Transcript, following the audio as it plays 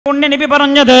കൊണ്ട് നബി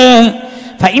പറഞ്ഞത്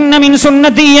ഫഇന്ന മിൻ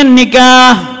സുന്നതി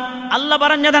അന്നികാഹ്. അല്ലാഹ്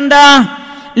പറഞ്ഞതെന്താ?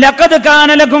 ലഖദ് കാന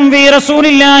ലകും ഫീ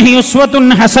റസൂലില്ലാഹി ഉസ്വത്തുൻ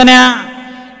ഹസന.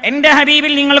 എന്റെ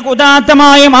ഹബീബിൽ നിങ്ങൾക്ക്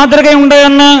ഉദാത്തമായ മാതൃകയുണ്ട്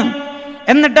എന്ന്.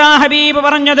 എന്നിട്ട് ആ ഹബീബ്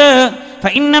പറഞ്ഞത്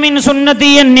ഫഇന്ന മിൻ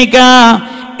സുന്നതി അന്നികാഹ്,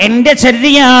 എന്റെ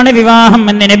ചര്യയാണ് വിവാഹം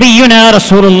എന്ന് നബിയുനാ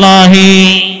റസൂലുള്ളാഹി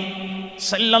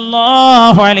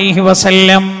സല്ലല്ലാഹു അലൈഹി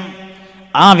വസല്ലം.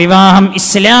 ആ വിവാഹം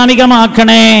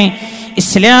ഇസ്ലാമികമാക്കണേ,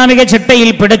 ഇസ്ലാമിക ചിട്ടയിൽ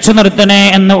പിടിച്ചു നിർത്തണേ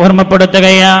എന്ന്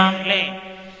ഓർമ്മപ്പെടുത്തുകയാണ്.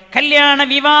 കല്യാണ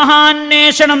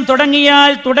വിവാഹാന്വേഷണം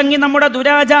തുടങ്ങിയാൽ തുടങ്ങി നമ്മുടെ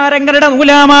ദുരാചാരങ്ങളുടെ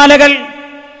നൂലാമാലകൾ.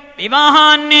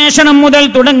 വിവാഹാന്വേഷണം മുതൽ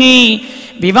തുടങ്ങി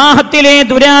വിവാഹത്തിലെ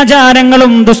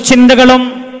ദുരാചാരങ്ങളും ദുശ്ചിന്തകളും.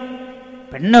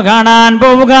 പെണ്ണു കാണാൻ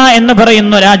പോവുക എന്ന്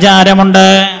പറയുന്നൊരാചാരമുണ്ട്.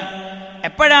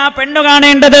 എപ്പോഴാ പെണ്ണു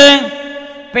കാണേണ്ടത്?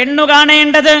 പെണ്ണു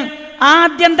കാണേണ്ടത്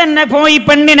ആദ്യം തന്നെ പോയി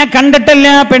പെണ്ണിനെ കണ്ടിട്ടില്ല,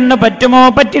 പെണ്ണ് പറ്റുമോ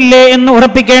പറ്റില്ലേ എന്ന്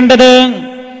ഉറപ്പിക്കേണ്ടത്.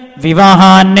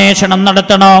 വിവാഹാന്വേഷണം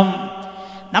നടത്തണം.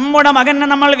 നമ്മുടെ മകനെ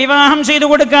നമ്മൾ വിവാഹം ചെയ്തു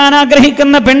കൊടുക്കാൻ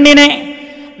ആഗ്രഹിക്കുന്ന പെണ്ണിനെ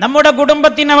നമ്മുടെ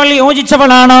കുടുംബത്തിന് അവൾ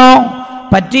യോജിച്ചവളാണോ,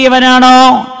 പറ്റിയവനാണോ,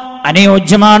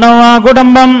 അനുയോജ്യമാണോ, ആ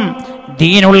കുടുംബം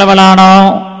ദീനുള്ളവളാണോ,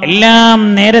 എല്ലാം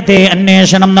നേരത്തെ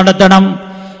അന്വേഷണം നടത്തണം.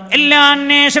 എല്ലാ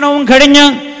അന്വേഷണവും കഴിഞ്ഞ്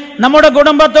നമ്മുടെ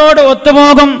കുടുംബത്തോട്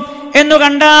ഒത്തുപോകും എന്നു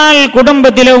കണ്ടാൽ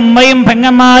കുടുംബത്തിലെ ഉമ്മയും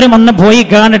പെങ്ങന്മാരും ഒന്ന് പോയി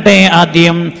കാണട്ടെ.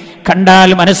 ആദ്യം കണ്ടാൽ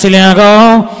മനസ്സിലാകോ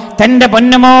തന്റെ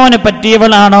പൊന്നുമോനെ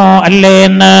പറ്റിയവളാണോ അല്ലേ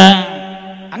എന്ന്.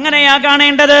 അങ്ങനെയാ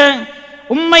കാണേണ്ടത്.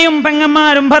 ഉമ്മയും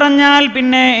പെങ്ങന്മാരും പറഞ്ഞാൽ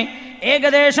പിന്നെ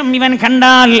ഏകദേശം ഇവൻ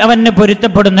കണ്ടാൽ അവന്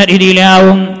പൊരുത്തപ്പെടുന്ന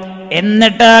രീതിയിലാവും.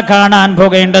 എന്നിട്ടാ കാണാൻ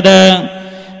പോകേണ്ടത്.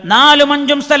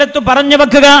 4-5 സ്ഥലത്ത് പറഞ്ഞു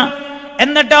വെക്കുക.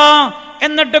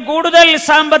 എന്നിട്ട് കൂടുതൽ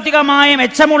സാമ്പത്തികമായ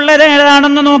മെച്ചമുള്ളത്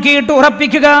ഏതാണെന്ന് നോക്കിയിട്ട്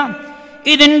ഉറപ്പിക്കുക.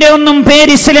 ഇതിന്റെ ഒന്നും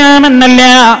പേര് ഇസ്ലാം എന്നല്ല.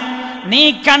 നീ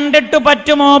കണ്ടിട്ട്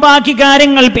പറ്റുമോ ബാക്കി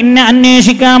കാര്യങ്ങൾ പിന്നെ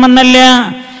അന്വേഷിക്കാമെന്നല്ല.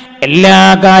 എല്ലാ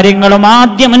കാര്യങ്ങളും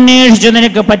ആദ്യം അന്വേഷിച്ചു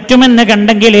നിനക്ക് പറ്റുമെന്ന്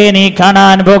കണ്ടെങ്കിലേ നീ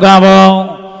കാണാൻ പോകാവോ.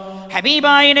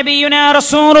 ഹബീബായ നബിയുനാ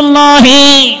റസൂലുള്ളാഹി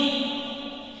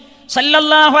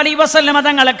സല്ലല്ലാഹു അലൈഹി വസല്ലം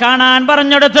തങ്ങളെ കാണാൻ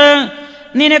പറഞ്ഞെടുത്ത്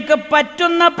നിനക്ക്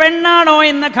പറ്റുന്ന പെണ്ണാണോ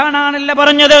എന്ന് കാണാനല്ല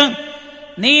പറഞ്ഞത്.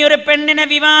 നീ ഒരു പെണ്ണിനെ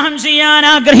വിവാഹം ചെയ്യാൻ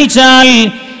ആഗ്രഹിച്ചാൽ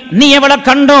നീ അവളെ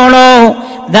കണ്ടോളോ.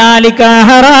 ദാലിക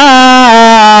ഹറാ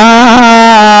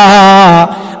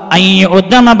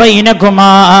അയ്യുദമ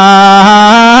ബൈനകുമാ,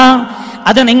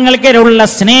 അത് നിങ്ങൾക്കിടയിലുള്ള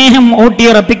സ്നേഹം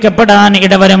ഊട്ടിയുറപ്പിക്കപ്പെടാൻ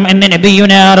ഇടവരും എന്ന്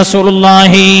നബിയുനാ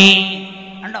റസൂലുള്ളാഹി.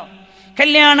 കണ്ടോ,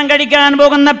 കല്യാണം കഴിക്കാൻ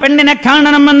പോകുന്ന പെണ്ണിനെ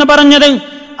കാണണമെന്ന് പറഞ്ഞത്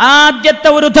ആദ്യത്തെ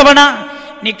ഒരു തവണ,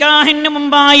 നിക്കാഹിന്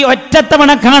മുമ്പായി ഒറ്റത്തവണ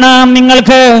കാണാം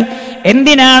നിങ്ങൾക്ക്.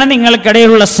 എന്തിനാണ്?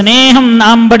 നിങ്ങൾക്കിടയിലുള്ള സ്നേഹം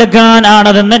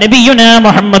നാമ്പെടുക്കാനാണതെന്ന് നബിയുനാ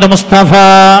മുഹമ്മദ് മുസ്തഫ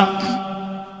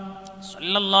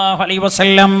സല്ലല്ലാഹു അലൈഹി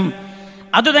വസല്ലം.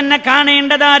 അതുതന്നെ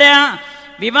കാണേണ്ടതാരാ?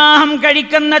 വിവാഹം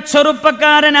കഴിക്കുന്ന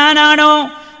ചെറുപ്പക്കാരനാണോ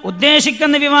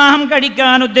ഉദ്ദേശിക്കുന്ന, വിവാഹം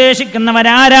കഴിക്കാൻ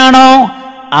ഉദ്ദേശിക്കുന്നവരാരാണോ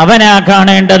അവനാ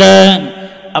കാണേണ്ടത്.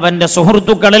 അവന്റെ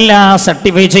സുഹൃത്തുക്കളെല്ലാം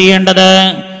സർട്ടിഫൈ ചെയ്യേണ്ടത്.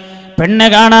 പെണ്ണ്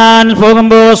കാണാൻ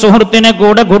പോകുമ്പോ സുഹൃത്തിനെ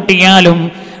കൂടെ കൂട്ടിയാലും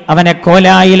അവനെ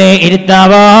കോലായിലെ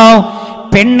ഇരുത്താവോ.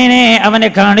 പെണ്ണിനെ അവനെ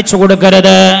കാണിച്ചു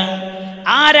കൊടുക്കരുത്.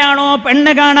 ആരാണോ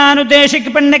പെണ്ണ് കാണാൻ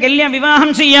പെണ്ണ് കല്യാണം വിവാഹം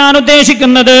ചെയ്യാൻ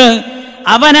ഉദ്ദേശിക്കുന്നത്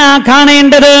അവനാ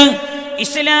കാണേണ്ടത്.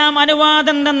 ഇസ്ലാം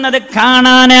അനുവാദം തന്നത്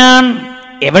കാണാനാണ്.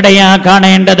 എവിടെയാ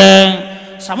കാണേണ്ടത്?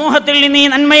 സമൂഹത്തിൽ നിന്ന് ഈ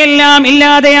നന്മയെല്ലാം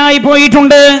ഇല്ലാതെയായി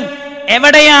പോയിട്ടുണ്ട്.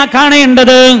 എവിടെയാ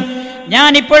കാണേണ്ടത്?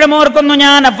 ഞാൻ ഇപ്പോഴും ഓർക്കുന്നു,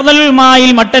 ഞാൻ അഫ്ളലുൽ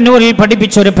മട്ടന്നൂരിൽ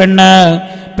പഠിപ്പിച്ചൊരു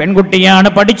പെൺകുട്ടിയാണ്.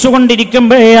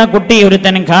 പഠിച്ചുകൊണ്ടിരിക്കുമ്പോഴേ ആ കുട്ടി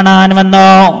ഒരുത്തൻ കാണാൻ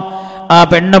വന്നോ. ആ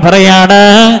പെണ്ണ് പറയാണ്,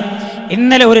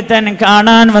 ഇന്നലെ ഒരുത്തൻ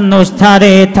കാണാൻ വന്നു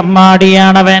ഉസ്താദേ,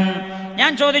 തമ്മാടിയാണവൻ.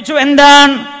 ഞാൻ ചോദിച്ചു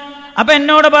എന്താണ്? അപ്പൊ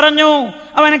എന്നോട് പറഞ്ഞു,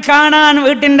 അവൻ കാണാൻ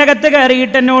വീട്ടിന്റെ അകത്ത്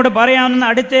കയറിയിട്ട് എന്നോട് പറയാമെന്ന്,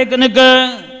 അടുത്തേക്ക് നിൽക്ക്,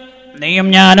 നീയും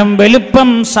ഞാനും വലുപ്പം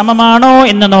സമമാണോ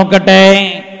എന്ന് നോക്കട്ടെ.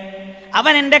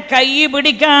 അവൻ എന്റെ കൈ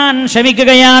പിടിക്കാൻ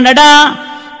ശ്രമിക്കുകയാണ്. എടാ,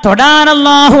 തൊടാൻ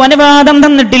അല്ലാഹു അനുവാദം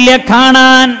തന്നിട്ടില്ല,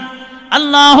 കാണാൻ.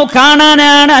 അല്ലാഹു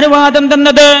കാണാനാണ് അനുവാദം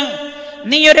തന്നത്.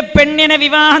 നീ ഒരു പെണ്ണിനെ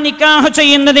നിക്കാഹ്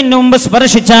ചെയ്യുന്നതിന് മുമ്പ്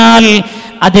സ്പർശിച്ചാൽ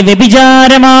അത്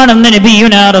വ്യഭിചാരമാണെന്ന്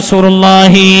നബിയുനാ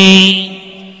റസൂലുള്ളാഹി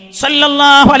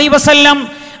സല്ലല്ലാഹു അലൈഹി വസല്ലം.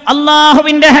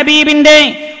 അല്ലാഹുവിന്റെ ഹബീബിന്റെ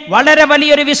വളരെ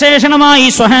വലിയൊരു വിശേഷണമായി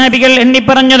സ്വഹാബികൾ എണ്ണി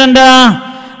പറഞ്ഞതെന്താ?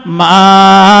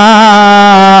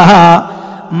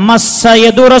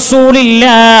 മസ്സയദു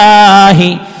റസൂലില്ലാഹി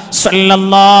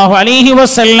സല്ലല്ലാഹു അലൈഹി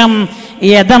വസല്ലം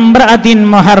യദംറഅത്തിൻ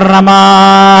മുഹറമാ.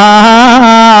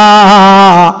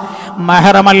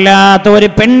 മഹറമല്ലാത്ത ഒരു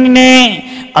പെണ്ണിനെ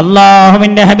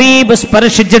അല്ലാഹുവിന്റെ ഹബീബ്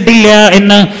സ്പർശിച്ചിട്ടില്ല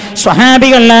എന്ന്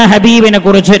സ്വഹാബികൾ ഹബീബിനെ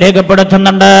കുറിച്ച്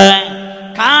രേഖപ്പെടുത്തുന്നുണ്ട്.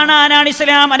 കാണാനാണ്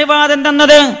ഇസ്ലാം അനുവാദം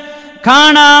തന്നത്.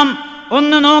 കാണാം,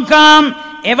 ഒന്ന് നോക്കാം.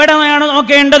 എവിടെയാണ്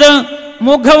നോക്കേണ്ടത്?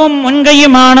 മുഖവും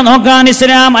മുൻകൈയുമാണ് നോക്കാൻ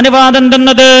ഇസ്ലാം അനുവാദം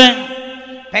തന്നത്.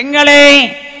 പെങ്ങളെ,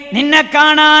 നിന്നെ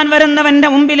കാണാൻ വരുന്നവന്റെ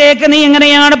മുമ്പിലേക്ക് നീ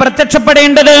എങ്ങനെയാണ്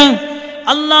പ്രത്യക്ഷപ്പെടേണ്ടത്?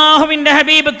 അള്ളാഹുവിന്റെ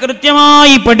ഹബീബ്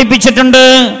കൃത്യമായി പഠിപ്പിച്ചിട്ടുണ്ട്.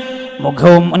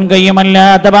 മുഖവും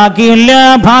മുൻകൈയുമല്ലാത്ത ബാക്കി എല്ലാ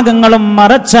ഭാഗങ്ങളും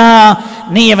മറച്ച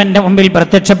നീ അവന്റെ മുമ്പിൽ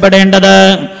പ്രത്യക്ഷപ്പെടേണ്ടത്.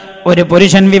 ഒരു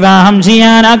പുരുഷൻ വിവാഹം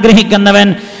ചെയ്യാൻ ആഗ്രഹിക്കുന്നവൻ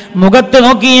മുഖത്ത്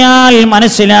നോക്കിയാൽ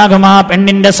മനസ്സിലാകും ആ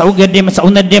പെണ്ണിന്റെ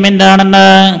സൗന്ദര്യം എന്താണെന്ന്.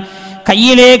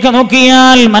 കയ്യിലേക്ക്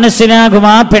നോക്കിയാൽ മനസ്സിലാകും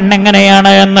ആ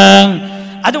പെണ്ണെങ്ങനെയാണ് എന്ന്.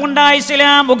 അതുകൊണ്ടാണ്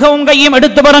ഇസ്ലാം മുഖവും കയ്യും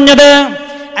എടുത്തു പറഞ്ഞത്.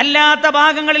 അല്ലാത്ത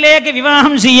ഭാഗങ്ങളിലേക്ക്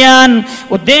വിവാഹം ചെയ്യാൻ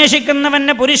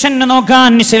ഉദ്ദേശിക്കുന്നവന്റെ പുരുഷന്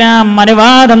നോക്കാൻ ഇസ്ലാം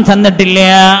അനുവാദം തന്നിട്ടില്ല.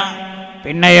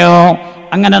 പിന്നെയോ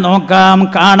അങ്ങനെ നോക്കാം,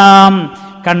 കാണാം,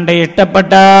 കണ്ട്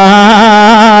ഇഷ്ടപ്പെട്ടാൽ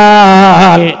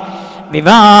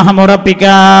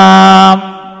വിവാഹമുറപ്പിക്കാം.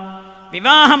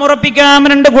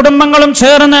 രണ്ട് കുടുംബങ്ങളും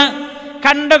ചേർന്ന്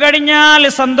കണ്ടു കഴിഞ്ഞാൽ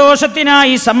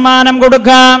സന്തോഷത്തിനായി സമ്മാനം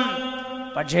കൊടുക്കാം.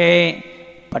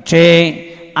 പക്ഷേ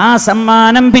ആ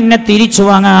സമ്മാനം പിന്നെ തിരിച്ചു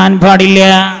വാങ്ങാൻ പാടില്ല.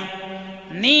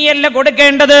 നീയല്ല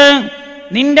കൊടുക്കേണ്ടത്,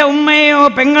 നിന്റെ ഉമ്മയോ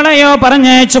പെങ്ങളെയോ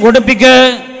പറഞ്ഞയച്ചു കൊടുപ്പിക്ക്.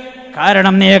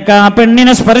 കാരണം നിനക്ക് ആ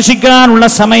പെണ്ണിനെ സ്പർശിക്കാനുള്ള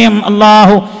സമയം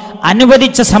അള്ളാഹു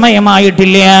അനുവദിച്ച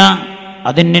സമയമായിട്ടില്ല.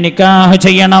 അതിന് നിക്കാഹ്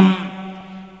ചെയ്യണം.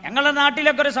 ഞങ്ങളുടെ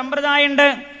നാട്ടിലൊക്കെ ഒരു സമ്പ്രദായമുണ്ട്,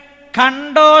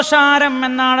 കണ്ടോസാരം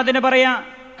എന്നാണ് അതിന് പറയാ.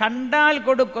 കണ്ടാൽ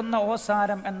കൊടുക്കുന്ന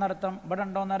ഓസാരം എന്നർത്ഥം. ഇവിടെ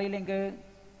ഉണ്ടോന്ന് അറിയില്ലെങ്കിൽ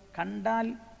കണ്ടാൽ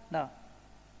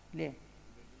ഇല്ലേ,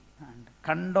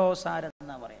 കണ്ടോസാരം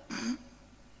എന്നാ പറയാ.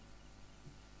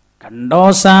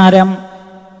 കണ്ടോസാരം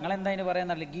നിങ്ങളെന്താ അതിന്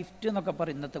പറയാന്നറിയില്ല. ഗിഫ്റ്റ് എന്നൊക്കെ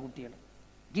പറയും ഇന്നത്തെ കുട്ടികൾ.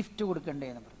 ഗിഫ്റ്റ്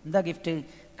കൊടുക്കണ്ടേന്ന് പറയും. എന്താ ഗിഫ്റ്റ്?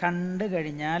 കണ്ടു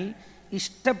കഴിഞ്ഞാൽ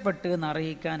ഇഷ്ടപ്പെട്ട്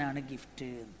എന്നറിയിക്കാനാണ് ഗിഫ്റ്റ്.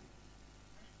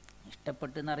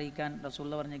 ഇഷ്ടപ്പെട്ട് എന്നറിയിക്കാൻ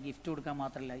റസൂലുള്ള പറഞ്ഞ ഗിഫ്റ്റ് കൊടുക്കാൻ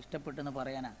മാത്രമല്ല, ഇഷ്ടപ്പെട്ടെന്ന്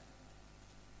പറയാനാ.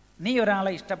 നീ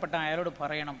ഒരാളെ ഇഷ്ടപ്പെട്ട അയാളോട്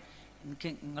പറയണം, എനിക്ക്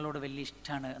നിങ്ങളോട് വലിയ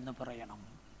ഇഷ്ടമാണ് എന്ന് പറയണം.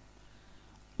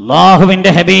 അല്ലാഹുവിന്റെ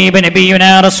ഹബീബ്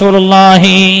നബിയുനാ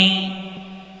റസൂലുള്ളാഹി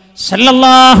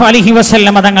സല്ലല്ലാഹു അലൈഹി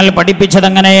വസല്ലം തങ്ങൾ പഠിപ്പിച്ചത്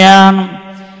അങ്ങനെയാണ്.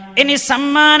 ഇനി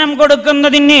സമ്മാനം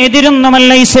കൊടുക്കുന്നതിന്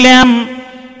എതിരൊന്നുമല്ല ഇസ്ലാം.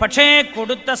 പക്ഷേ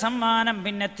കൊടുത്ത സമ്മാനം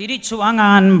പിന്നെ തിരിച്ചു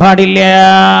വാങ്ങാൻ പാടില്ല.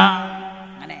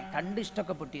 അങ്ങനെ കണ്ട്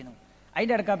ഇഷ്ടപ്പെട്ടിരുന്നു,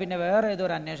 അതിൻ്റെ അടുക്ക പിന്നെ വേറെ ഏതോ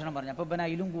ഒരു അന്വേഷണം പറഞ്ഞു. അപ്പൊ പിന്നെ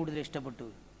അതിലും കൂടുതൽ ഇഷ്ടപ്പെട്ടു.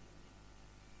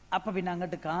 അപ്പൊ പിന്നെ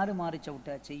അങ്ങോട്ട് കാല് മാറി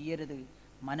ചവിട്ടുക ചെയ്യരുത്.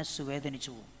 മനസ്സ് വേദനിച്ചു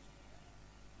പോകും.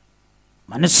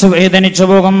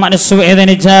 മനസ്സ്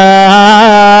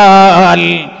വേദനിച്ചാൽ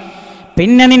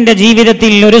പിന്നെ നിന്റെ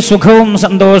ജീവിതത്തിൽ ഒരു സുഖവും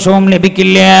സന്തോഷവും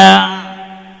ലഭിക്കില്ല.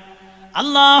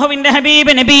 അല്ലാഹുവിന്റെ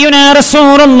ഹബീബ് നബിയുനാ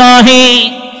റസൂലുള്ളാഹി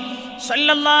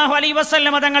സ്വല്ലല്ലാഹു അലൈഹി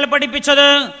വസല്ലം തങ്ങൾ പഠിപ്പിച്ചത്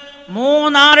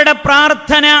മൂന്നാളുടെ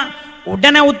പ്രാർത്ഥന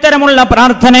ഉടനെ ഉത്തരമുള്ള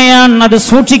പ്രാർത്ഥനയാണ്. അത്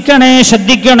സൂക്ഷിക്കണേ,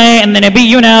 ശ്രദ്ധിക്കണേ എന്ന്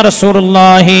നബിയുനാ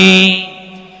റസൂലുള്ളാഹി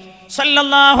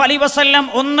സ്വല്ലല്ലാഹു അലൈഹി വസല്ലം.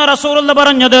 ഒന്ന് റസൂലുള്ള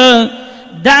പറഞ്ഞത്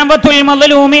ദഅവത്തുൽ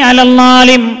മദ്ലൂമി അലൽ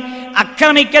ളാലിം,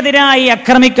 അക്രമിക്കെതിരായി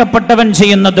അക്രമിക്കപ്പെട്ടവൻ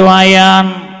ചെയ്യുന്ന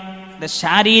ദുആയാണ്. ഇത്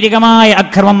ശാരീരികമായ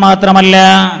അക്രമം മാത്രമല്ല,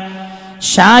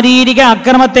 ശാരീരിക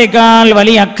അക്രമത്തെക്കാൾ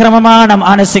വലിയ അക്രമമാണ്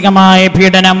മാനസികമായ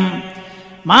പീഡനം.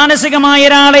 മാനസികമായ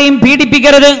ഒരാളെയും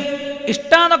പീഡിപ്പിക്കരുത്.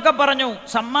 ഇഷ്ടാന്നൊക്കെ പറഞ്ഞു,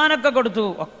 സമ്മാനമൊക്കെ കൊടുത്തു,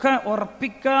 ഒക്കെ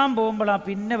ഉറപ്പിക്കാൻ പോകുമ്പോഴാ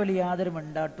പിന്നെ വലിയ യാതൊരു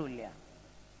മിണ്ടാട്ടുമില്ല.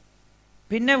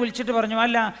 പിന്നെ വിളിച്ചിട്ട് പറഞ്ഞു,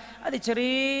 അല്ല അത്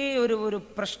ചെറിയൊരു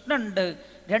പ്രശ്നമുണ്ട്,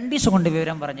 2 ദിവസം കൊണ്ട്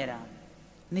വിവരം പറഞ്ഞുതരാം.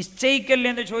 നിശ്ചയിക്കല്ലേ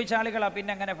എന്ന് ചോദിച്ച ആളുകളാ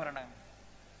പിന്നെ അങ്ങനെ പറയണത്.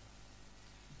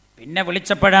 പിന്നെ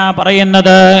വിളിച്ചപ്പോഴാ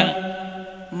പറയുന്നത്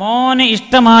മോന്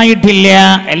ഇഷ്ടമായിട്ടില്ല,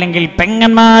 അല്ലെങ്കിൽ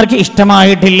പെങ്ങന്മാർക്ക്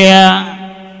ഇഷ്ടമായിട്ടില്ല.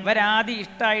 ഇവരാദ്യം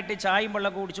ഇഷ്ടമായിട്ട് ചായയും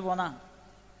വെള്ളം കുടിച്ചു പോന്നാ,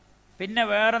 പിന്നെ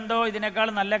വേറെന്തോ ഇതിനേക്കാൾ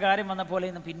നല്ല കാര്യം വന്ന പോലെ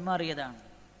ഇന്ന് പിന്മാറിയതാണ്.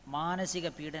 മാനസിക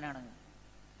പീഡനാണ്.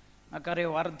 നമുക്കറിയോ,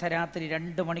 അർദ്ധരാത്രി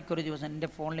 2 മണിക്കൊരു ദിവസം എൻ്റെ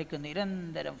ഫോണിലേക്ക്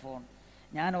നിരന്തരം ഫോൺ.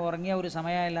 ഞാൻ ഉറങ്ങിയ ഒരു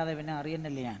സമയമല്ലാതെ പിന്നെ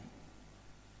അറിയുന്നില്ല. ഞാൻ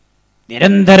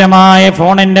നിരന്തരമായ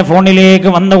ഫോൺ എൻ്റെ ഫോണിലേക്ക്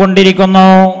വന്നുകൊണ്ടിരിക്കുന്നു.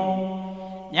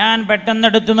 ഞാൻ പെട്ടെന്ന്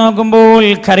എടുത്തു നോക്കുമ്പോൾ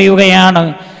കരയുകയാണ്.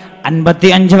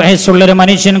 55 വയസ്സുള്ളൊരു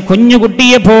മനുഷ്യൻ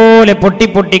കുഞ്ഞുകുട്ടിയെ പോലെ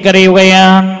പൊട്ടി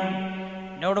കരയുകയാണ്.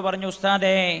 എന്നോട് പറഞ്ഞു,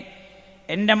 ഉസ്താദേ,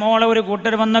 എൻ്റെ മോളെ ഒരു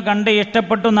കൂട്ടർ വന്ന് കണ്ട്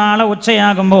ഇഷ്ടപ്പെട്ടു, നാളെ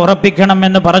ഉച്ചയാകുമ്പോൾ ഉറപ്പിക്കണം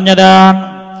എന്ന് പറഞ്ഞതാണ്.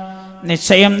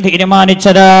 നിശ്ചയം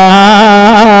തീരുമാനിച്ചതാ.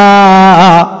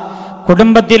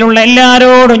 കുടുംബത്തിലുള്ള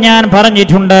എല്ലാരോടും ഞാൻ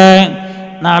പറഞ്ഞിട്ടുണ്ട്,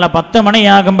 നാളെ 10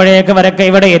 മണിയാകുമ്പോഴേക്ക് വരക്കെ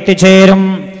ഇവിടെ എത്തിച്ചേരും.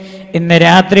 ഇന്ന്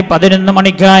രാത്രി 11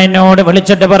 മണിക്കാ എന്നോട്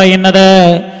വിളിച്ചിട്ട് പറയുന്നത്,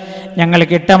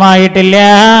 ഞങ്ങൾക്ക് ഇഷ്ടമായിട്ടില്ല,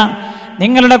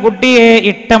 നിങ്ങളുടെ കുട്ടിയെ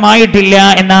ഇഷ്ടമായിട്ടില്ല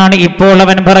എന്നാണ് ഇപ്പോൾ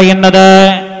അവൻ പറയുന്നത്.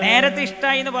 നേരത്തെ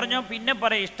ഇഷ്ടമായി എന്ന് പറഞ്ഞോ, പിന്നെ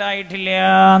പറയും ഇഷ്ടമായിട്ടില്ല.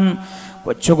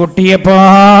 കൊച്ചുകുട്ടിയെ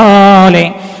പോലെ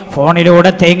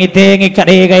ഫോണിലൂടെ തേങ്ങി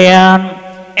കരയുകയാണ്.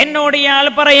 എന്നോട് ഇയാൾ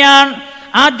പറയാൻ,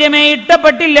 ആദ്യമേ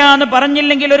ഇഷ്ടപ്പെട്ടില്ല എന്ന്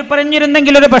പറഞ്ഞിരുന്നെങ്കിൽ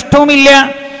ഒരു പ്രശ്നവുമില്ല.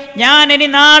 ഞാൻ ഇനി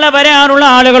നാളെ വരാനുള്ള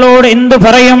ആളുകളോട് എന്തു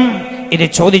പറയും? ഇത്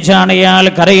ചോദിച്ചാണ് ഇയാൾ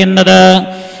കരയുന്നത്.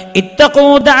 ഇത്തഖൂ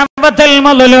ദഅവതൽ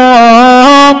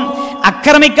മദ്ലൂം,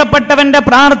 ആക്രമിക്കപ്പെട്ടവന്റെ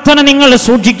പ്രാർത്ഥന നിങ്ങൾ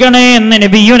സൂക്ഷിക്കണേ എന്ന്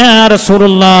നബിയുനാ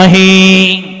റസൂലുള്ളാഹി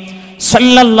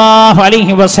സല്ലല്ലാഹു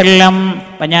അലൈഹി വസല്ലം.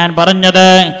 അപ്പൊ ഞാൻ പറഞ്ഞത്,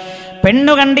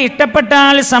 പെണ്ണു കണ്ട്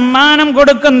ഇഷ്ടപ്പെട്ടാൽ സമ്മാനം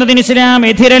കൊടുക്കുന്നതിന് ഇസ്ലാം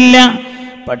എതിരല്ല.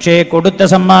 പക്ഷേ കൊടുത്ത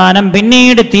സമ്മാനം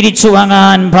പിന്നീട് തിരിച്ചു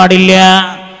വാങ്ങാൻ പാടില്ല.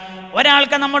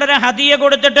 ഒരാൾക്ക് നമ്മുടെ ഒരു ഹദിയ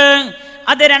കൊടുത്തിട്ട്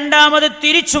അത് രണ്ടാമത്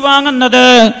തിരിച്ചു വാങ്ങുന്നത്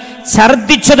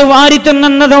ഛർദിച്ചത് വാരി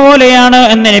തിന്നുന്നത് പോലെയാണ്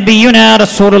എന്ന് നബിയുനാ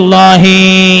റസൂലുള്ളാഹി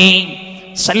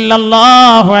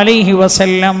സല്ലല്ലാഹു അലൈഹി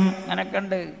വസല്ലം.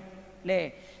 അങ്ങനൊക്കെയുണ്ട് അല്ലേ?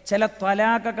 ചില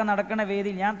ത്വലാഖൊക്കെ നടക്കുന്ന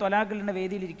വേദിയിൽ, ഞാൻ ത്വലാഖിലുള്ള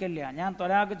വേദിയിൽ ഇരിക്കില്ല, ഞാൻ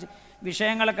ത്വലാഖ്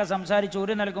വിഷയങ്ങളൊക്കെ സംസാരിച്ച്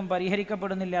ഒരു നിലക്കും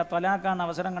പരിഹരിക്കപ്പെടുന്നില്ല. ത്വലാഖാന്ന്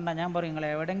അവസരം കണ്ടാൽ ഞാൻ പറയും, നിങ്ങൾ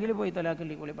എവിടെയെങ്കിലും പോയി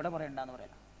ത്വലാഖില്ലേ, ഇവിടെ പറയണ്ടെന്ന്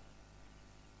പറയാം.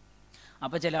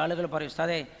 അപ്പോൾ ചില ആളുകൾ പറയും,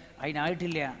 ഉസ്താദേ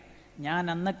അതിനായിട്ടില്ല, ഞാൻ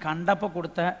അന്ന് കണ്ടപ്പോൾ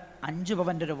കൊടുത്ത 5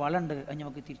 പവൻ്റെ ഒരു വളണ്ട്, അത്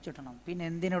നമുക്ക് തിരിച്ചിട്ടണം. പിന്നെ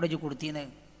എന്തിനോട് കൊടുത്തീന്ന്?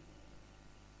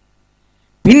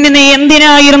 പിന്നെ നീ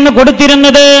എന്തിനായിരുന്നു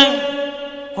കൊടുത്തിരുന്നത്?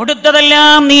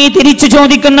 കൊടുത്തതെല്ലാം നീ തിരിച്ചു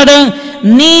ചോദിക്കുന്നത്,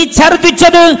 നീ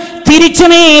ഛർദിച്ചത് തിരിച്ചു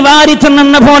നീ വാരി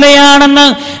തിന്നുന്ന പോലെയാണെന്ന്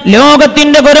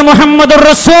ലോകത്തിന്റെ ഗുരു മുഹമ്മദുർ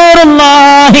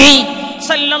റസൂലുള്ളാഹി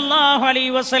സല്ലല്ലാഹു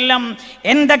അലൈഹി വസല്ലം.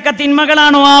 എന്തൊക്കെ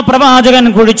തിന്മകളാണോ ആ പ്രവാചകൻ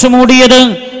കുഴിച്ചു മൂടിയത്,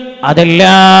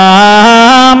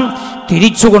 അതെല്ലാം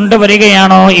തിരിച്ചു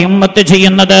കൊണ്ടുവരികയാണോ ഈ ഉമ്മത്ത്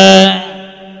ചെയ്യുന്നത്?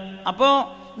 അപ്പോ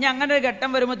ഞാൻ അങ്ങനെ ഒരു ഘട്ടം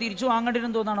വരുമ്പോൾ തിരിച്ചു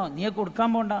വാങ്ങേണ്ടിരുന്നു തോന്നാണോ? നീ കൊടുക്കാൻ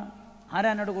പോണ്ട. ആരാ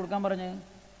എന്നോട് കൊടുക്കാൻ പറഞ്ഞ്?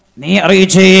 നീ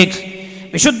അറിയിച്ചേ.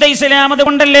 വിശുദ്ധ ഇസ്ലാം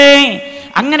അതുകൊണ്ടല്ലേ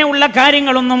അങ്ങനെയുള്ള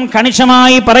കാര്യങ്ങളൊന്നും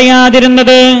കണിശമായി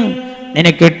പറയാതിരുന്നത്.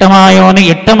 നിനക്ക് ഇഷ്ടമായോ, നീ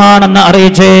ഇഷ്ടമാണെന്ന്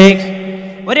അറിയിച്ചേ.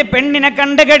 ഒരു പെണ്ണിനെ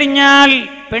കണ്ടു കഴിഞ്ഞാൽ,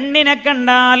 പെണ്ണിനെ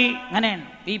കണ്ടാൽ അങ്ങനെയാണ്.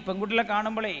 ഈ പെൺകുട്ടികളെ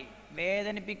കാണുമ്പോഴേ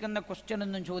വേദനിപ്പിക്കുന്ന ക്വസ്റ്റ്യൻ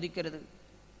ഒന്നും ചോദിക്കരുത്.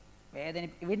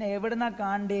 പിന്നെ എവിടുന്നാ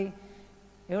കാണ്ടേ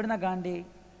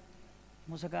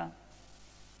മൂസക്ക?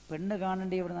 പെണ്ണ്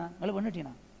കാണണ്ടേ എവിടുന്നാ? നിങ്ങൾ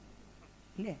പെണ്ണിട്ടീണോ?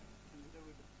 ഇല്ലേ?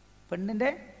 പെണ്ണിൻ്റെ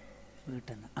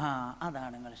വീട്ടിൽ നിന്ന്.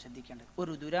 അതാണ് നിങ്ങൾ ശ്രദ്ധിക്കേണ്ടത്.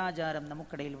 ഒരു ദുരാചാരം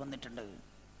നമുക്കിടയിൽ വന്നിട്ടുണ്ട്.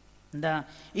 എന്താ?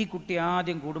 ഈ കുട്ടി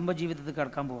ആദ്യം കുടുംബജീവിതത്തിൽ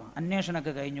കിടക്കാൻ പോവാം,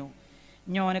 അന്വേഷണമൊക്കെ കഴിഞ്ഞു,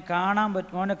 ഇനി ഓനെ കാണാൻ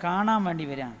പറ്റും, ഓനെ കാണാൻ വേണ്ടി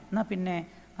വരാം, എന്നാൽ പിന്നെ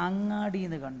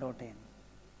അങ്ങാടിന്ന് കണ്ടോട്ടെ.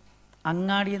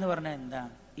 അങ്ങാടി എന്ന് പറഞ്ഞാൽ എന്താ?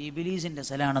 ഇബ്ലീസിന്റെ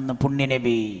സ്ഥലമാണെന്ന്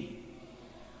പുണ്യനബി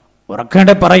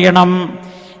ഉറക്കടെ പറയണം.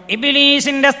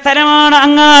 ഇബ്ലീസിന്റെ സ്ഥലമാണ്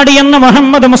അങ്ങാടി എന്ന്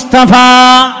മുഹമ്മദ് മുസ്തഫ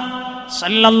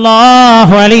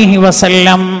സല്ലല്ലാഹു അലൈഹി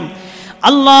വസല്ലം.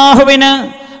 അല്ലാഹുവിന്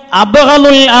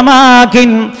അബ്ഗളുൽ അമാകിൻ,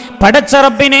 പടച്ച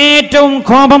റബ്ബിന് ഏറ്റവും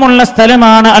കോപമുള്ള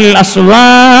സ്ഥലമാണ് അൽ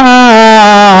അസ്വാഖ്,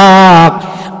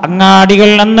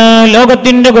 അങ്ങാടികൾ എന്ന്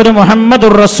ലോകത്തിന്റെ ഗുരു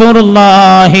മുഹമ്മദുർ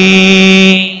റസൂലുള്ളാഹി.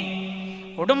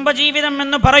 കുടുംബജീവിതം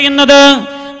എന്ന് പറയുന്നത്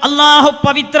അല്ലാഹു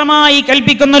പവിത്രമായി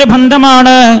കൽപ്പിക്കുന്ന ഒരു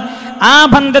ബന്ധമാണ്. ആ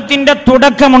ബന്ധത്തിന്റെ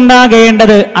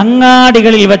തുടക്കമുണ്ടാകേണ്ടത്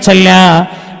അങ്ങാടികളിൽ വെച്ചല്ല,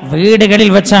 വീടുകളിൽ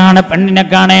വെച്ചാണ് പെണ്ണിനെ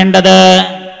കാണേണ്ടത്.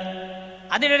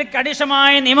 അതിനൊരു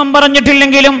കണിശമായ നിയമം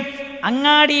പറഞ്ഞിട്ടില്ലെങ്കിലും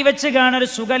അങ്ങാടി വെച്ച് കാണൊരു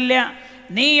സുഖല്ല.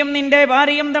 നീയും നിന്റെ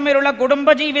ഭാര്യയും തമ്മിലുള്ള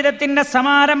കുടുംബജീവിതത്തിന്റെ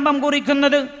സമാരംഭം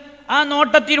കുറിക്കുന്നത് ആ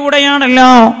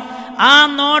നോട്ടത്തിലൂടെയാണല്ലോ. ആ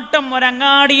നോട്ടം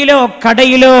ഒരങ്ങാടിയിലോ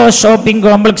കടയിലോ ഷോപ്പിംഗ്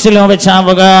കോംപ്ലക്സിലോ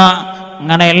വെച്ചാവുക.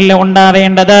 അങ്ങനെയല്ല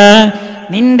ഉണ്ടാവേണ്ടത്.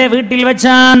 നിന്റെ വീട്ടിൽ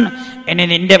വെച്ചാൻ, ഇനി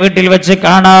നിന്റെ വീട്ടിൽ വെച്ച്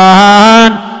കാണാൻ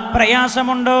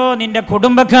പ്രയാസമുണ്ടോ? നിന്റെ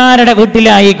കുടുംബക്കാരുടെ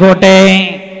വീട്ടിലായിക്കോട്ടെ.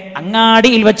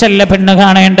 അങ്ങാടിയിൽ വെച്ചല്ല പെണ്ണ്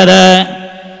കാണേണ്ടത്.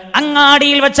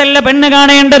 അങ്ങാടിയിൽ വെച്ചല്ല പെണ്ണ്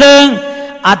കാണേണ്ടത്.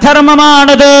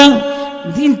 അധർമ്മമാണത്.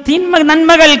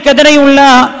 നന്മകൾക്കെതിരെയുള്ള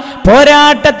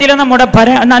പോരാട്ടത്തിൽ നമ്മുടെ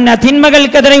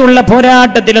തിന്മകൾക്കെതിരെയുള്ള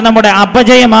പോരാട്ടത്തിൽ നമ്മുടെ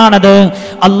അപജയമാണത്.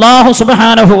 അല്ലാഹു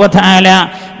സുബ്ഹാനഹു വ തആല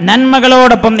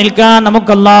നന്മകളോടൊപ്പം നിൽക്കാൻ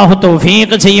നമുക്ക് അല്ലാഹു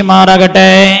തൗഫീഖ്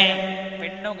ചെയ്യുമാറാകട്ടെ.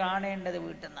 പെണ്ണു കാണേണ്ടത്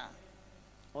വീട്ടിൽ നിന്നാണ്.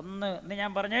 ഇന്ന്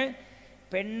ഞാൻ പറഞ്ഞ്,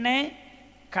 പെണ്ണെ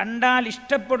കണ്ടാൽ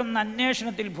ഇഷ്ടപ്പെടുന്ന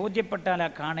അന്വേഷണത്തിൽ ബോധ്യപ്പെട്ടാലാ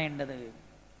കാണേണ്ടത്.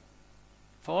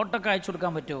 ഫോട്ടോ ഒക്കെ അയച്ചു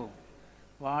കൊടുക്കാൻ പറ്റുമോ?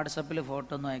 വാട്സപ്പിൽ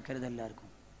ഫോട്ടോ ഒന്നും അയക്കരുത് എല്ലാവർക്കും.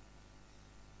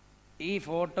 ഈ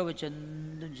ഫോട്ടോ വെച്ച്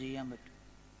എന്തും ചെയ്യാൻ പറ്റും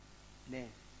അല്ലേ?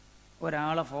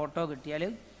 ഒരാളെ ഫോട്ടോ കിട്ടിയാൽ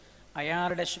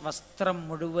അയാളുടെ വസ്ത്രം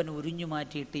മുഴുവൻ ഉരിഞ്ഞു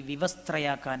മാറ്റിയിട്ട്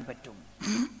വിവസ്ത്രയാക്കാൻ പറ്റും.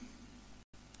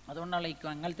 അതുകൊണ്ടാണ് ഈ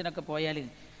അങ്ങനത്തിനൊക്കെ പോയാൽ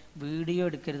വീഡിയോ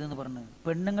എടുക്കരുതെന്ന് പറഞ്ഞത്.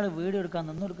 പെണ്ണുങ്ങൾ വീഡിയോ എടുക്കാൻ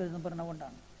നിന്നു എടുക്കരുതെന്ന്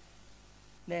പറഞ്ഞതുകൊണ്ടാണ്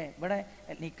അല്ലേ? ഇവിടെ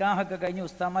നിക്കാഹൊക്കെ കഴിഞ്ഞ്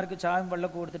ഉസ്താമാർക്ക് ചായം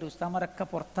വെള്ളമൊക്കെ കൊടുത്തിട്ട് ഉസ്താമാരൊക്കെ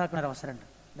പുറത്താക്കുന്ന ഒരു അവസരമുണ്ട്.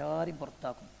 എല്ലാവരും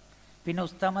പുറത്താക്കും. പിന്നെ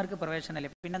ഉസ്താമാർക്ക് പ്രവേശനമല്ലേ.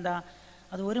 പിന്നെന്താ?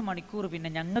 അത് 1 മണിക്കൂർ പിന്നെ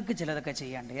ഞങ്ങൾക്ക് ചിലതൊക്കെ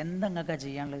ചെയ്യാണ്ട്. എന്തെങ്ങൊക്കെ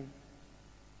ചെയ്യാനുള്ളത്?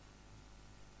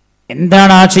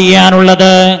 എന്താണ് ആ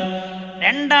ചെയ്യാനുള്ളത്?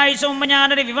 2 ആഴ്ച മുമ്പ്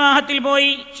ഞാനൊരു വിവാഹത്തിൽ പോയി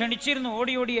ക്ഷണിച്ചിരുന്നു.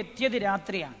 ഓടി ഓടി എത്തിയത്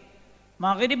രാത്രിയാണ്.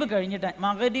 മഗ്രിബ്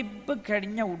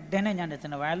കഴിഞ്ഞ ഉടനെ ഞാൻ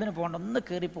എത്തുന്നത്. വയലിന് പോകണ്ട, ഒന്ന്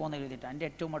കയറി പോകുന്ന എഴുതിയിട്ട് എൻ്റെ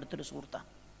ഏറ്റവും അടുത്തൊരു സുഹൃത്താണ്.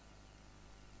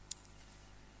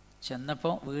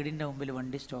 ചെന്നപ്പോൾ വീടിൻ്റെ മുമ്പിൽ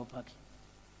വണ്ടി സ്റ്റോപ്പാക്കി.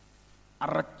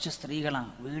 അറച്ച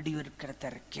സ്ത്രീകളാണ്, വീഡിയോ എടുക്കൽ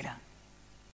തിരക്കിലാണ്.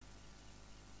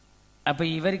 അപ്പം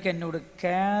ഇവർക്ക് എന്നോട്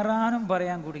കയറാനും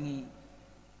പറയാൻ കുടുങ്ങി,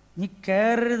 നീ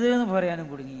കയറരുത് എന്ന് പറയാനും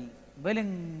കുടുങ്ങി.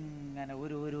 ഇവലിങ്ങനെ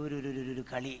ഒരു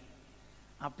കളി.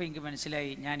 അപ്പം എനിക്ക്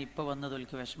മനസ്സിലായി ഞാനിപ്പോൾ വന്നത്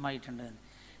ഒൽക്ക് വിഷമമായിട്ടുണ്ട്.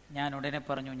 ഞാൻ ഉടനെ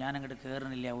പറഞ്ഞു ഞാൻ അങ്ങോട്ട്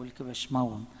കയറണില്ല, ഒൽക്ക്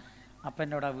വിഷമാവും. അപ്പം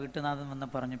എന്നോട് ആ വീട്ടുനാഥൻ വന്ന്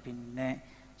പറഞ്ഞു, പിന്നെ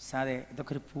സാറേ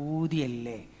ഇതൊക്കെ ഒരു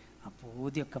പൂതിയല്ലേ, ആ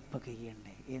പൂതിയൊക്കെ ഇപ്പം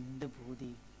കഴിയണ്ടേ.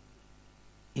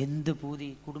 എന്ത് പൂതി?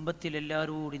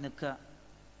 കുടുംബത്തിലെല്ലാവരും കൂടി നിൽക്കുക,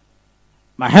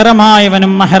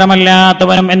 മഹറമായവനും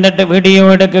മഹറമല്ലാത്തവനും, എന്നിട്ട് വീഡിയോ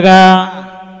എടുക്കുക.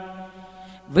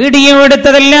 വീഡിയോ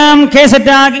എടുത്തതെല്ലാം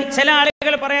കേസറ്റാക്കി. ചില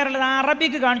ആളുകൾ പറയാറുള്ളത്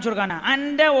അറബിക്ക് കാണിച്ചു കൊടുക്കാനാ.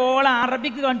 എൻ്റെ ഓള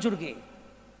അറബിക്ക് കാണിച്ചു കൊടുക്കേ.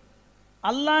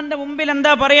 അള്ളാന്റെ മുമ്പിൽ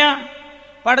എന്താ പറയാ?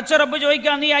 പടച്ച റബ്ബ്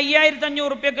ചോദിക്കാം, നീ 5500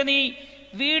 റുപ്യക്ക് നീ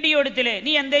വീഡിയോ എടുത്തില്ലേ,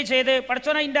 നീ എന്തേ ചെയ്ത്?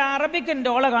 പടച്ചോന ഇതിന്റെ അറബിക്ക് എൻ്റെ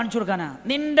ഓള കാണിച്ചു കൊടുക്കാനാ?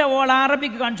 നിന്റെ ഓള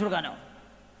അറബിക്ക് കാണിച്ചു കൊടുക്കാനോ?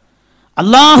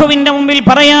 അള്ളാഹുവിന്റെ മുമ്പിൽ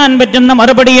പറയാൻ പറ്റുന്ന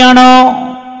മറുപടിയാണോ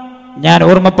ഞാൻ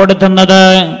ഓർമ്മപ്പെടുത്തുന്നത്?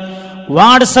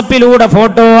 വാട്സപ്പിലൂടെ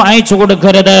ഫോട്ടോ അയച്ചു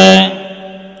കൊടുക്കരുത്.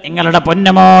 നിങ്ങളുടെ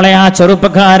പൊന്നമോളെ ആ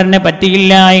ചെറുപ്പക്കാരനെ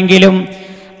പറ്റിയില്ല എങ്കിലും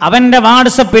അവന്റെ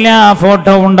വാട്സപ്പിൽ ആ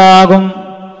ഫോട്ടോ ഉണ്ടാകും.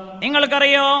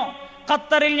 നിങ്ങൾക്കറിയോ,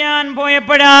 ഖത്തറിൽ ഞാൻ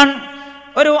പോയപ്പോഴാണ്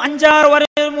ഒരു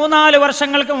 3-4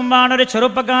 വർഷങ്ങൾക്ക് മുമ്പാണ് ഒരു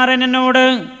ചെറുപ്പക്കാരൻ എന്നോട്,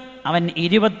 അവൻ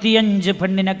 25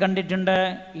 പെണ്ണിനെ കണ്ടിട്ടുണ്ട്.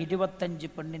 25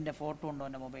 പെണ്ണിന്റെ ഫോട്ടോ ഉണ്ടോ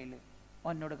എൻ്റെ മൊബൈലിൽ?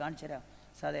 എന്നോട് കാണിച്ചു തരാം.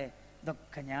 സാറേ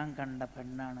ഇതൊക്കെ ഞാൻ കണ്ട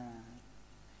പെണ്ണാണ്.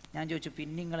 ഞാൻ ചോദിച്ചു,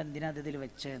 പിന്നെ നിങ്ങൾ എന്തിനാ ഇതിൽ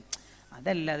വെച്ച്?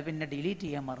 അതല്ല, അത് പിന്നെ ഡിലീറ്റ്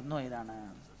ചെയ്യാൻ മറന്നുപോയതാണ്.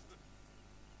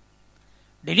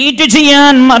 ഡിലീറ്റ്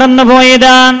ചെയ്യാൻ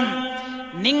മറന്നുപോയതാണ്.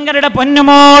 നിങ്ങളുടെ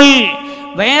പൊന്നുമോൾ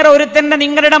വേറെ ഒരുത്തന്റെ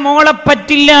നിങ്ങളുടെ മോളെ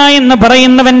പറ്റില്ല എന്ന്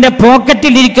പറയുന്നവന്റെ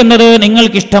പോക്കറ്റിലിരിക്കുന്നത്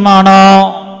നിങ്ങൾക്കിഷ്ടമാണോ?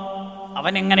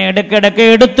 അവൻ എങ്ങനെ ഇടയ്ക്കിടയ്ക്ക്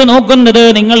എടുത്തു നോക്കുന്നത്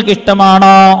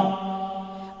നിങ്ങൾക്കിഷ്ടമാണോ?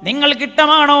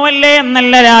 നിങ്ങൾക്കിഷ്ടമാണോ അല്ലേ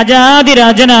എന്നല്ല,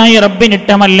 രാജാതിരാജനായ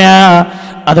റബ്ബിനിഷ്ടമല്ല.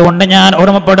 അതുകൊണ്ട് ഞാൻ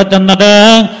ഓർമ്മപ്പെടുത്തുന്നത്,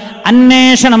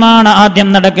 അന്വേഷണമാണ് ആദ്യം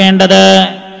നടക്കേണ്ടത്.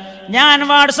 ഞാൻ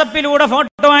വാട്സപ്പിലൂടെ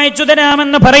ഫോട്ടോ അയച്ചു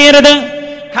തരാമെന്ന് പറയരുത്.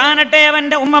 കാണട്ടെ,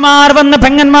 അവന്റെ ഉമ്മമാർ വന്ന്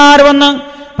പെങ്ങന്മാർ വന്ന്,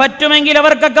 പറ്റുമെങ്കിൽ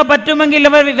അവർക്കൊക്കെ പറ്റുമെങ്കിൽ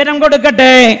അവർ വിവരം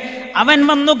കൊടുക്കട്ടെ. അവൻ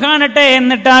വന്നു കാണട്ടെ,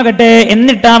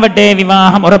 എന്നിട്ടാവട്ടെ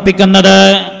വിവാഹം ഉറപ്പിക്കുന്നത്.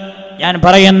 ഞാൻ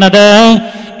പറയുന്നത്,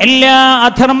 എല്ലാ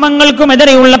അധർമ്മങ്ങൾക്കും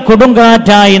എതിരെയുള്ള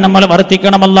കൊടുങ്കാറ്റായി നമ്മൾ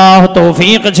വർത്തിക്കണം. അല്ലാഹു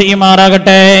തൗഫീഖ്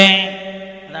ചെയ്യുമാറാകട്ടെ.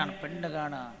 അതാണ് പെണ്ണ്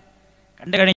കാണുക.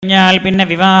 കണ്ടു കഴിഞ്ഞാൽ പിന്നെ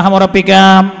വിവാഹം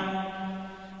ഉറപ്പിക്കാം,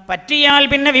 പറ്റിയാൽ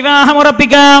പിന്നെ വിവാഹം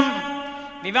ഉറപ്പിക്കാം.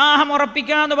 വിവാഹം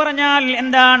ഉറപ്പിക്കാന്ന് പറഞ്ഞാൽ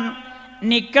എന്താണ്?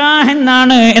 നിക്കാഹ്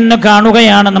എന്നാണ് എന്ന്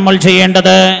കാണുകയാണ് നമ്മൾ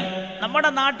ചെയ്യേണ്ടത്. നമ്മുടെ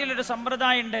നാട്ടിലൊരു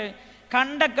സമ്പ്രദായം ഉണ്ട്,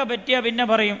 കണ്ടൊക്കെ പറ്റിയാ പിന്നെ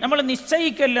പറയും നമ്മൾ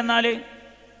നിശ്ചയിക്കല്ലെന്നാല്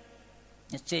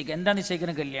നിശ്ചയിക്കുക. എന്താ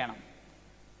നിശ്ചയിക്കുന്ന? കല്യാണം.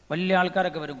 വലിയ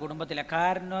ആൾക്കാരൊക്കെ വരും കുടുംബത്തിലെ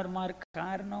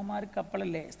കാരണവന്മാർക്ക്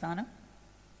അപ്പോഴല്ലേ സ്ഥാനം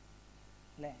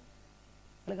അല്ലേ?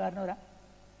 കാരണവരാ?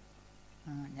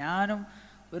 ഞാനും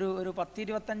ഒരു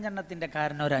 10-25 എണ്ണത്തിന്റെ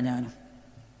കാരണവരാ. ഞാനും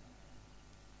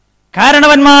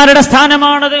കാരണവന്മാരുടെ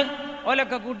സ്ഥാനമാണത്.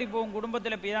 ഓലൊക്കെ കൂട്ടിപ്പോവും.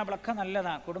 കുടുംബത്തിലെ പിതാക്കളൊക്കെ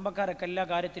നല്ലതാ, കുടുംബക്കാരൊക്കെ എല്ലാ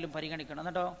കാര്യത്തിലും പരിഗണിക്കണം.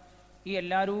 എന്നിട്ടോ ഈ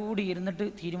എല്ലാവരും കൂടി ഇരുന്നിട്ട്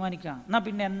തീരുമാനിക്കാം. എന്നാ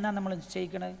പിന്നെ എന്നാ നമ്മൾ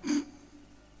നിശ്ചയിക്കണത്?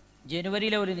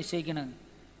 ജനുവരിയിലെ ഒരു നിശ്ചയിക്കണത്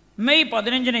മെയ്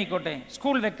 15 ആയിക്കോട്ടെ,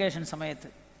 സ്കൂൾ വെക്കേഷൻ സമയത്ത്.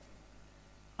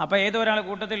 അപ്പം ഏതൊരാൾ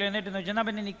കൂട്ടത്തിൽ എഴുന്നേറ്റ് വെച്ചാൽ എന്നാൽ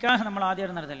പിന്നെ നിക്കാഹ് നമ്മൾ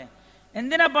ആദ്യമായിട്ട് നടത്തല്ലേ?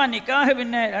 എന്തിനാപ്പാ നിക്കാഹ്?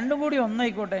 പിന്നെ രണ്ടും കൂടി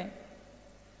ഒന്നായിക്കോട്ടെ.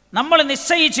 നമ്മൾ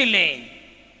നിശ്ചയിച്ചില്ലേ?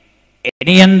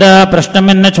 ഇനി എന്താ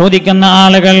പ്രശ്നമെന്ന് ചോദിക്കുന്ന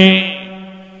ആളുകൾ.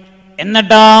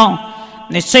 എന്നിട്ടോ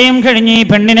നിശ്ചയം കഴിഞ്ഞ്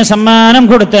പെണ്ണിന് സമ്മാനം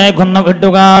കൊടുത്തേക്കുന്ന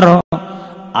വീട്ടുകാർ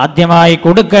ആദ്യമായി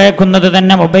കൊടുക്കേക്കുന്നത്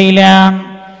തന്നെ മൊബൈലാണ്.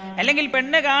 അല്ലെങ്കിൽ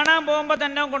പെണ്ണ് കാണാൻ പോകുമ്പോൾ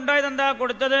തന്നെ കൊണ്ടുപോയത് എന്താ?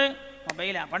 കൊടുത്തത്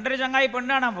മൊബൈലാണ്. പണ്ടൊരു ചങ്ങായി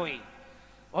പെണ്ണ് കാണാൻ പോയി.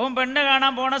 പെണ്ണ്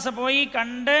കാണാൻ പോയി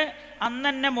കണ്ട് അന്ന്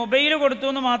തന്നെ മൊബൈൽ കൊടുത്തു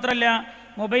എന്ന് മാത്രമല്ല,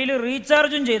 മൊബൈൽ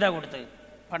റീചാർജും ചെയ്താ കൊടുത്ത്.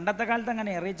 പണ്ടത്തെ കാലത്ത്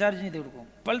അങ്ങനെ റീചാർജ് ചെയ്ത് കൊടുക്കും.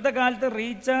 ഇപ്പോഴത്തെ കാലത്ത്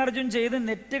റീചാർജും ചെയ്ത്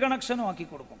നെറ്റ് കണക്ഷനും ആക്കി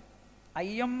കൊടുക്കും.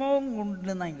 IMO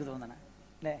കൊണ്ടെന്നാണ് എനിക്ക് തോന്നണേ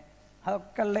അല്ലേ?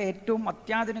 അതൊക്കെ ഉള്ള ഏറ്റവും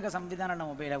അത്യാധുനിക സംവിധാനമാണ്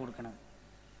മൊബൈലാണ് കൊടുക്കുന്നത്.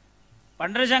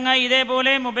 പണ്ടൊരു ചങ്ങായി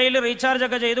ഇതേപോലെ മൊബൈൽ റീചാർജ്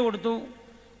ഒക്കെ ചെയ്ത് കൊടുത്തു.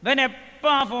 ഇവൻ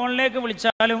എപ്പോൾ ആ ഫോണിലേക്ക്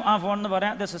വിളിച്ചാലും ആ ഫോൺ എന്ന്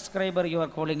പറയാം, the subscriber you are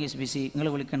calling is BC, നിങ്ങൾ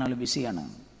വിളിക്കുന്ന ആൾ ബിസിയാണ്.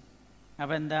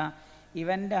 അപ്പം എന്താ?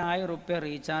 ഇവൻ്റെ 1000 റുപ്യ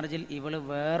റീചാർജിൽ ഇവള്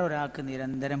വേറൊരാൾക്ക്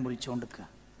നിരന്തരം വിളിച്ചുകൊണ്ടിരിക്കുക.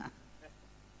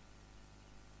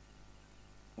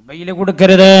 മൊബൈൽ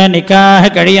കൊടുക്കരുത്. നിക്കാഹ്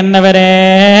കഴിയുന്നവരെ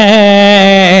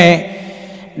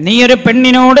നീ ഒരു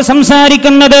പെണ്ണിനോട്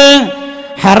സംസാരിക്കുന്നത്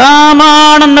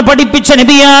ഹറാമാണെന്ന് പഠിപ്പിച്ച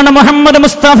നബിയാണ് മുഹമ്മദ്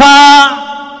മുസ്തഫ.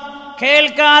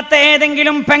 കേൾക്കാത്ത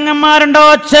ഏതെങ്കിലും പെങ്ങന്മാരുണ്ടോ?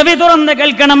 ചെവി തുറന്ന്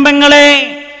കേൾക്കണം പെങ്ങളെ.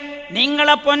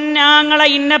 നിങ്ങളെ പൊന്നാങ്ങളെ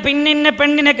ഇന്ന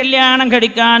പെണ്ണിനെ കല്യാണം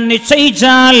കഴിക്കാൻ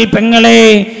നിശ്ചയിച്ചാൽ പെങ്ങളെ,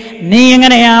 നീ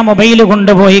എങ്ങനെയാ മൊബൈൽ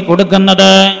കൊണ്ടുപോയി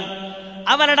കൊടുക്കുന്നത്?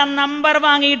 അവരുടെ നമ്പർ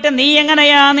വാങ്ങിയിട്ട് നീ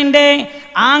എങ്ങനെയാ നിന്റെ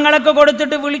ആങ്ങളൊക്കെ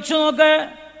കൊടുത്തിട്ട് വിളിച്ചു നോക്ക്.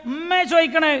 ഉമ്മ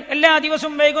ചോദിക്കണേ എല്ലാ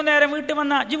ദിവസവും വൈകുന്നേരം വീട്ടിൽ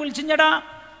വന്ന അജി വിളിച്ചിഞ്ഞടാ,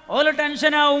 ഓരോ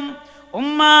ടെൻഷനാവും.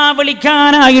 ഉമ്മ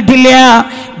വിളിക്കാനായിട്ടില്ല,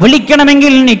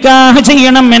 വിളിക്കണമെങ്കിൽ നിക്കാഹ്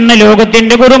ചെയ്യണം എന്ന്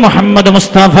ലോകത്തിന്റെ ഗുരു മുഹമ്മദ്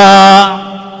മുസ്തഫ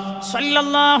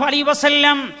സല്ലല്ലാഹു അലൈഹി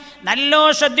വസല്ലം. നല്ലോ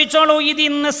ശ്രദ്ധിച്ചോളൂ, ഇത്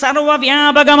ഇന്ന്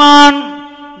സർവ്വവ്യാപകമാണ്.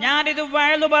 ഞാനിത്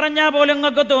വയലു പറഞ്ഞാൽ പോലും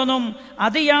നിങ്ങൾക്ക് തോന്നും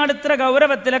അത് ഇയാൾ ഇത്ര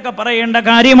ഗൗരവത്തിലൊക്കെ പറയേണ്ട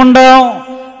കാര്യമുണ്ടോ?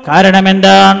 കാരണം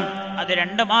എന്താണ്? അത്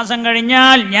 2 മാസം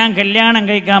കഴിഞ്ഞാൽ ഞാൻ കല്യാണം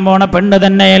കഴിക്കാൻ പോണ പെണ്ണ്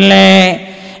തന്നെയല്ലേ.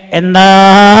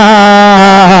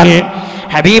 എന്നാൽ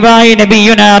ഹബീബായി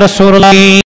നബിയുനാ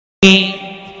റസൂലുള്ളാഹി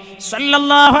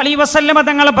സ്വല്ലല്ലാഹു അലൈഹി വസല്ലം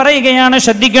തങ്ങൾ പറയുകയാണ്,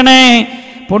 ശ്രദ്ധിക്കണേ.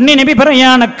 പുണ്യ നബി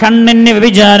പറയാണ്, കണ്ണിന്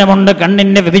വ്യഭിചാരമുണ്ട്,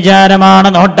 കണ്ണിന്റെ വ്യഭിചാരമാണ്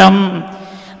നോട്ടം.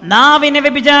 നാവിന്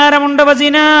വ്യഭിചാരമുണ്ട്,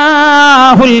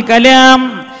 വസിനാഹുൽ കലാം.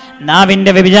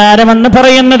 നാവിന്റെ വ്യഭിചാരം എന്ന്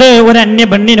പറയുന്നത് ഒരു അന്യ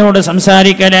പെണ്ണിനോട്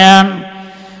സംസാരിക്കലാണ്.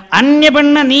 അന്യ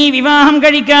പെണ്ണ് നീ വിവാഹം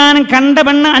കഴിക്കാൻ കണ്ട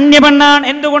പെണ്ണ് അന്യ പെണ്ണാണ്.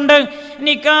 എന്തുകൊണ്ട്?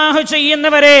 നിക്കാഹ്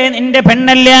ചെയ്യുന്നവരെ നിന്റെ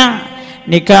പെണ്ണല്ല,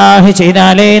 നിക്കാഹ്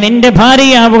ചെയ്താലേ നിന്റെ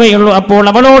ഭാര്യയാവുകയുള്ളൂ. അപ്പോൾ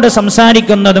അവളോട്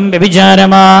സംസാരിക്കുന്നതും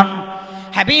വ്യഭിചാരമാണ്.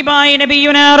 ഹബീബായി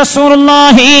നബിയുനാ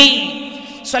റസൂലുള്ളാഹി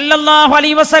സല്ലല്ലാഹു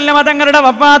അലൈഹി വസല്ലം തങ്ങളുടെ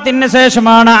വഫാത്തിന്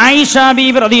ശേഷമാണ് ആയിഷ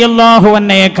ബീവി റളിയല്ലാഹു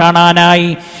അൻഹയെ കാണാനായി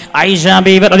ആയിഷ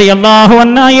ബീവി റളിയല്ലാഹു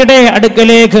അൻഹയുടെ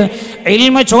അടുക്കലേക്ക്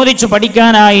ഇൽമ ചോദിച്ചു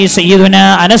പഠിക്കാനായി സയ്യിദുനാ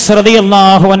അനസ്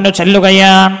റളിയല്ലാഹു അൻഹു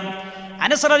ചെല്ലുകയാണ്.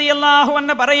 അനസ് റളിയല്ലാഹു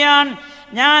അൻഹു പറയാൻ,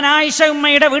 ഞാൻ ആയിഷ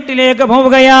ഉമ്മയുടെ വീട്ടിലേക്ക്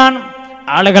പോവുകയാണ്.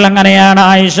 ആളുകൾ അങ്ങനെയാണ്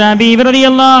ആയിഷ ബീവി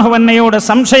റളിയല്ലാഹു അൻഹയോട്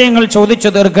സംശയങ്ങൾ ചോദിച്ചു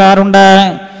തീർക്കാറുണ്ട്.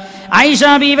 ആയിഷ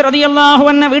ബീവി റളിയല്ലാഹു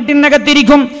അൻഹ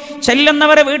വീട്ടിനകത്തിരിക്കും,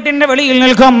 ചെല്ലുന്നവരെ വീട്ടിന്റെ വെളിയിൽ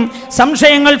നിൽക്കും,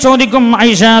 സംശയങ്ങൾ ചോദിക്കും.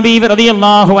 ആയിഷ ബീവി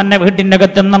റളിയല്ലാഹു അൻഹ വീട്ടിന്റെ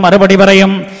അകത്തുനിന്ന് മറുപടി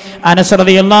പറയും. അനസ്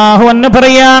റളിയല്ലാഹു അൻഹു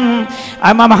പറയാൻ,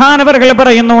 മഹാനവറുകൾ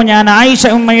പറയുന്നു, ഞാൻ ആയിഷ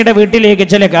ഉമ്മയുടെ വീട്ടിലേക്ക്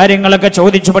ചില കാര്യങ്ങളൊക്കെ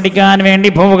ചോദിച്ചു പഠിക്കാൻ വേണ്ടി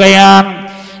പോവുകയാണ്.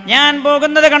 ഞാൻ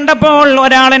പോകുന്നത് കണ്ടപ്പോൾ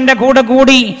ഒരാൾ എൻ്റെ കൂടെ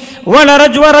കൂടി,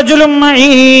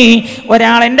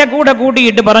 ഒരാൾ എൻ്റെ കൂടെ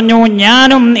കൂടിയിട്ട് പറഞ്ഞു,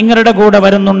 ഞാനും നിങ്ങളുടെ കൂടെ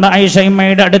വരുന്നുണ്ട് ആയിഷ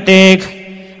ഉമ്മയുടെ അടുത്തേക്ക്.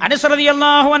 അനസ്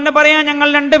റളിയല്ലാഹു അൻഹു പറയാൻ, ഞങ്ങൾ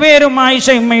 2 പേരും ആയിഷ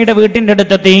ഉമ്മയുടെ വീട്ടിന്റെ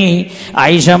അടുത്തെത്തി.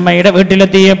 ആയിഷ ഉമ്മയുടെ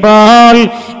വീട്ടിലെത്തിയപ്പോൾ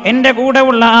എൻ്റെ കൂടെ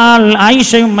ഉള്ള ആൾ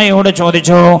ആയിഷ ഉമ്മയോട്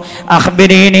ചോദിച്ചു,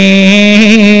 അഖ്ബിരീനി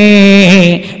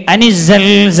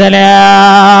അനിസ്സൽസല,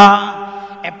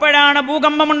 എപ്പോഴാണ്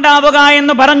ഭൂകമ്പം ഉണ്ടാവുക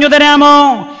എന്ന് പറഞ്ഞു തരാമോ?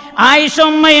 ആയിഷ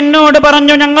ഉമ്മ എന്നോട്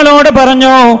പറഞ്ഞു, ഞങ്ങളോട്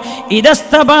പറഞ്ഞു,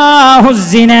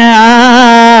 ഇദസ്തബാഹുസ്സിന.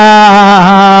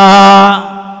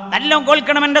 നല്ലോണം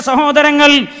കേൾക്കണം എൻ്റെ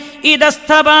സഹോദരങ്ങൾ.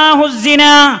 ഇദസ്തബാഹുസ്സിന,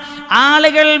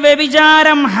 ആളുകൾ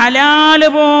വ്യഭിചാരം ഹലാല്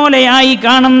പോലെയായി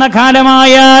കാണുന്ന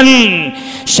കാലമായാൽ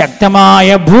ശക്തമായ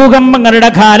ഭൂകമ്പങ്ങളുടെ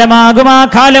കാലമാകും ആ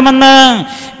കാലമെന്ന്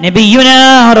നബിയുനാ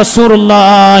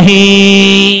റസൂലുള്ളാഹി.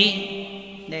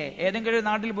 ഏതെങ്കിലും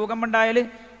നാട്ടിൽ ഭൂകമ്പം ഉണ്ടായാൽ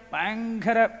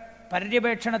ഭയങ്കര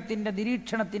പര്യവേക്ഷണത്തിൻ്റെ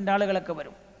നിരീക്ഷണത്തിൻ്റെ ആളുകളൊക്കെ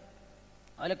വരും.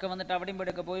 അതിലൊക്കെ വന്നിട്ട് അവിടെയും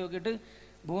ഇവിടെയൊക്കെ പോയി നോക്കിയിട്ട്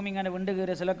ഭൂമി ഇങ്ങനെ വിണ്ട്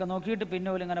കയറിയ സ്ഥലമൊക്കെ നോക്കിയിട്ട് പിന്നെ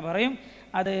ഇങ്ങനെ പറയും,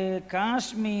 അത്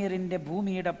കാശ്മീരിൻ്റെ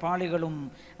ഭൂമിയുടെ പാളികളും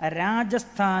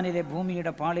രാജസ്ഥാനിലെ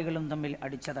ഭൂമിയുടെ പാളികളും തമ്മിൽ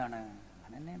അടിച്ചതാണ്.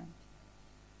 അങ്ങനെയാണ്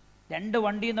 2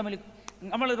 വണ്ടിയും തമ്മിൽ.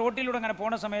 നമ്മൾ റോട്ടിലൂടെ അങ്ങനെ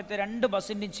പോണ സമയത്ത് 2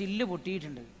 ബസ്സിൻ്റെയും ചില്ല്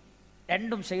പൊട്ടിയിട്ടുണ്ട്,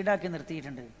 2ഉം സൈഡാക്കി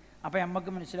നിർത്തിയിട്ടുണ്ട്. അപ്പം നമുക്ക്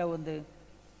മനസ്സിലാവും എന്ത്,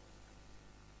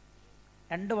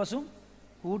 2 ബസ്സും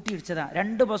കൂട്ടിയിടിച്ചതാ.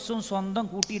 2 ബസ്സും സ്വന്തം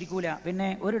കൂട്ടിയിരിക്കൂല, പിന്നെ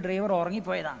ഒരു ഡ്രൈവർ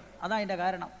ഉറങ്ങിപ്പോയതാണ്. അതാ അതിൻ്റെ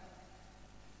കാരണം.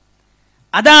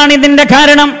 അതാണ് ഇതിന്റെ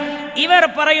കാരണം. ഇവർ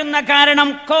പറയുന്ന കാരണം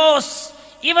കോസ്,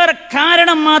 ഇവർ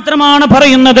കാരണം മാത്രമാണ്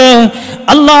പറയുന്നത്.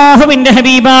 അല്ലാഹുവിന്റെ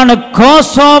ഹബീബാണ്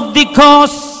കോസ് ഓഫ് ദി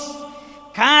കോസ്,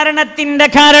 കാരണത്തിന്റെ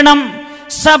കാരണം.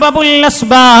 സബബുൽ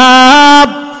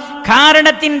അസ്ബാബ്,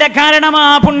 കാരണത്തിന്റെ കാരണമാ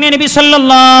പുണ്യ നബി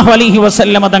സല്ലല്ലാഹു അലൈഹി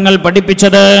വസല്ലം തങ്ങൾ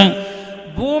പഠിപ്പിച്ചത്.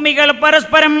 ഭൂമികൾ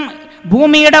പരസ്പരം,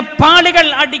 ഭൂമിയുടെ പാളികൾ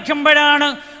അടിക്കുമ്പോഴാണ്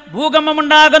ഭൂകമ്പം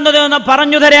ഉണ്ടാകുന്നത് എന്ന്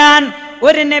പറഞ്ഞു തരാൻ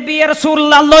ഒരു നബി റസൂൽ,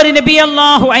 ഒരു നബി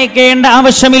അല്ലാഹു അയക്കേണ്ട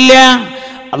ആവശ്യമില്ല.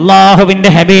 അല്ലാഹുവിന്റെ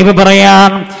ഹബീബ്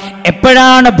പറയാൻ,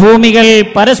 എപ്പോഴാണ് ഭൂമികൾ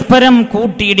പരസ്പരം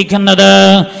കൂട്ടിയിടിക്കുന്നത്?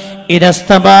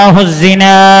 ഇദസ്തബാഹുസ്സിന,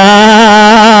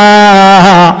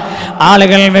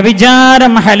 ആളുകൾ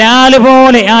വ്യഭിചാരം ഹലാല്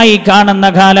പോലെ ആയി കാണുന്ന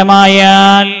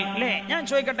കാലമായാൽ. അല്ലേ, ഞാൻ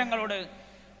ചോദിക്കട്ടെ നിങ്ങളോട്,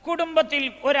 കുടുംബത്തിൽ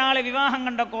ഒരാളെ വിവാഹം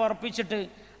കണ്ടൊക്കെ ഉറപ്പിച്ചിട്ട്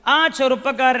ആ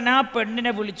ചെറുപ്പക്കാരൻ ആ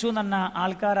പെണ്ണിനെ വിളിച്ചു എന്ന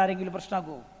ആൾക്കാർ ആരെങ്കിലും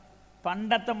പ്രശ്നമാക്കുമോ?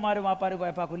 പണ്ടത്തന്മാരും വാപ്പാരും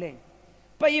പോയപ്പാക്കൂലേ?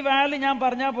 ഇപ്പൊ ഈ വാല് ഞാൻ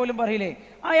പറഞ്ഞാൽ പോലും പറയില്ലേ,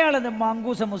 അയാളെന്ത്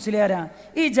മങ്കൂസ മുസ്ലിയാരാ,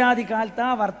 ഈ ജാതി കാലത്ത് ആ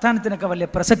വർത്താനത്തിനൊക്കെ വലിയ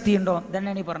പ്രസക്തി ഉണ്ടോ?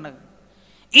 തന്നെയാണ് ഈ പറഞ്ഞത്.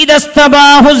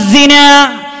 ഇദസ്തബാഹുസ്സിന,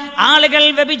 ആളുകൾ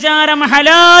വ്യഭിചാരം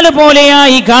ഹലാല്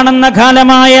പോലെയായി കാണുന്ന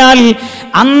കാലമായാൽ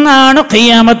അന്നാണ്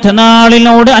ഖിയാമത്ത്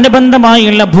നാളിനോട്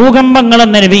അനുബന്ധമായുള്ള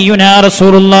ഭൂകമ്പങ്ങളെന്ന് നബിയുനാ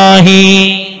റസൂലുള്ളാഹി.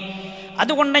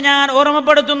 അതുകൊണ്ട് ഞാൻ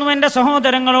ഓർമ്മപ്പെടുത്തുന്നു എൻ്റെ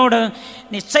സഹോദരങ്ങളോട്,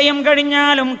 നിശ്ചയം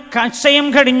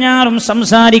കഴിഞ്ഞാലും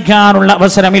സംസാരിക്കാനുള്ള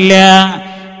അവസരമില്ല.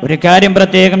 ഒരു കാര്യം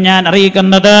പ്രത്യേകം ഞാൻ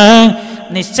അറിയിക്കുന്നത്,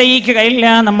 നിശ്ചയിക്കുകയില്ല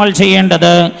നമ്മൾ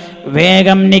ചെയ്യേണ്ടത്,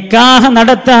 വേഗം നിക്കാഹ്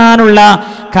നടത്താനുള്ള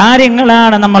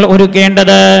കാര്യങ്ങളാണ് നമ്മൾ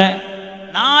ഒരുക്കേണ്ടത്.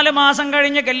 4 മാസം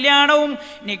കഴിഞ്ഞ് കല്യാണവും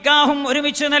നിക്കാഹും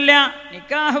ഒരുമിച്ചെന്നല്ല.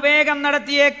 നിക്കാഹ് വേഗം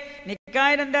നടത്തിയേ.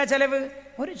 നിക്കാഹിന് എന്താ ചെലവ്?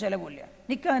 ഒരു ചെലവില്ല.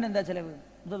 നിക്കാഹിന് എന്താ ചെലവ്?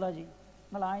 അബ്ദുള്ളാജി,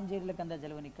 നിങ്ങൾ ആയഞ്ചേരിയിലൊക്കെ എന്താ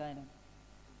ചെലവ്? നിക്കാഹിന്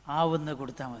ആവുന്ന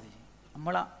കൊടുത്താൽ മതി.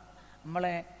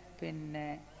 നമ്മളെ പിന്നെ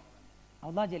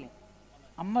ഔദാജിലെ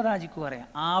അമ്മദാജിക്ക് പറയാം,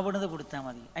 ആവണത് കൊടുത്താൽ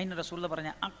മതി. അതിന് റസൂൽ പറഞ്ഞ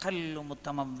അഖല്ലു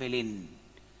മുത്തമവ്വിലിൻ,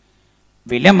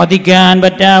 വിലമതിക്കാൻ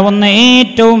പറ്റാവുന്ന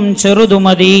ഏറ്റവും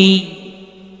ചെറുതുമതി.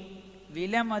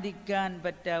 വിലമതിക്കാൻ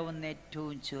പറ്റാവുന്ന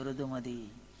ഏറ്റവും ചെറുതുമതി.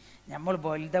 നമ്മൾ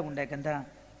വലുത കൊണ്ടേക്ക് എന്താ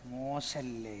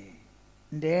മോശല്ലേ?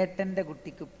 എൻ്റെ ഏട്ടൻ്റെ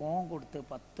കുട്ടിക്ക് പോൻ കൊടുത്ത്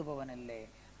 10 പവനല്ലേ?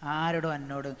 ആരോടോ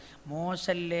എന്നോട്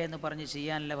മോശല്ലേ എന്ന് പറഞ്ഞ്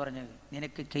ചെയ്യാനല്ല പറഞ്ഞത്,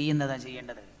 നിനക്ക് ചെയ്യുന്നതാ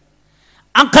ചെയ്യേണ്ടത്.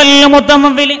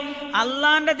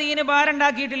 അള്ളാന്റെ ദീന്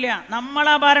ഭാരണ്ടാക്കിയിട്ടില്ല,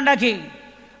 നമ്മളാ ഭാരണ്ടാക്കി.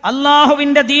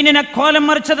 അള്ളാഹുവിന്റെ ദീനിനെ കോലം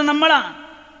മറിച്ചത് നമ്മളാ.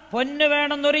 പൊന്ന്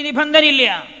വേണമെന്നൊരു നിബന്ധനയില്ല,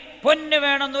 പൊന്ന്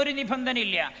വേണമെന്നൊരു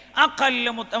നിബന്ധനയില്ല.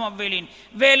 അഖല്ലു മുത്തമവ്വിലിൻ,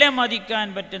 വില മതിക്കാൻ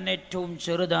പറ്റുന്ന ഏറ്റവും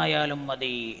ചെറുതായാലും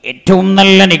മതി. ഏറ്റവും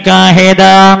നല്ല നിക്കാഹ്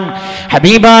ഏതാ?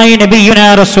 ഹബീബായ നബിയുനാ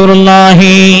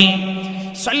റസൂലുള്ളാഹി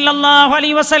സല്ലല്ലാഹു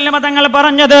അലൈഹി വസല്ലമ തങ്ങൾ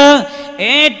പറഞ്ഞത്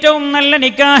ഏറ്റവും നല്ല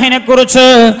നിക്കാഹിനെ കുറിച്ച്,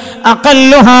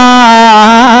 അഖല്ലുഹാ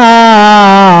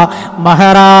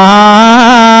മഹറാ,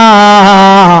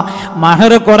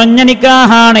 മഹർ കുറഞ്ഞ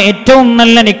നിക്കാഹാണ് ഏറ്റവും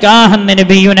നല്ല നിക്കാഹ് എന്ന്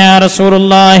നബിയുനാ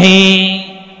റസൂലുള്ളാഹി.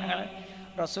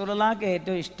 റസൂലുള്ളാഹിക്ക്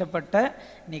ഏറ്റവും ഇഷ്ടപ്പെട്ട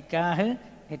നിക്കാഹ്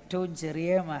ഏറ്റവും ചെറിയ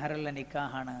മഹറുള്ള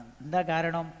നിക്കാഹാണ്. എന്താ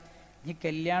കാരണം? ഈ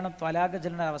കല്യാണം ത്വലാഖ്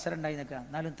ചൊല്ലുന്ന അവസരം ഉണ്ടായി നിൽക്കുക,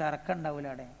 എന്നാലും തർക്കം ഉണ്ടാവില്ല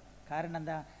അവിടെ. കാരണം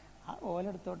എന്താ? ആ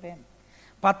ഓലെടുത്തോട്ടെ.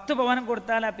 10 പവനം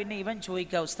കൊടുത്താലാ പിന്നെ ഇവൻ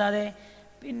ചോദിക്കുക, ഉസ്താദെ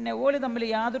പിന്നെ ഓല് തമ്മിൽ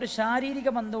യാതൊരു ശാരീരിക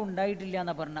ബന്ധവും ഉണ്ടായിട്ടില്ല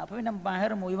എന്നാ പറഞ്ഞത്, അപ്പൊ പിന്നെ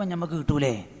മഹർ മുഴുവൻ നമുക്ക്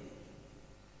കിട്ടൂലേ?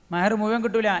 മഹർ മുഴുവൻ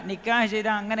കിട്ടൂല. നിക്കാഹ്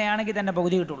ചെയ്താൽ അങ്ങനെയാണെങ്കിൽ തന്നെ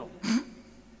പകുതി കിട്ടുള്ളൂ.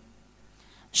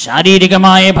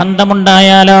 ശാരീരികമായ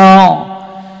ബന്ധമുണ്ടായാലോ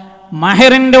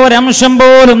മഹറിന്റെ ഒരംശം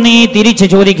പോലും നീ തിരിച്ചു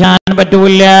ചോദിക്കാൻ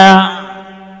പറ്റൂല.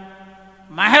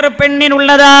 മഹർ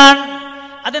പെണ്ണിനുള്ളതാണ്.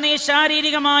 അത് നീ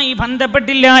ശാരീരികമായി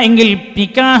ബന്ധപ്പെട്ടില്ല എങ്കിൽ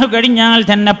നിക്കാഹ് കഴിഞ്ഞാൽ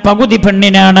തന്നെ പകുതി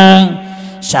പെണ്ണിനാണ്.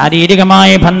 ശാരീരികമായ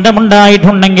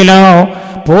ബന്ധമുണ്ടായിട്ടുണ്ടെങ്കിലോ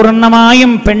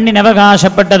പൂർണ്ണമായും പെണ്ണിന്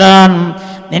അവകാശപ്പെട്ടതാണ്.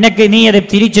 നിനക്ക് നീ അത്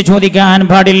തിരിച്ചു ചോദിക്കാൻ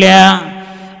പാടില്ല.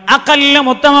 അഖല്ലു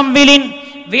മുത്തമവ്വിലിൻ,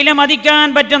 വിലമതിക്കാൻ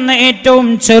പറ്റുന്ന ഏറ്റവും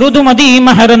ചെറുതുമതി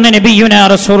മഹർ എന്ന് നബിയുനാ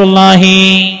റസൂലുള്ളാഹി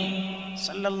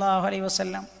സല്ലല്ലാഹു അലൈഹി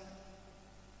വസല്ലം.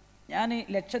 ഞാൻ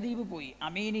ലക്ഷദ്വീപ് പോയി,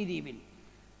 അമീനി ദ്വീപിൽ.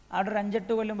 അവിടെ ഒരു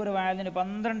 5-8 കൊല്ലം ഒരു വയലിന്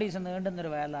 12 ദിവസം നീണ്ടുന്നൊരു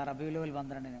വയലാണ്. റബീഉൽ അവ്വൽ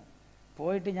 12-ന്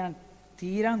പോയിട്ട് ഞാൻ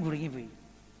തീരാൻ കുടുങ്ങിപ്പോയി.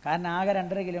 കാരണം ആകെ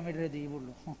 2.5 കിലോമീറ്റർ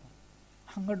ദ്വീപുള്ളൂ.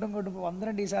 അങ്ങോട്ടും ഇങ്ങോട്ടും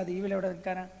 12 ദിവസം ആ ദ്വീപിൽ എവിടെ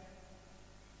നിൽക്കാനാ?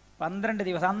 12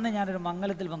 ദിവസം. അന്ന് ഞാനൊരു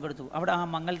മംഗലത്തിൽ പങ്കെടുത്തു. അവിടെ ആ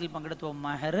മംഗലത്തിൽ പങ്കെടുത്തപ്പോൾ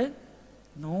മഹർ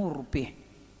 100 റുപ്യ,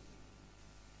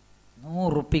 100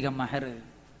 റുപ്യ മഹർ.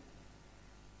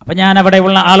 അപ്പം ഞാൻ അവിടെ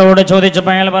ഉള്ള ആളോട്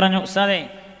ചോദിച്ചപ്പോൾ അയാൾ പറഞ്ഞു, ഉസ്താദേ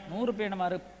 100 റുപ്യയുടെ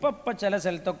മഹർ ഇപ്പം ചില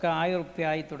സ്ഥലത്തൊക്കെ 1000 റുപ്യ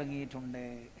ആയി തുടങ്ങിയിട്ടുണ്ട്.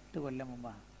 8 കൊല്ലം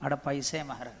മുമ്പാ അവിടെ പൈസ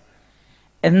മഹർ.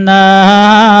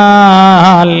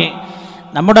 എന്നാൽ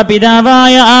നമ്മുടെ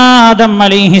പിതാവായ ആദം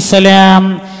അലൈഹിസ്സലാം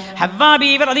ഹവ്വാ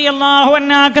ബീവി റളിയല്ലാഹു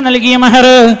അൻഹാക്ക് നൽകിയ മഹർ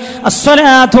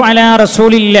അസ്സലാത്തു അലാ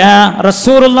റസൂലില്ലാഹ്,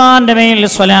 റസൂലുള്ളാഹിന്റെ മേൽ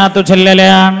സ്വലാത്തു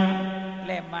ചൊല്ലലാണ്.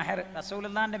 അല്ലേ? മഹർ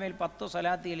റസൂലുള്ളാഹിന്റെ മേൽ 10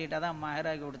 സ്വലാത്ത് ചൊല്ലിയിട്ട് അതാ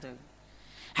മഹറാക്കി കൊടുത്തത്.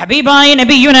 ഹബീബായ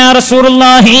നബിയുനാ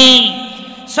റസൂലുള്ളാഹി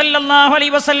സല്ലല്ലാഹു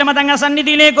അലൈഹി വസല്ലം തങ്ങളുടെ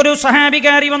സന്നിധിയിലേക്ക് ഒരു സഹാബി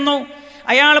കയറി വന്നു.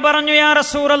 അയാൾ പറഞ്ഞു, യാ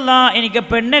റസൂലല്ലാഹ്, എനിക്ക്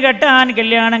പെണ്ണ് കെട്ടാൻ,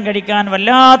 കല്യാണം കഴിക്കാൻ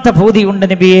വല്ലാത്ത പൂതിയുണ്ട്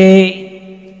നബിയേ.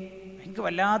 എനിക്ക്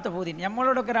വല്ലാത്ത പൂതി.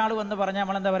 നമ്മളോടൊക്കെ ഒരാൾ വന്ന് പറഞ്ഞാൽ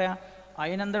നമ്മളെന്താ പറയാ?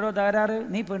 അതിനെന്തടോ തകരാറ്?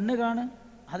 നീ പെണ്ണ് കാണ്,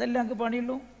 അതല്ല എനിക്ക്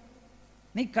പണിയുള്ളൂ.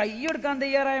 നീ കൈയെടുക്കാൻ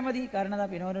തയ്യാറായ മതി. കാരണം എന്താ?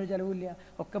 പിന്നെ അവനൊരു ചെലവില്ല,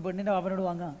 ഒക്കെ പെണ്ണിന്റെ അവനോട്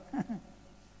വാങ്ങാം.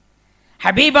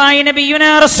 ഹബീബായ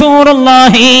നബിയുനാ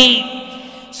റസൂലുള്ളാഹി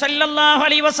സല്ലല്ലാഹു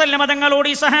അലൈഹി വസല്ലം തങ്ങളോട്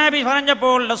ഈ സഹാബി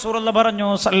പറഞ്ഞപ്പോൾ റസൂലുള്ളാഹി പറഞ്ഞു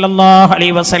സല്ലല്ലാഹു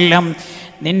അലൈഹി വസല്ലം,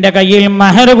 നിന്റെ കയ്യിൽ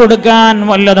മഹർ കൊടുക്കാൻ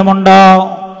വല്ലതുമുണ്ടോ?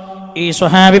 ഈ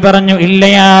സ്വഹാബി പറഞ്ഞു, ഇല്ല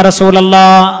യാ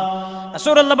റസൂലല്ലാഹ്.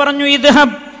 റസൂലുള്ളാഹി പറഞ്ഞു,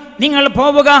 ഇദ്ഹബ്, നിങ്ങൾ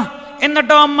പോവുക,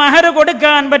 എന്നിട്ടോ മഹർ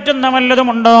കൊടുക്കാൻ പറ്റുന്ന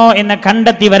വല്ലതുമുണ്ടോ എന്ന്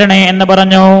കണ്ടെത്തി വരണേ എന്ന്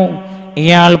പറഞ്ഞു.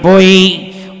 ഇയാൾ പോയി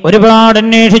ഒരുപാട്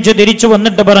അന്വേഷിച്ചു തിരിച്ചു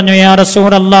വന്നിട്ട് പറഞ്ഞു, യാ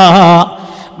റസൂലല്ലാഹ്,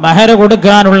 മഹർ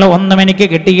കൊടുക്കാനുള്ള ഒന്നും എനിക്ക്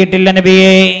കിട്ടിയിട്ടില്ല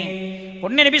നബിയേ.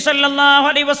 പുണ്യ നബി സല്ലല്ലാഹു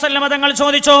അലൈഹി വസല്ലം തങ്ങൾ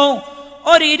ചോദിച്ചു,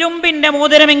 ഒരു ഇരുമ്പിന്റെ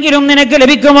മോതിരമെങ്കിലും നിനക്ക്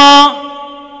ലഭിക്കുമോ?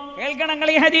 കേൾക്കണം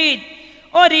ഈ ഹദീസ്.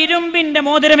 ഒരു ഇരുമ്പിന്റെ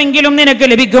മോതിരമെങ്കിലും നിനക്ക്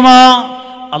ലഭിക്കുമോ?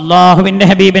 അല്ലാഹുവിന്റെ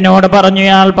ഹബീബിനോട് പറഞ്ഞു.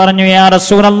 യാൾ പറഞ്ഞു, യാ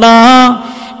റസൂലല്ലാഹ്,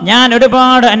 ഞാൻ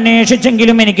ഒരുപാട്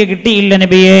അന്വേഷിച്ചെങ്കിലും എനിക്ക് കിട്ടിയില്ല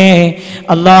നബിയേ.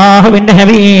 അള്ളാഹുവിന്റെ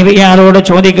ഹബീബ് ഇയാളോട്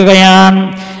ചോദിക്കുകയാണ്,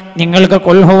 നിങ്ങൾക്ക്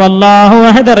ഖുൽ ഹുവല്ലാഹു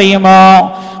അഹദ് അറിയുമോ?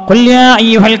 ഖുൽ യാ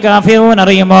അയ്യുഹൽ കാഫിറൂൻ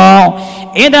അറിയുമോ?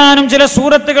 ഏതാനും ചില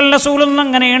സൂറത്തുകൾ റസൂലുള്ളാഹി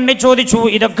അങ്ങനെ എണ്ണി ചോദിച്ചു,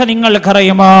 ഇതൊക്കെ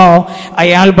നിങ്ങൾക്കറിയുമോ?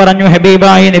 അയാൾ പറഞ്ഞു,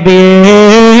 ഹബീബായ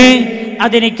നബിയേ,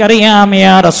 അതെനിക്കറിയാം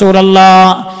യാ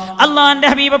റസൂലല്ലാഹ്. അള്ളാഹുവിന്റെ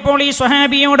ഹബീബ് അപ്പോൾ ഈ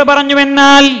സ്വഹാബിയോട് പറഞ്ഞു,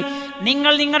 എന്നാൽ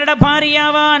നിങ്ങൾ നിങ്ങളുടെ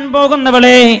ഭാര്യയാവാൻ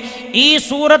പോകുന്നവളെ ഈ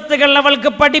സൂറത്തുകൾ അവൾക്ക്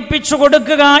പഠിപ്പിച്ചു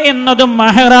കൊടുക്കുക എന്നതും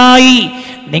മഹറായി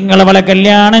നിങ്ങൾ അവളെ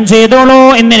കല്യാണം ചെയ്തോളൂ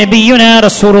എന്ന് നബിയുനാ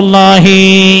റസൂലുള്ളാഹി.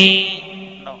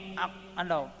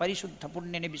 കണ്ടോ, പരിശുദ്ധ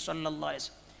പുണ്യ നബി സല്ലല്ലാഹു അലൈഹി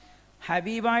വസല്ലം.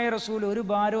 ഹബീബായ റസൂൽ ഒരു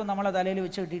ഭാരവും നമ്മളെ തലയിൽ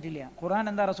വെച്ച് കിട്ടിയിട്ടില്ല. ഖുർആൻ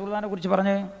എന്താ റസൂലുള്ളാഹിനെ കുറിച്ച്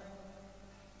പറഞ്ഞത്?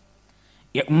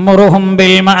 യഅ്മുറുഹും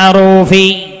ബിൽ മഅറൂഫി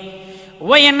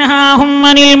വയൻഹാഹും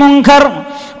അനിൽ മുൻകർ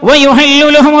വയുഹല്ലു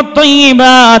ലഹുമുത്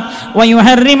ത്വയ്യിബാത്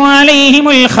വയുഹർരിമു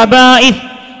അലൈഹിമുൽ ഖബായിസ്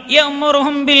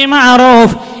യഅ്മുറുഹും ബിൽ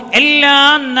മഅറൂഫ്. എല്ലാ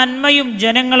നന്മയും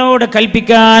ജനങ്ങളോട്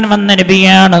കൽപ്പിക്കാൻ വന്ന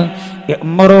നബിയാണ്.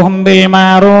 യഅ്മുറുഹും ബിൽ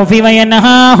മഅറൂഫി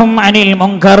വയൻഹാഹും അനിൽ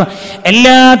മുൻകർ.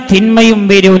 എല്ലാ തിന്മയും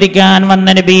വിരോധിക്കാൻ വന്ന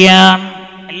നബിയാണ്.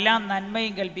 എല്ലാ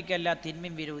നന്മയും കൽപ്പിക്കുക, എല്ലാ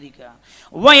തിന്മയും വിരോധിക്കുക.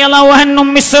 വയളവഹന്നും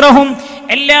മിസ്റഹും.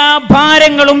 എല്ലാ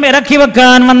ഭാരങ്ങളും ഇറക്കി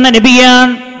വെക്കാൻ വന്ന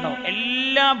നബിയാണ്.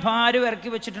 എല്ലാ ഭാരവും ഇറക്കി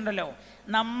വെച്ചിട്ടുണ്ടല്ലോ,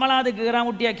 നമ്മളത്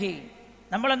കീറാമുട്ടിയാക്കി.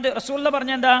 നമ്മളെന്ത് റസൂലുള്ള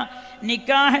പറഞ്ഞെന്താ?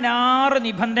 നിക്കാഹിന് 6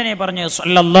 നിബന്ധന പറഞ്ഞു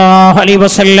സല്ലല്ലാഹു അലൈഹി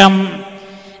വസല്ലം.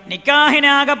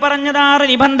 നിക്കാഹിനാകെ പറഞ്ഞത് 6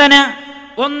 നിബന്ധന.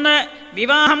 1,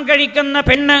 വിവാഹം കഴിക്കുന്ന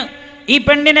പെണ്ണ്, ഈ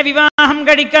പെണ്ണിനെ വിവാഹം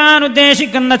കഴിക്കാൻ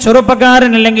ഉദ്ദേശിക്കുന്ന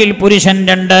ചെറുപ്പക്കാരൻ അല്ലെങ്കിൽ പുരുഷൻ.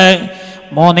 2,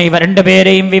 3 ഇവ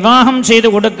രണ്ടുപേരെയും വിവാഹം ചെയ്തു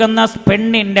കൊടുക്കുന്ന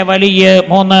പെണ്ണിന്റെ വലിയ.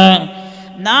 3,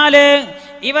 4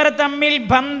 ഇവർ തമ്മിൽ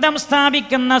ബന്ധം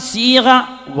സ്ഥാപിക്കുന്ന സീഗ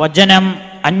വചനം.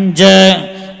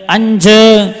 5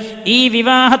 ഈ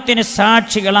വിവാഹത്തിന്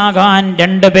സാക്ഷികളാകാൻ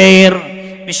 2 പേർ,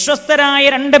 വിശ്വസ്തരായ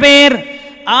 2 പേർ.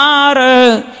 6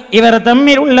 ഇവർ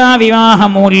തമ്മിലുള്ള വിവാഹ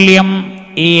മൂല്യം.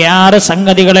 ഈ 6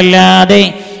 സംഗതികളല്ലാതെ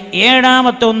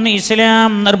 7ാമത്തെ ഒന്ന്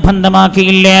ഇസ്ലാം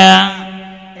നിർബന്ധമാക്കിയില്ല.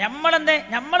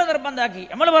 നമ്മൾ നിർബന്ധമാക്കി.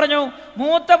 നമ്മൾ പറഞ്ഞു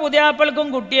മൂത്ത പുതിയാപ്പൾക്കും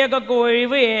കുട്ടിയൊക്കെ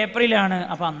ഒഴിവ് ഏപ്രിലാണ്,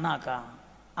 അപ്പൊ അന്നാക്കാം.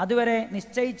 അതുവരെ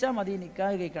നിശ്ചയിച്ചാൽ മതി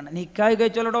നിക്കാഹ് കഴിക്കണം. നിക്കാഹ്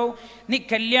കഴിച്ചോളോ, നീ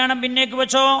കല്യാണം പിന്നേക്ക്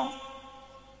വെച്ചോ,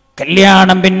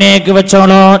 കല്യാണം പിന്നേക്ക്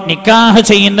വെച്ചോളോ. നിക്കാഹ്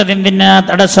ചെയ്യുന്നത് എന്തിനാ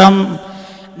തടസ്സം?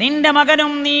 നിന്റെ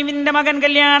മകനും നിന്റെ മകൻ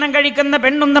കല്യാണം കഴിക്കുന്ന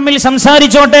പെണ്ണും തമ്മിൽ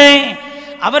സംസാരിച്ചോട്ടെ,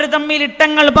 അവർ തമ്മിൽ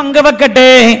ഇട്ടങ്ങൾ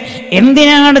പങ്കുവെക്കട്ടെ.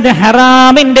 എന്തിനാണിത്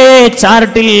ഹറാമിന്റെ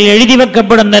ചാർട്ടിൽ എഴുതി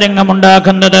വെക്കപ്പെടുന്ന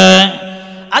രംഗമുണ്ടാക്കുന്നത്?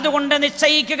 അതുകൊണ്ട്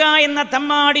നിശ്ചയിക്കുക എന്ന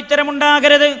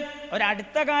തമ്മാടിത്തരമുണ്ടാകരുത്.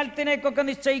 ഒരടുത്ത കാലത്തിനേക്കൊക്കെ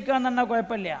നിശ്ചയിക്കുക എന്ന് പറഞ്ഞാൽ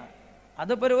കുഴപ്പമില്ല.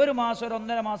 അതിപ്പോൾ 1 മാസം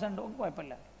 1.5 മാസം ഉണ്ടോ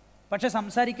കുഴപ്പമില്ല. പക്ഷെ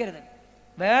സംസാരിക്കരുത്.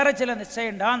 വേറെ ചില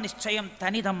നിശ്ചയമുണ്ട്. ആ നിശ്ചയം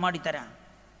തനി തമ്മാടിത്തരാം.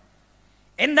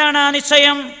 എന്താണ് ആ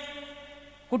നിശ്ചയം?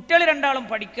 കുട്ടികൾ 2ആളും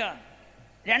പഠിക്കുക,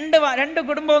 2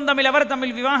 കുടുംബവും അവർ തമ്മിൽ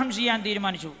വിവാഹം ചെയ്യാൻ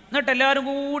തീരുമാനിച്ചു. എന്നിട്ട് എല്ലാവരും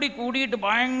കൂടിയിട്ട്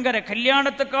ഭയങ്കര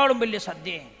കല്യാണത്തെക്കാളും വലിയ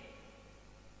സദ്യ.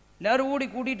 എല്ലാവരും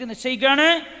കൂടിയിട്ട് നിശ്ചയിക്കാണ്,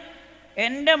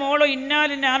 എൻ്റെ മോളോ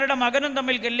ഇന്നാലിന്നാളുടെ മകനും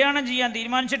തമ്മിൽ കല്യാണം ചെയ്യാൻ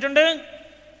തീരുമാനിച്ചിട്ടുണ്ട്.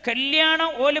 കല്യാണം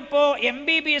ഓലിപ്പോ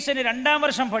MBBSന് 2ാം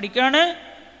വർഷം പഠിക്കാണ്.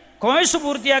 കോഴ്സ്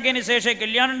പൂർത്തിയാക്കിയതിന് ശേഷം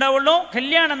കല്യാണം ഉണ്ടാവുള്ളൂ.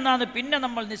 കല്യാണം എന്നാണ് പിന്നെ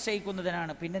നമ്മൾ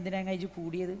നിശ്ചയിക്കുന്നതിനാണ്. പിന്നെ എന്തിനാ കഴിച്ച്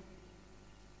കൂടിയത്?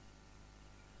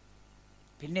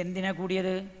 പിന്നെ എന്തിനാ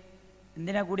കൂടിയത്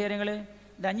നിങ്ങൾ?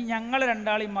 ഇതഞ്ഞ് ഞങ്ങൾ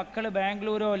 2ആളും മക്കൾ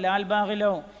ബാംഗ്ലൂരോ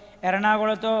ലാൽബാഗിലോ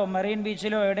എറണാകുളത്തോ മറൈൻ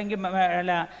ബീച്ചിലോ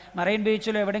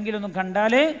എവിടെയെങ്കിലും ഒന്നും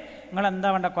കണ്ടാൽ നിങ്ങൾ എന്താ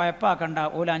വേണ്ട, കുഴപ്പമാക്കണ്ട.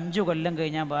 ഓല് 5 കൊല്ലം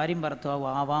കഴിഞ്ഞാൽ ഭാര്യയും ഭർത്താവും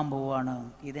ആവാൻ പോവാണ്.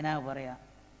 ഇതിനാ പറയാ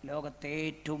ലോകത്തെ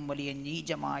ഏറ്റവും വലിയ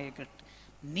നീചമായ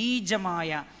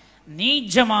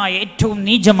ഏറ്റവും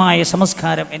നീചമായ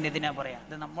സംസ്കാരം എന്നതിനാ പറയാ.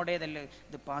 ഇത് നമ്മുടേതല്ല,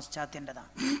 ഇത്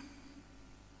പാശ്ചാത്യൻ്റെതാണ്,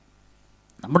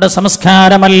 നമ്മുടെ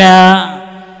സംസ്കാരമല്ല.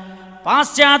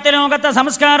 പാശ്ചാത്യ ലോകത്തെ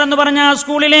സംസ്കാരം എന്ന് പറഞ്ഞാൽ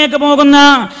സ്കൂളിലേക്ക് പോകുന്ന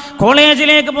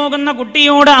കോളേജിലേക്ക് പോകുന്ന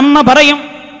കുട്ടിയോട് അമ്മ പറയും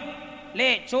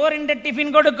അല്ലേ, ചോറിന്റെ ടിഫിൻ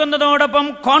കൊടുക്കുന്നതോടൊപ്പം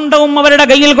കോണ്ടവും അവരുടെ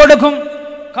കയ്യിൽ കൊടുക്കും.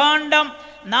 കോണ്ടം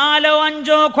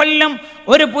 4-5 കൊല്ലം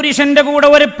ഒരു പുരുഷന്റെ കൂടെ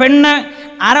ഒരു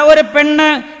പെണ്ണ്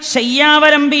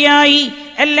ശയ്യാവലംബിയായി,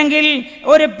 അല്ലെങ്കിൽ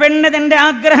ഒരു പെണ്ണ് തന്റെ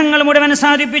ആഗ്രഹങ്ങൾ മുഴുവൻ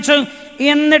സാധിപ്പിച്ചു,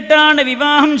 എന്നിട്ടാണ്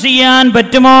വിവാഹം ചെയ്യാൻ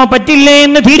പറ്റുമോ പറ്റില്ലേ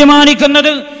എന്ന്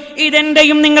തീരുമാനിക്കുന്നത്.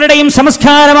 ഇതെന്റെയും നിങ്ങളുടെയും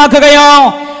സംസ്കാരമാക്കുകയോ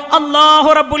അല്ലാഹു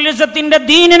റബ്ബുൽ ഇസ്സത്തിന്റെ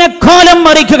ദീനിനെ കോലം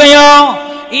മറിക്കുകയോ?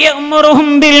 യഅ്മുറുഹും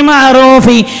ബിൽ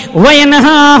മഅറൂഫി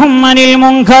വയൻഹാഹും അനിൽ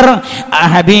മുൻകർ. ആ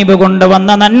ഹബീബ്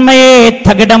കൊണ്ടുവന്ന നന്മയെ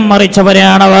തകിടം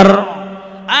മറിച്ചവരാണവർ.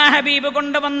 ആ ഹബീബ്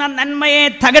കൊണ്ടുവന്ന നന്മയെ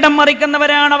തകിടം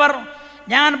മറിക്കുന്നവരാണവർ.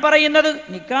 ഞാൻ പറയുന്നത്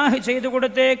നിക്കാഹ് ചെയ്തു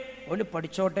കൊടുത്തേ, ഒരു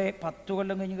പഠിച്ചോട്ടെ, 10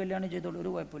 കൊല്ലം കഴിഞ്ഞ് കല്യാണം ചെയ്തോളൂ, ഒരു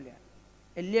കുഴപ്പമില്ല.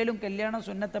 എല്ലാവരും കല്യാണം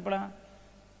സുന്നത്തപ്പളാ?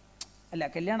 അല്ല,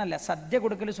 കല്യാണമല്ല, സദ്യ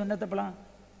കൊടുക്കൽ സുന്നത്തപ്പളാ?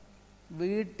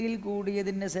 വീട്ടിൽ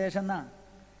കൂടിയതിന് ശേഷം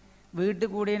വീട്ടിൽ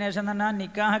കൂടിയതിന് ശേഷം തന്നെ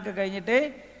നിക്കാഹൊക്കെ കഴിഞ്ഞിട്ട്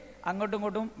അങ്ങോട്ടും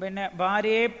ഇങ്ങോട്ടും പിന്നെ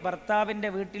ഭാര്യയെ ഭർത്താവിൻ്റെ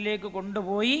വീട്ടിലേക്ക്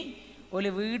കൊണ്ടുപോയി ഒരു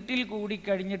വീട്ടിൽ കൂടി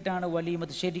കഴിഞ്ഞിട്ടാണ്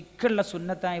വലീമത്ത്. ശരിക്കുള്ള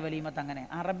സുന്നത്തായ വലീമത്ത്. അങ്ങനെ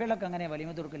അറബികളൊക്കെ അങ്ങനെ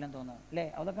വലീമത്ത് കൊടുക്കില്ലെന്ന് തോന്നുന്നു അല്ലേ?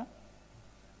 അവതൊക്കെ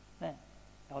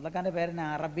അവതൊക്കെ പേരെന്നെ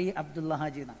അറബി അബ്ദുള്ള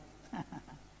ഹാജി എന്നാണ്.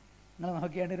 നിങ്ങൾ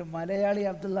നോക്കിയാണ് ഒരു മലയാളി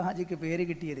അബ്ദുള്ള ഹാജിക്ക് പേര്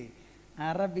കിട്ടിയത്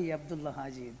അറബി അബ്ദുള്ള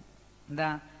ഹാജി. എന്താ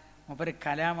മൂപ്പര്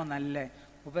കലാമ നല്ല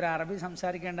മൂപ്പര് അറബി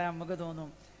സംസാരിക്കേണ്ട നമുക്ക് തോന്നും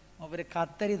മൂപ്പര്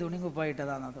ഖത്തരി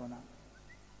തുണിങ്കുപ്പായിട്ടതാണെന്ന് തോന്നാം.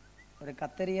 ഒരു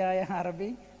ഖത്തരിയായ അറബി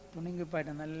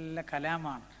തുണിങ്കുപ്പായിട്ട് നല്ല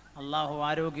കലാമാണ്. അള്ളാഹു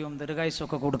ആരോഗ്യവും ദീർഘായുസ്സും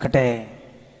ഒക്കെ കൊടുക്കട്ടെ.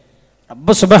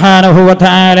 റബ്ബ് സുബ്ഹാനഹു വ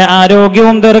തആല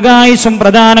ആരോഗ്യവും ദീർഘായുസ്സും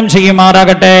പ്രദാനം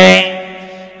ചെയ്യുമാറാകട്ടെ.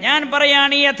 ഞാൻ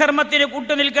പറയാണ് ഈ അധർമ്മത്തിന്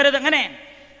കൂട്ടു നിൽക്കരുത്. അങ്ങനെ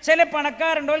ചില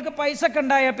പണക്കാരുണ്ട്, അവർക്ക് പൈസ ഒക്കെ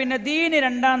ഉണ്ടായാൽ പിന്നെ ദീന്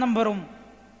 2ാം നമ്പറും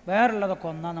വേറുള്ളതൊക്കെ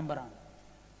 1ാം നമ്പറാണ്.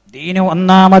 ദീന്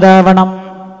 1ാമതാവണം.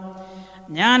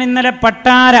 ഞാൻ ഇന്നലെ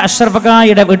പട്ടാര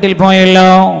അഷ്റഫ്ഖായുടെ വീട്ടിൽ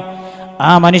പോയല്ലോ. ആ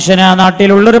മനുഷ്യനാ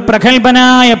നാട്ടിലുള്ളൊരു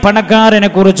പ്രഗത്ഭനായ പണക്കാരനെ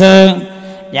കുറിച്ച്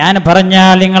ഞാൻ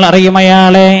പറഞ്ഞാൽ നിങ്ങൾ അറിയും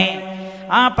അയാളെ.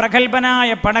 ആ പ്രഗത്ഭനായ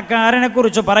പണക്കാരനെ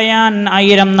കുറിച്ച് പറയാൻ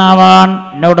 1000 നാവാണ്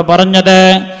എന്നോട് പറഞ്ഞത്.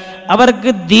 അവർക്ക്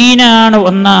ദീനാണ്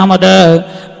 1ാമത്,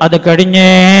 അത്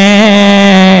കഴിഞ്ഞേ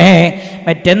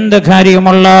മറ്റെന്ത്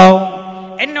കാര്യമുള്ളോ.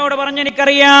 എന്നോട് പറഞ്ഞു,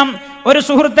 എനിക്കറിയാം ഒരു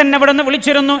സുഹൃത്ത് എന്നെ ഇവിടെ നിന്ന്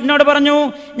വിളിച്ചിരുന്നു. എന്നോട് പറഞ്ഞു,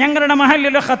 ഞങ്ങളുടെ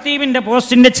മഹല്ലിലെ ഖത്തീബിന്റെ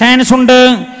പോസ്റ്റിന്റെ ചാൻസ് ഉണ്ട്,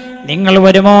 നിങ്ങൾ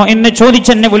വരുമോ എന്ന്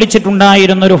ചോദിച്ചെന്നെ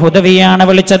വിളിച്ചിട്ടുണ്ടായിരുന്നു. ഒരു ഹുദവിയാണ്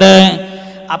വിളിച്ചത്.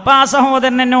 അപ്പൊ ആ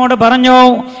സഹോദരൻ എന്നോട് പറഞ്ഞു,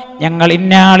 ഞങ്ങൾ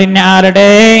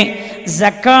ഇന്നാളിന്നാളുടെ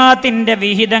സക്കാത്തിന്റെ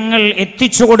വിഹിതങ്ങൾ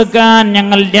എത്തിച്ചു കൊടുക്കാൻ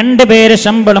ഞങ്ങൾ 2 പേര്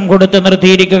ശമ്പളം കൊടുത്ത്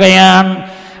നിർത്തിയിരിക്കുകയാണ്.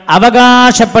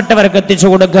 അവകാശപ്പെട്ടവർക്ക് എത്തിച്ചു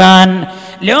കൊടുക്കാൻ.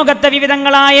 ലോകത്തെ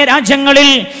വിവിധങ്ങളായ രാജ്യങ്ങളിൽ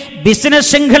ബിസിനസ്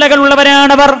ശൃംഖലകൾ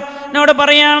ഉള്ളവരാണവർ. എന്നോട്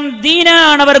പറയാം,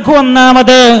 ദീനാണ് അവർക്ക്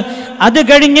 1ാമത്, അത്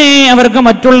കഴിഞ്ഞേ അവർക്ക്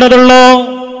മറ്റുള്ളതുള്ളൂ.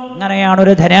 അങ്ങനെയാണ്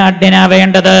ഒരു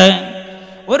ധനാഢ്യനാവേണ്ടത്.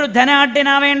 ഒരു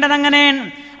ധനാഢ്യനാവേണ്ടത് അങ്ങനെ.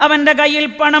 അവന്റെ കയ്യിൽ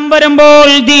പണം വരുമ്പോൾ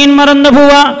ദീൻ മറന്നു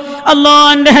പോവാ,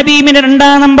 അല്ലാഹുവിന്റെ ഹബീബിനെ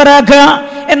 2ാം നമ്പറാക്കുക,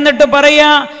 എന്നിട്ട് പറയാ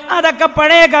അതൊക്കെ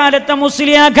പഴയ കാലത്തെ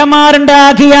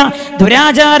മുസ്ലിയാക്കന്മാരുണ്ടാക്കിയ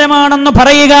ദുരാചാരമാണെന്ന്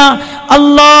പറയുക.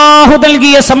 അല്ലാഹു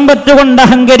നൽകിയ സമ്പത്ത് കൊണ്ട്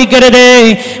അഹങ്കരിക്കരുത്.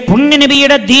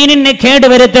 പുണ്യനബിയുടെ ദീനിനെ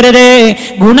കേടുവരുത്തരുത്.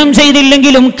 ഗുണം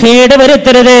ചെയ്തില്ലെങ്കിലും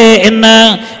കേടുവരുത്തരുത് എന്ന്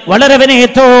വളരെ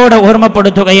വിനയത്തോടെ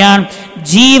ഓർമ്മപ്പെടുത്തുകയാണ്.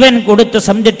 ജീവൻ കൊടുത്ത്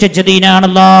സംരക്ഷിച്ച ദീനാണ്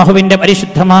അല്ലാഹുവിന്റെ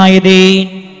പരിശുദ്ധമായ ദീൻ.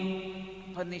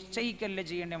 അപ്പൊ നിശ്ചയിക്കല്ലേ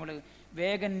ചെയ്യണ്ടേ? നമ്മള്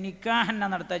വേഗം നിക്കാഹെന്ന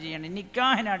നടത്താൻ ചെയ്യണ്ടേ?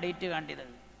 നിക്കാഹിനാ ഡേറ്റ് കാണ്ടിയത്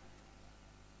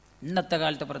ഇന്നത്തെ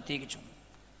കാലത്ത് പ്രത്യേകിച്ചും.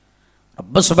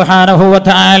 റബ്ബ് സുബ്ഹാനഹു വ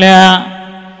തആല,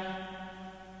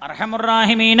 അർഹമുർ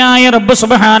റഹീമീനായ റബ്ബ്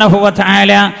സുബ്ഹാനഹു വ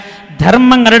തആല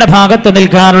ധർമ്മങ്ങളുടെ ഭാഗത്ത്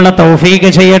നിൽക്കാനുള്ള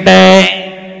തൗഫീഖ് ചെയ്യട്ടെ.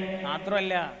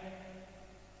 മാത്രമല്ല,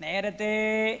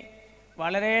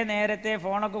 വളരെ നേരത്തെ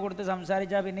ഫോണൊക്കെ കൊടുത്ത്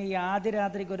സംസാരിച്ചാൽ പിന്നെ ഈ ആദ്യ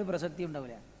രാത്രിക്ക് ഒരു പ്രസക്തി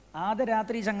ഉണ്ടാവില്ല. ആദ്യ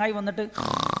രാത്രി ചങ്ങായി വന്നിട്ട്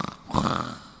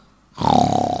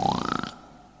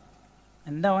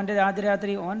എന്താ ഓൻ്റെ ആദ്യ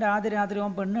രാത്രി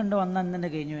ഓൻ പെണ്ണുണ്ട് വന്നെ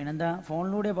കഴിഞ്ഞു. എന്താ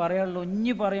ഫോണിലൂടെ പറയാനുള്ളൂ,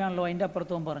 ഇഞ്ഞി പറയാനുള്ളൂ, അതിൻ്റെ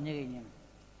അപ്പുറത്ത് ഓൻ പറഞ്ഞു കഴിഞ്ഞാണ്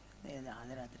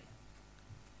ആദ്യ രാത്രി.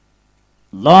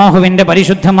 അല്ലാഹുവിന്റെ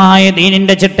പരിശുദ്ധമായ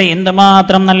ദീനിന്റെ ചിട്ട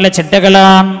എന്തുമാത്രം നല്ല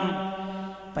ചിട്ടകളാണ്.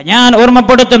 അപ്പൊ ഞാൻ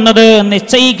ഓർമ്മപ്പെടുത്തുന്നത്,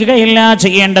 നിശ്ചയിക്കുകയില്ല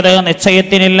ചെയ്യേണ്ടത്.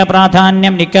 നിശ്ചയത്തിനുള്ള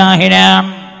പ്രാധാന്യം നിക്കാഹിനാണ്.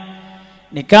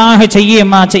 നിക്കാഹ്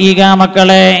ചെയ്യുക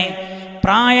മക്കളെ.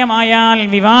 പ്രായമായാൽ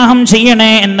വിവാഹം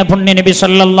ചെയ്യണേ എന്ന് പുണ്യനബി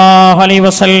സല്ലല്ലാഹു അലൈഹി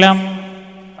വസല്ലം.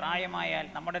 പ്രായമായാൽ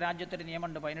നമ്മുടെ രാജ്യത്തൊരു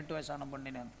നിയമമുണ്ട്, 18 വയസ്സാണ്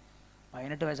പെണ്ണിന്.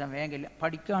 18 വയസ്സാണ് വേഗം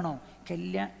പഠിക്കാണോ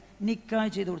നിക്കാഹ്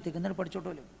ചെയ്ത് കൊടുത്തേക്ക്, എന്നിട്ട്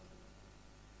പഠിച്ചോട്ടല്ലോ.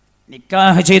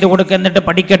 നിക്കാഹ് ചെയ്ത് കൊടുക്കുക, എന്നിട്ട്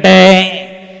പഠിക്കട്ടെ.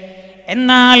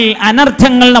 എന്നാൽ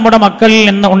അനർത്ഥങ്ങൾ നമ്മുടെ മക്കളിൽ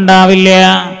നിന്ന് ഉണ്ടാവില്ല.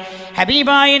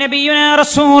 ഹബീബായ നബിയുനാ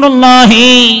റസൂലുള്ളാഹി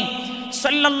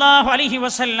സല്ലല്ലാഹു അലൈഹി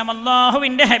വസല്ലം,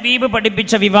 അല്ലാഹുവിന്റെ ഹബീബ്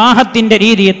പഠിപ്പിച്ച വിവാഹത്തിന്റെ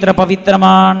രീതി എത്ര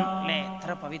പവിത്രമാണ് അല്ലേ?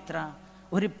 എത്ര പവിത്ര.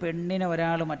 ഒരു പെണ്ണിനെ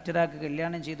ഒരാൾ മറ്റൊരാൾക്ക്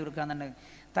കല്യാണം ചെയ്തു കൊടുക്കാന്നുണ്ടെങ്കിൽ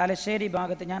തലശ്ശേരി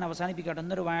ഭാഗത്ത്, ഞാൻ അവസാനിപ്പിക്കട്ടെ,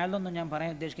 എന്നൊരു വയലൊന്നും ഞാൻ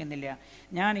പറയാൻ ഉദ്ദേശിക്കുന്നില്ല.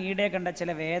 ഞാൻ ഈടെ കണ്ട ചില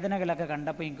വേദനകളൊക്കെ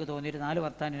കണ്ടപ്പോൾ എനിക്ക് തോന്നിയൊരു 4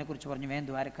 വർത്താനിനെ കുറിച്ച് പറഞ്ഞു. ഞാൻ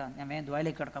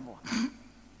ദ്വാരയിലേക്ക് കിടക്കാൻ പോവാം.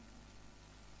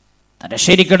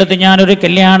 തലശ്ശേരിക്കടുത്ത് ഞാനൊരു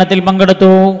കല്യാണത്തിൽ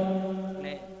പങ്കെടുത്തു.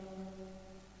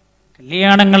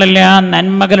 കല്യാണങ്ങളെല്ലാം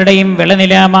നന്മകളുടെയും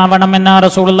വിളനിലമാവണം എന്നാ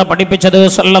റസൂലുള്ള പഠിപ്പിച്ചത്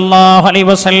സല്ലല്ലാഹു അലൈഹി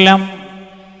വസല്ലം.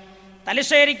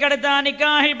 തലശ്ശേരിക്കടുത്ത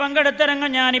നിക്കാഹിൽ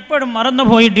പങ്കെടുത്തിറങ്ങാൻ ഞാൻ ഇപ്പോഴും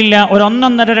മറന്നുപോയിട്ടില്ല. ഒരു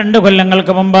 1.5-2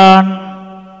 കൊല്ലങ്ങൾക്ക് മുമ്പാണ്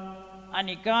ആ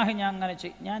നിക്കാഹ്.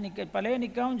 ഞാൻ പല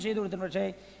നിക്കാഹും ചെയ്തു കൊടുത്തിട്ടുണ്ട്. പക്ഷേ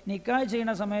നിക്കാഹ്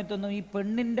ചെയ്യുന്ന സമയത്തൊന്നും ഈ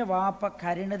പെണ്ണിൻ്റെ വാപ്പ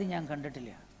കരുണത് ഞാൻ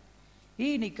കണ്ടിട്ടില്ല. ഈ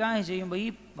നിക്കാഹ് ചെയ്യുമ്പോൾ ഈ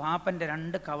വാപ്പൻ്റെ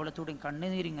 2 കവളത്തൂടെയും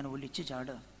കണ്ണുനീരിങ്ങനെ ഒലിച്ച്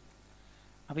ചാടുക.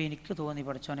 അപ്പോൾ എനിക്ക് തോന്നി,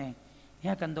 പഠിച്ചോനെ,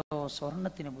 ഇയാൾക്കെന്തോ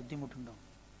സ്വർണത്തിന് ബുദ്ധിമുട്ടുണ്ടോ,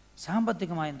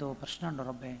 സാമ്പത്തികമായ എന്തോ പ്രശ്നമുണ്ടോ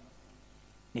റബ്ബേ.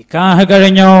 നിക്കാഹ്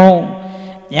കഴിഞ്ഞു.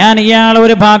 ഞാൻ ഇയാൾ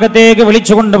ഒരു ഭാഗത്തേക്ക്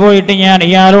വിളിച്ചു കൊണ്ടുപോയിട്ട് ഞാൻ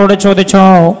ഇയാളോട് ചോദിച്ചോ,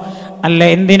 അല്ല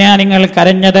എന്തിനാ നിങ്ങൾ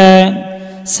കരഞ്ഞത്?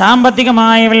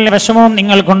 സാമ്പത്തികമായ വല്ല വിഷമവും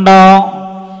നിങ്ങൾക്കുണ്ടോ?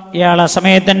 ഇയാൾ ആ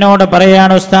സമയത്ത് എന്നോട്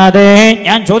പറയാണ്, ഉസ്താദേ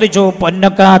ഞാൻ ചോദിച്ചു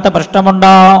പൊന്നൊക്കാത്ത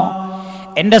പ്രശ്നമുണ്ടോ,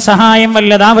 എന്റെ സഹായം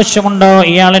വല്ലത് ആവശ്യമുണ്ടോ?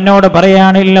 ഇയാൾ എന്നോട്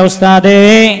പറയാനില്ല ഉസ്താദേ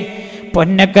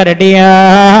പൊന്നൊക്കെ റെഡിയാ,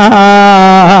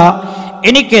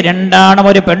 എനിക്ക് 2 ആണും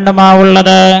 1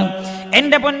 പെണ്ണുമാവുള്ളത്.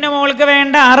 എന്റെ പൊന്നുമോൾക്ക്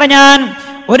വേണ്ട ഞാൻ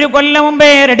 1 കൊല്ലം മുമ്പേ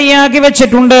റെഡിയാക്കി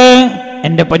വെച്ചിട്ടുണ്ട്.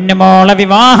 എന്റെ പൊന്നുമോളെ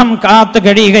വിവാഹം കാത്തു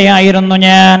കഴിയുകയായിരുന്നു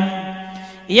ഞാൻ.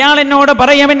 ഇയാൾ എന്നോട്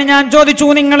പറയാമെന്ന് ഞാൻ ചോദിച്ചു,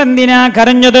 നിങ്ങൾ എന്തിനാ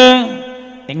കരഞ്ഞത്?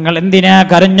 നിങ്ങൾ എന്തിനാ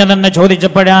കരഞ്ഞതെന്ന്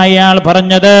ചോദിച്ചപ്പോഴാണ് ഇയാൾ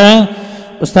പറഞ്ഞത്,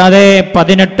 ഉസ്താദേ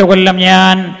 18 കൊല്ലം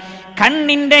ഞാൻ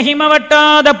കണ്ണിന്റെ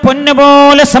ഹിമവട്ടാതെ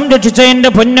പൊന്നുപോലെ സംരക്ഷിച്ച എന്റെ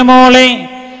പൊന്നുമോളെ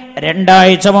 2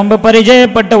 ആഴ്ച മുമ്പ്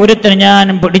പരിചയപ്പെട്ട ഒരുത്തിന് ഞാൻ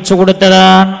പിടിച്ചു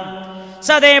കൊടുത്തതാണ്.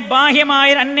 സതേ ബാഹ്യമായ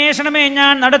അന്വേഷണമേ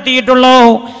ഞാൻ നടത്തിയിട്ടുള്ളൂ.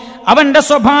 അവന്റെ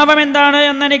സ്വഭാവം എന്താണ്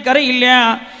എന്ന് എനിക്കറിയില്ല,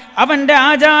 അവന്റെ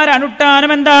ആചാര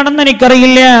അനുഷ്ഠാനം എന്താണെന്ന്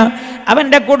എനിക്കറിയില്ല,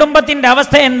 അവന്റെ കുടുംബത്തിന്റെ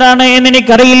അവസ്ഥ എന്താണ് എന്ന്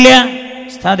എനിക്കറിയില്ല.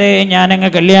 സതേ ഞാനങ്ങ്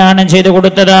കല്യാണം ചെയ്തു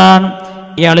കൊടുത്തതാണ്.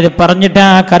 ഇയാളിത് പറഞ്ഞിട്ടാ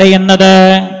കരയുന്നത്.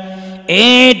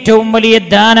 ഏറ്റവും വലിയ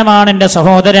ദാനമാണ് എൻ്റെ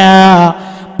സഹോദര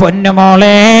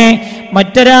പൊന്നുമോളെ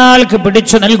മറ്റൊരാൾക്ക്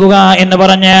പിടിച്ചു നൽകുക എന്ന്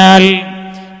പറഞ്ഞാൽ.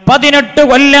 18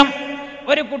 കൊല്ലം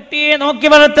ഒരു കുട്ടിയെ നോക്കി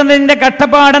വളർത്തുന്നതിന്റെ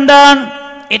കഷ്ടപ്പാടെന്താണ്?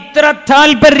 എത്ര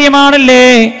താല്പര്യമാണല്ലേ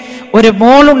ഒരു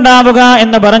മോളുണ്ടാവുക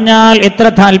എന്ന് പറഞ്ഞാൽ, എത്ര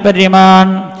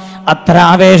താല്പര്യമാണ്. അത്ര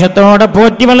ആവേശത്തോടെ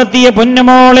പോറ്റി വളർത്തിയ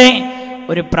പൊന്നുമോളെ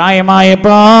ഒരു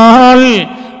പ്രായമായപ്പോൾ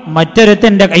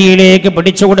മറ്റൊരുത്തന്റെ കയ്യിലേക്ക്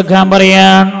പിടിച്ചു കൊടുക്കാൻ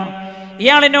പറയാൻ.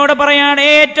 ഇയാൾ എന്നോട് പറയാണ്,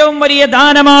 ഏറ്റവും വലിയ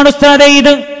ദാനമാണ് ഉസ്താദേ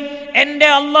ഇത്. എന്റെ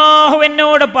അള്ളാഹു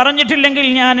എന്നോട് പറഞ്ഞിട്ടില്ലെങ്കിൽ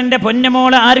ഞാൻ എന്റെ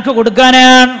പൊന്നുമോളെ ആർക്ക്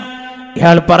കൊടുക്കാനാണ്?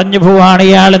 ഇയാൾ പറഞ്ഞു പോവാണ്.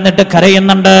 ഇയാൾ എന്നിട്ട്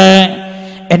കരയുന്നുണ്ട്.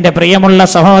 എന്റെ പ്രിയമുള്ള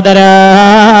സഹോദര,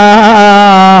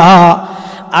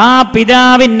 ആ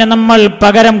പിതാവിന് നമ്മൾ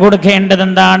പകരം കൊടുക്കേണ്ടത്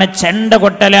എന്താണ്? ചെണ്ട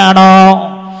കൊട്ടലാണോ?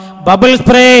 Bubble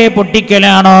spray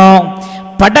പൊട്ടിക്കലാണോ?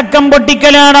 പടക്കം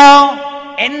പൊട്ടിക്കലാണോ?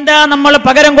 എന്താ നമ്മൾ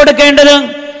പകരം കൊടുക്കേണ്ടത്?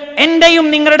 എന്റെയും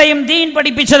നിങ്ങളുടെയും ദീൻ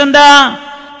പഠിപ്പിച്ചതെന്താ?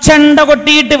 ചെണ്ട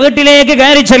കൊട്ടിയിട്ട് വീട്ടിലേക്ക്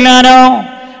കയറി ചെല്ലാനോ?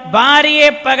 ഭാര്യയെ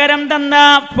പകരം തന്ന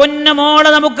പൊന്നുമോളെ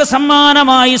നമുക്ക്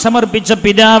സമ്മാനമായി സമർപ്പിച്ച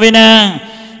പിതാവിന്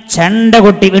ചെണ്ട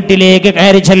കൊട്ടി വീട്ടിലേക്ക്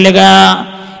കയറി ചെല്ലുക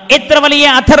എത്ര വലിയ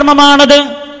അധർമ്മമാണത്!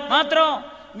 മാത്രോ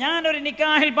ഞാനൊരു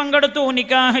നിക്കാഹിൽ പങ്കെടുത്തു.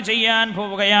 നിക്കാഹ് ചെയ്യാൻ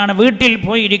പോവുകയാണ്. വീട്ടിൽ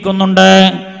പോയിരിക്കുന്നുണ്ട്.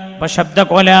 അപ്പൊ ശബ്ദ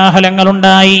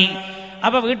കോലാഹലങ്ങളുണ്ടായി.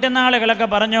 അപ്പൊ വീട്ടിൽ നിന്ന് ആളുകളൊക്കെ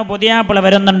പറഞ്ഞു, പുതിയാപ്പിള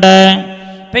വരുന്നുണ്ട്.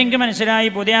 ഇപ്പൊ എനിക്ക് മനസ്സിലായി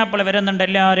പുതിയാപ്പിള വരുന്നുണ്ട്.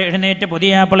 എല്ലാവരും എഴുന്നേറ്റ്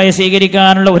പുതിയാപ്പിളയെ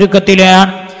സ്വീകരിക്കാനുള്ള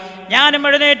ഒരുക്കത്തിലാണ്. ഞാനും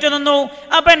എഴുന്നേറ്റ് നിന്നു.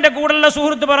 അപ്പൊ എന്റെ കൂടെയുള്ള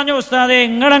സുഹൃത്ത് പറഞ്ഞു, ഉസ്താദേ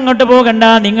നിങ്ങളങ്ങോട്ട് പോകണ്ട,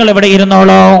 നിങ്ങൾ ഇവിടെ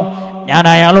ഇരുന്നോളോ. ഞാൻ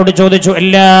അയാളോട് ചോദിച്ചു,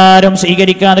 എല്ലാരും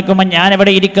സ്വീകരിക്കാൻ നിൽക്കുമ്പോ ഞാൻ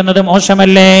ഇവിടെ ഇരിക്കുന്നത്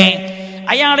മോശമല്ലേ?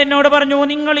 അയാൾ എന്നോട് പറഞ്ഞു,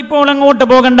 നിങ്ങൾ ഇപ്പോൾ അങ്ങോട്ട്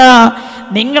പോകണ്ട,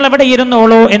 നിങ്ങൾ എവിടെ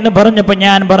ഇരുന്നോളൂ എന്ന് പറഞ്ഞപ്പോ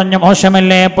ഞാൻ പറഞ്ഞു,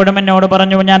 മോശമല്ലേ? എപ്പോഴും എന്നോട്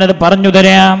പറഞ്ഞു, ഞാനത് പറഞ്ഞു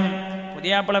തരാം.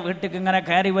 പുതിയാപ്പിള വീട്ടിൽ ഇങ്ങനെ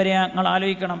കയറി വരിക. നിങ്ങൾ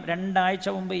ആലോചിക്കണം, 2 ആഴ്ച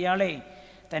മുമ്പ് ഇയാളെ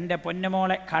തൻ്റെ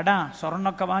പൊന്നുമോളെ കട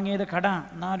സ്വർണ്ണൊക്കെ വാങ്ങിയത് കട.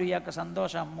 എന്നാലും ഇയാൾക്ക്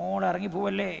സന്തോഷം. മോൾ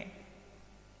ഇറങ്ങിപ്പോവല്ലേ.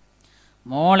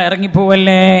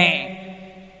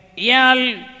 ഇയാൾ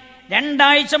 2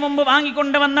 ആഴ്ച മുമ്പ്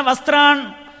വാങ്ങിക്കൊണ്ടുവന്ന വസ്ത്രാണ്.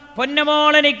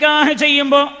 പൊന്നുമോളെ നിക്കാഹ്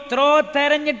ചെയ്യുമ്പോൾ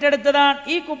തെരഞ്ഞിട്ടെടുത്തതാണ്.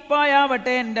 ഈ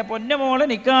കുപ്പായാവട്ടെ എൻ്റെ പൊന്നുമോളെ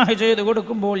നിക്കാഹ് ചെയ്ത്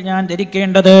കൊടുക്കുമ്പോൾ ഞാൻ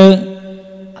ധരിക്കേണ്ടത്.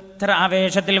 അത്ര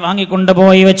ആവേശത്തിൽ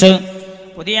വാങ്ങിക്കൊണ്ടുപോയി വെച്ച്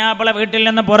പുതിയാപ്പിള വീട്ടിൽ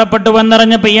നിന്ന് പുറപ്പെട്ടു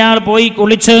വന്നിറങ്ങപ്പോ ഇയാൾ പോയി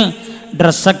കുളിച്ച്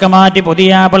ഡ്രസ്സൊക്കെ മാറ്റി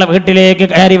പുതിയാപ്പിള വീട്ടിലേക്ക്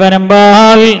കയറി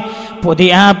വരുമ്പോൾ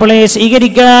പുതിയാപ്പിളയെ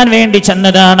സ്വീകരിക്കാൻ വേണ്ടി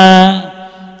ചെന്നതാണ്.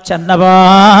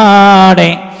 ചെന്നപാടെ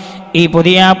ഈ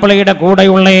പുതിയാപ്പിളയുടെ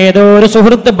കൂടെയുള്ള ഏതോ ഒരു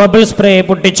സുഹൃത്ത് ബബിൾ സ്പ്രേ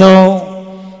പൊട്ടിച്ചു.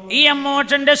 ഈ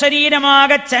അമ്മോട്ടന്റെ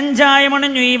ശരീരമാകെ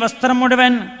ചഞ്ചായമണിഞ്ഞു. ഈ വസ്ത്രം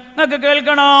മുഴുവൻ. നിങ്ങൾക്ക്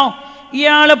കേൾക്കണോ?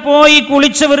 ഇയാള് പോയി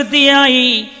കുളിച്ചു വൃത്തിയായി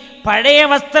പഴയ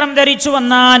വസ്ത്രം ധരിച്ചു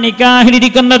വന്നാ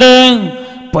നിക്കാഹിലിരിക്കുന്നത്.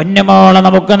 പൊന്നുമോളെ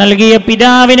നമുക്ക് നൽകിയ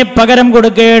പിതാവിന് പകരം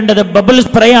കൊടുക്കേണ്ടത് ബബിൾ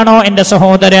സ്പ്രേ ആണോ എന്റെ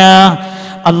സഹോദര?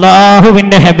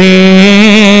 അല്ലാഹുവിന്റെ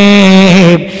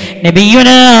ഹബീബ്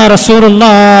നബിയുനാ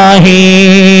റസൂലുള്ളാഹി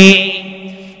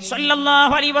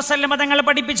സ്വല്ലല്ലാഹു അലൈഹി വസല്ലം തങ്ങൾ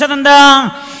പഠിപ്പിച്ചതെന്താ?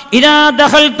 ഇദാ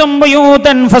ദഖൽതും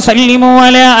ബുയൂതൻ ഫസല്ലിമു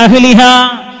അലാ അഹ്ലിഹാ.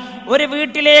 ഒരു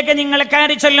വീട്ടിലേക്ക് നിങ്ങൾ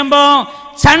കയറി ചെല്ലുമ്പോ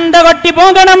ചണ്ട കൊട്ടി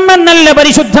പോകണം എന്നല്ല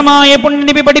പരിശുദ്ധമായ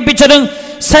പുണ്യനബി പഠിപ്പിച്ചത്.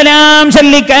 സലാം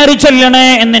ചൊല്ലി കയറി ചൊല്ലണേ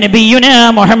എന്ന് നബിയുനാ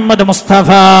മുഹമ്മദ് മുസ്തഫ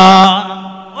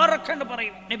ഉറക്കണ്ട്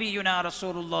പറയും. നബിയുനാ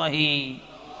റസൂലുള്ളാഹി.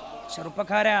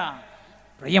 ചെറുപ്പക്കാരാ,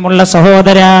 പ്രിയമുള്ള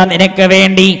സഹോദര, നിനക്ക്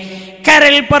വേണ്ടി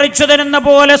കരൽ പറിച്ചു തരുന്ന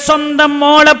പോലെ സ്വന്തം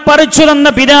മോളെ പറിച്ചു തന്ന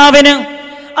പിതാവിന്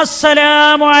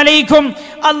അസ്സലാമു അലൈക്കും,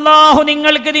 അല്ലാഹു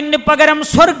നിങ്ങൾക്ക് ഇതിന് പകരം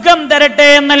സ്വർഗം തരട്ടെ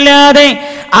എന്നല്ലാതെ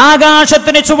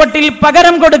ആകാശത്തിന് ചുവട്ടിൽ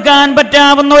പകരം കൊടുക്കാൻ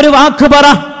പറ്റാവുന്ന ഒരു വാക്ക് പറ,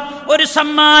 ഒരു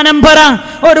സമ്മാനം പറ,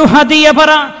 ഒരു ഹദിയ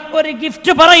പറ, ഒരു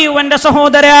ഗിഫ്റ്റ് പറയൂ എന്റെ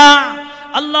സഹോദര.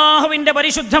 അള്ളാഹുവിന്റെ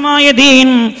പരിശുദ്ധമായ ദീൻ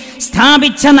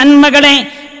സ്ഥാപിച്ച നന്മകളെ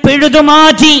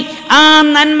പിഴുതുമാറ്റി ആ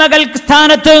നന്മകൾ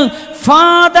സ്ഥാനത്ത്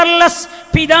ഫാദർലെസ്,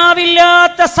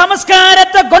 പിതാവില്ലാത്ത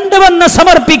സംസ്കാരത്തെ കൊണ്ടുവന്ന്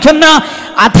സമർപ്പിക്കുന്ന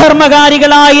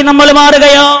അധർമ്മകാരികളായി നമ്മൾ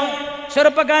മാറുകയോ?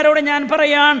 ചെറുപ്പക്കാരോട് ഞാൻ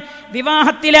പറയാൻ,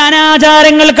 വിവാഹത്തിലെ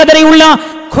അനാചാരങ്ങൾക്കെതിരെയുള്ള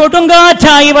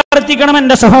കൊടുങ്കാറ്റായി വർത്തിക്കണം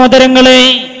എന്റെ സഹോദരങ്ങളെ.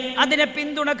 അതിനെ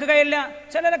പിന്തുണക്കുകയില്ല.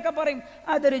 ചിലരൊക്കെ പറയും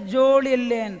അതൊരു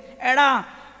ജോലിയല്ലേ. എടാ,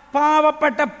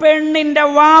 പാവപ്പെട്ട പെണ്ണിന്റെ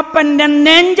വാപ്പന്റെ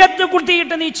നെഞ്ചത്ത്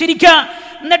കുത്തിയിട്ട് നീ ചിരിക്ക,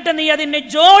 എന്നിട്ട് നീ അതിന്റെ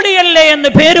ജോലിയല്ലേ എന്ന്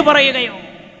പേര് പറയുകയോ?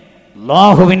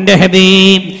 അല്ലാഹുവിന്റെ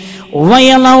ഹബീബ്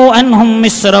വയലൗ അൻഹും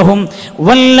മിസ്റഹും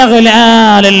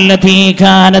വല്ലഗ്ലാൽ അല്ലതീ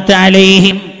കാനത്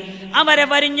അലൈഹിം, അവരെ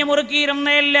വരിഞ്ഞു മുറുക്കിയിരുന്ന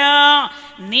എല്ലാ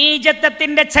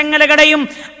നീചത്വത്തിന്റെ ചങ്ങലകളെയും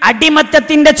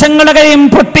അടിമത്തത്തിന്റെ ചങ്ങലകളെയും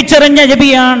പൊട്ടിച്ചെറിഞ്ഞ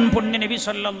നബിയാണ് പുണ്യ നബി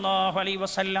സല്ലല്ലാഹു അലൈഹി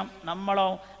വസല്ലം. നമ്മളോ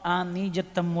ആ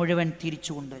നീചത്വം മുഴുവൻ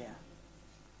തിരിച്ചു കൊണ്ടുവരാ.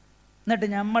 എന്നിട്ട്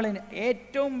നമ്മൾ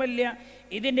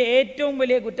ഇതിന്റെ ഏറ്റവും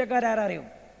വലിയ കുറ്റക്കാരറിയോ?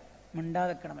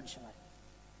 മിണ്ടാതെക്കണം മനുഷ്യന്മാർ.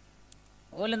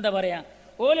 ഓലെന്താ പറയാ?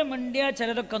 ഓല് മിണ്ടിയാ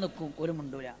ചിലരൊക്കെ നിൽക്കും, ഓല്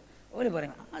മിണ്ടൂല. ഓല്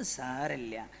പറയും ആ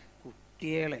സാരല്ല,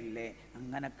 കുട്ടികളല്ലേ,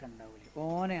 അങ്ങനൊക്കെ ഉണ്ടാവൂലേ.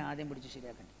 ഓനെ ആദ്യം പിടിച്ച്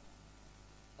ശരിയാക്കണ്ടേ,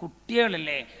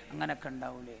 കുട്ടികളല്ലേ, അങ്ങനൊക്കെ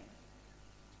ഉണ്ടാവൂലേ.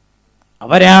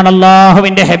 അവരാണ്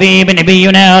അല്ലാഹുവിന്റെ ഹബീബ്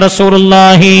നബിയുനാ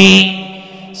റസൂലുള്ളാഹി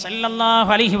സല്ലല്ലാഹു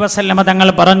അലൈഹി വസല്ലമ തങ്ങൾ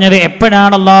പറഞ്ഞത്.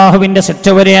 എപ്പോഴാണ് അല്ലാഹുവിന്റെ ശിക്ഷ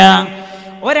വരിക?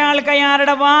 ഒരാൾക്ക്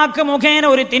അയാളുടെ വാക്ക് മുഖേന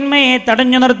ഒരു തിന്മയെ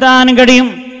തടഞ്ഞു നിർത്താൻ കഴിയും,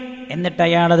 എന്നിട്ട്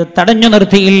അയാൾ അത് തടഞ്ഞു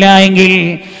നിർത്തിയില്ല എങ്കിൽ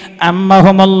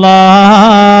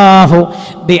അമ്മഹുമല്ലാഹു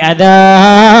ബിഅദാബ്,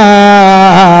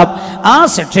 ആ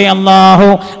ശിക്ഷ അല്ലാഹു,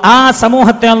 ആ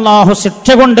സമൂഹത്തെ അല്ലാഹു ശിക്ഷ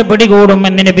കൊണ്ട് പിടികൂടും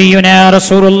എന്ന് നബിയുനാ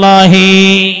റസൂലുള്ളാഹി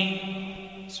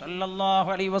സ്വല്ലല്ലാഹു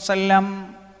അലൈഹി വസല്ലം.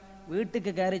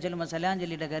 വീട്ടിലേക്ക് കയറി ചെല്ലുമ്പോൾ സലാം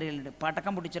ചൊല്ലിയിട്ട് കയറിയിട്ടുണ്ട്,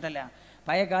 പടക്കം പൊട്ടിച്ചിട്ടല്ല.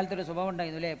 പഴയ കാലത്തൊരു സ്വഭാവം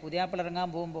ഉണ്ടായിരുന്നു അല്ലേ? പുതിയാപ്പിള ഇറങ്ങാൻ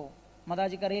പോകുമ്പോൾ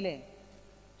മതാജിക്കറിയില്ലേ,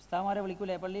 ഉസ്താമാരെ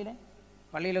വിളിക്കൂലേ?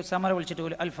 പള്ളിയിലെ ഉസ്താമാരെ വിളിച്ചിട്ട്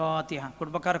പോലും അൽ ഫാത്തിഹ,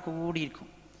 കുടുംബക്കാർ കൂടിയിരിക്കും,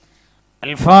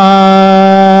 അൽ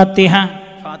ഫാത്തിഹ,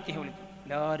 ഫാത്തിഹ വിളിക്കും.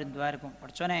 എല്ലാവരും ദ്വാരക്കും,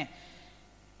 പഠിച്ചോനെ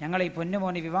ഞങ്ങൾ ഈ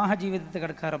പൊന്നുമോനെ വിവാഹ ജീവിതത്തിൽ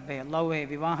കിടക്കുക റബ്ബേ, അല്ലാഹുവേ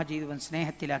വിവാഹ ജീവിതം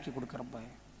സ്നേഹത്തിലാക്കി കൊടുക്കുക റബ്ബേ,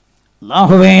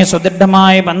 അല്ലാഹുവേ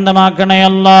സുദൃഢമായ ബന്ധമാക്കണേ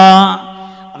അല്ലാ,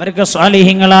 അവർക്ക്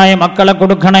സ്വാലിഹീങ്ങളായ മക്കളെ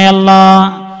കൊടുക്കണേ അല്ലാ.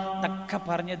 ഇതൊക്കെ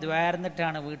പറഞ്ഞ്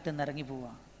ദ്വാരന്നിട്ടാണ് വീട്ടിൽ നിന്ന് ഇറങ്ങി പോവുക.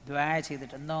 ദ്വാ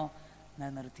ചെയ്തിട്ട് എന്നോ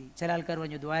നിർത്തി. ചില ആൾക്കാർ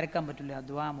പറഞ്ഞു ദ്വാരക്കാൻ പറ്റില്ല,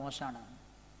 ദ്വാ മോശമാണ്.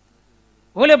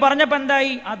 ഓല് പറഞ്ഞപ്പോൾ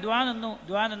എന്തായി? ആ ദ്വാ നിന്നു.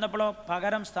 ദ്വാ നിന്നപ്പോഴോ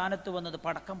പകരം സ്ഥാനത്ത് വന്നത്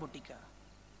പടക്കം പൊട്ടിക്കുക.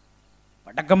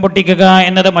 പടക്കം പൊട്ടിക്കുക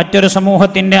എന്നത് മറ്റൊരു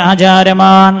സമൂഹത്തിന്റെ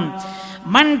ആചാരമാണ്.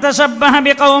 മൻ തശബ്ബഹ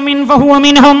ബിഖൗമിൻ ഫഹുവ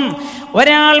മിൻഹും,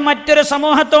 ഒരാൾ മറ്റൊരു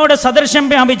സമൂഹത്തോട് സദൃശ്യം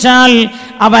പ്രാപിച്ചാൽ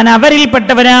അവൻ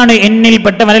അവരിൽപ്പെട്ടവരാണ്,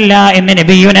 എന്നിൽപ്പെട്ടവരല്ല എന്ന്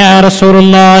നബിയുനാ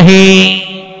റസൂലുള്ളാഹി.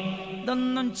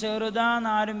 ഇതൊന്നും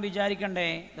ചെറുതാന്നാരും വിചാരിക്കണ്ടേ,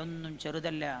 ഇതൊന്നും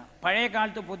ചെറുതല്ല. പഴയ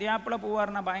കാലത്ത് പുതിയാപ്പിള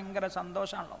പോവാറിന ഭയങ്കര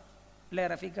സന്തോഷമാണല്ലോ അല്ലേ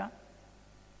റഫീഖ?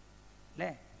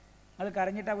 അല്ലേ? നിങ്ങൾ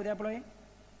കരഞ്ഞിട്ടാ പുതിയാപ്പിളയെ?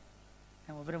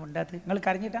 മൂപ്പരും ഉണ്ടാത്ത് നിങ്ങൾ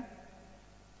കരഞ്ഞിട്ടാ?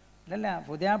 അല്ലല്ല,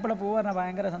 പുതിയാപ്പിള പോവാറിന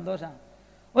ഭയങ്കര സന്തോഷമാണ്.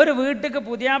 ഒരു വീട്ടിക്ക്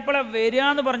പുതിയാപ്പിള വരിക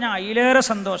എന്ന് പറഞ്ഞാൽ അതിലേറെ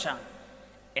സന്തോഷമാണ്.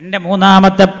 എൻ്റെ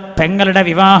മൂന്നാമത്തെ പെങ്ങളുടെ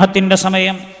വിവാഹത്തിൻ്റെ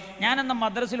സമയം, ഞാനെന്ന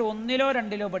മദ്രസയിൽ 1-ലോ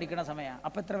 2-ലോ പഠിക്കുന്ന സമയമാണ്.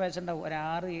 അപ്പം എത്ര വയസ്സുണ്ടാവും? ഒരു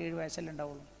 6-7 വയസ്സല്ലേ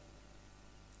ഉണ്ടാവുള്ളൂ.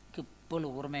 എനിക്കിപ്പോൾ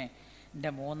ഓർമ്മയെ എൻ്റെ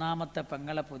മൂന്നാമത്തെ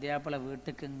പെങ്ങളെ പുതിയാപ്പിള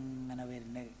വീട്ടിക്ക് ഇങ്ങനെ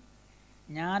വരുന്നത്.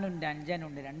 ഞാനും എൻ്റെ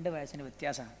അഞ്ചനുണ്ട്, 2 വയസ്സിന്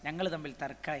വ്യത്യാസമാണ്. ഞങ്ങൾ തമ്മിൽ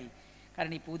തർക്കമായി.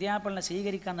 കാരണം ഈ പുതിയാപ്പിളിനെ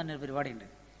സ്വീകരിക്കാൻ തന്നെ ഒരു പരിപാടിയുണ്ട്,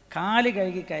 കാല്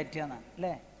കഴുകി കയറ്റുകയെന്നാണ്.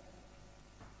 അല്ലേ?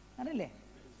 അതല്ലേ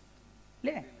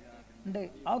അല്ലേ? ഉണ്ട്.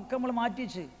 അതൊക്കെ നമ്മൾ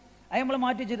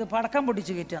മാറ്റിവെച്ച് ഇത് പടക്കം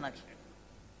പൊട്ടിച്ച് കയറ്റുകയെന്നാക്കി.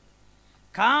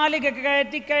 കാലിക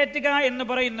കയറ്റുക എന്ന്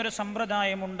പറയുന്നൊരു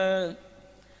സമ്പ്രദായമുണ്ട്.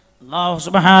 അല്ലാഹു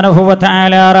സുബ്ഹാനഹു വ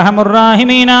തആല റഹ്മത്തുർ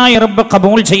റഹീമീനായ റബ്ബ്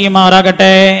ഖബൂൽ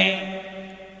ചെയ്യുമാറാകട്ടെ.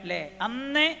 അല്ലേ?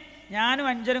 അന്ന് ഞാനും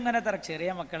അഞ്ചനും ഇങ്ങനെ ചെറിയ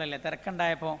മക്കളല്ലേ,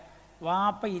 തിരക്കുണ്ടായപ്പോൾ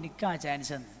വാപ്പ എനിക്ക് ആ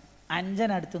ചാൻസ് തന്നു.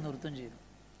 അഞ്ചനടുത്ത് നിർത്തും ചെയ്തു.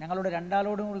 ഞങ്ങളോട്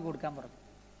 2 കൂടി കൊടുക്കാൻ പറഞ്ഞു.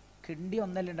 കിണ്ടി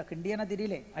ഒന്നല്ലുണ്ടോ? കിണ്ടി എന്നാ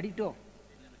തിരിയില്ലേ? അടി കിട്ടുമോ?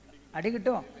 അടി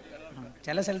കിട്ടുമോ?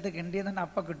 ചില സ്ഥലത്ത് കിണ്ടി എന്ന് പറഞ്ഞാൽ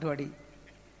അപ്പം കിട്ടും അടി.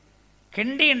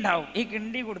 കിണ്ടി ഉണ്ടാവും. ഈ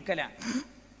കിണ്ടി കൊടുക്കല.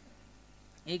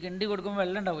 ഈ കിണ്ടി കൊടുക്കുമ്പോൾ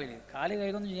വെള്ളം ഉണ്ടാവില്ലേ, കാല്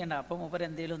കൈകൊന്നും ചെയ്യണ്ട. അപ്പം മൂപ്പർ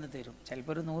എന്തെങ്കിലും ഒന്ന് തരും.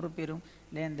 ചിലപ്പോൾ ഒരു 100 രൂപ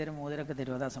അല്ലെങ്കിൽ എന്തെങ്കിലും മോതിരൊക്കെ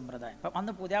തരും. അതാ സമ്പ്രദായം. അപ്പം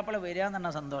അന്ന് പുതിയാപ്പിള വരിക എന്ന്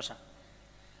പറഞ്ഞാൽ സന്തോഷം,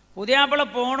 പുതിയാപ്പിള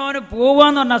പോണോന്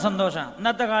പോവാന്ന് പറഞ്ഞാൽ സന്തോഷം.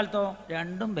 ഇന്നത്തെ കാലത്തോ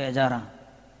രണ്ടും ബേജാറാണ്.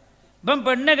 ഇപ്പം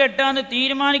പെണ്ണ് കെട്ടാന്ന്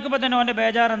തീരുമാനിക്കുമ്പോൾ തന്നെ അവൻ്റെ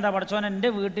ബേജാറെന്താ? പഠിച്ചോൻ എൻ്റെ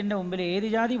വീട്ടിൻ്റെ മുമ്പിൽ ഏത്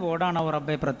ജാതി ബോർഡാണോ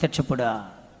റബ്ബെ പ്രത്യക്ഷപ്പെടുക?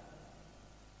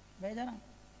 ബേജാറാണ്.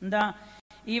 എന്താ?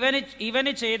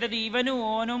 ഇവന് ചെയ്തത്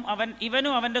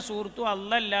ഇവനും അവൻ്റെ സുഹൃത്തും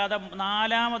അല്ലല്ലാതെ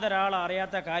നാലാമതൊരാൾ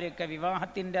അറിയാത്ത കാര്യമൊക്കെ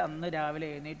വിവാഹത്തിൻ്റെ അന്ന് രാവിലെ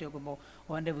എഴുന്നേറ്റ് നോക്കുമ്പോൾ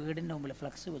അവൻ്റെ വീടിൻ്റെ മുമ്പിൽ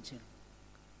ഫ്ലക്സ് വെച്ച്.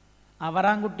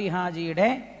 അവറാൻകുട്ടി ഹാജിയുടെ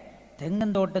തെങ്ങൻ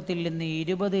തോട്ടത്തിൽ നിന്ന്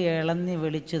 20 ഇളന്നി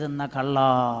വിളിച്ചു തിന്ന കള്ള.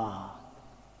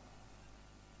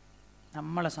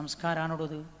 നമ്മളെ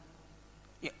സംസ്കാരാണോടത്.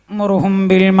 യഅ്മുറുഹും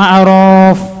ബിൽ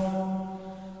മഅറൂഫ്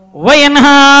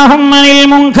വയൻഹാഹും അനിൽ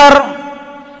മുൻകർ.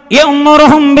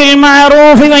 യഅ്മുറുഹും ബിൽ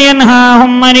മഅറൂഫ്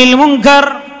വയൻഹാഹും അനിൽ മുൻകർ.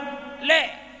 അല്ലേ?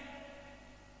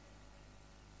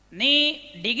 നീ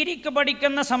ഡിഗ്രിക്ക്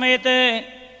പഠിക്കുന്ന സമയത്ത്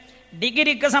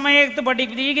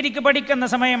ഡിഗ്രിക്ക് പഠിക്കുന്ന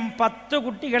സമയം 10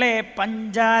 കുട്ടികളെ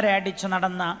പഞ്ചാര അടിച്ചു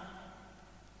നടന്ന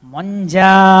മൊഞ്ച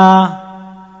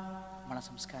നമ്മളെ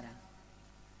സംസ്കാരം.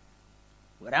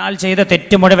 ഒരാൾ ചെയ്ത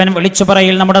തെറ്റ് മുഴുവൻ വിളിച്ചു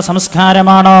പറയൽ നമ്മുടെ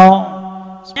സംസ്കാരമാണോ?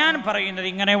 ഞാൻ പറയുന്നത്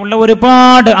ഇങ്ങനെയുള്ള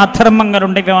ഒരുപാട്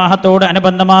അധർമ്മങ്ങളുണ്ട് വിവാഹത്തോട്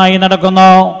അനുബന്ധമായി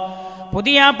നടക്കുന്നു.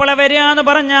 പുതിയാപ്പിള വരിക എന്ന്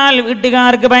പറഞ്ഞാൽ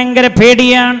വീട്ടുകാർക്ക് ഭയങ്കര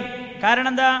പേടിയാണ്. കാരണം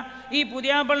എന്താ? ഈ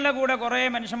പുതിയാപ്പിളിന്റെ കൂടെ കുറേ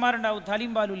മനുഷ്യന്മാരുണ്ടാവും,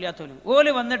 തലയും പാലും ഇല്ലാത്തവരും.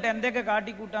 ഓല് വന്നിട്ട് എന്തൊക്കെ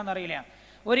കാട്ടിക്കൂട്ടാന്നറിയില്ല.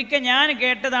 ഒരിക്കൽ ഞാൻ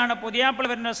കേട്ടതാണ്, പുതിയാപ്പിള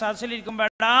വരുന്ന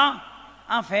സദസ്സിലിരിക്കുമ്പോഴാ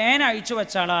ആ ഫാൻ അഴിച്ചു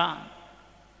വെച്ചാളാ,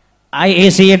 ആ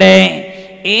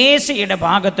എ സിയുടെ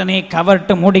ഭാഗത്ത് നീ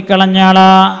കവർട്ട്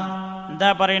മൂടിക്കളഞ്ഞാളാ. എന്താ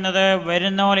പറയുന്നത്?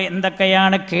 വരുന്നോലെ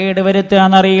എന്തൊക്കെയാണ് കേടുവരുത്തുക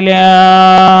എന്നറിയില്ല.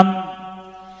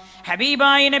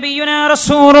 ഹബീബായി നബിയുനാ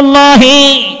റസൂലുള്ളാഹി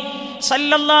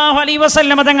സല്ലല്ലാഹു അലൈഹി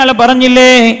വസല്ലം തങ്ങൾ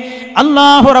പറഞ്ഞില്ലേ,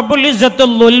 അല്ലാഹു റബ്ബുൽ ഇസ്സത്ത്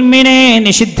ദുൽമിനെ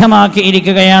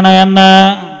നിഷിദ്ധമാക്കിയിരിക്കുകയാണ് എന്ന്.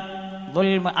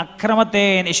 അക്രമത്തെ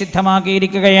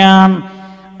നിഷിദ്ധമാക്കിയിരിക്കുകയാണ്.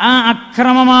 ആ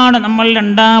അക്രമമാണ് നമ്മൾ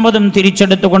രണ്ടാമതും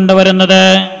തിരിച്ചെടുത്തു കൊണ്ടുവരുന്നത്.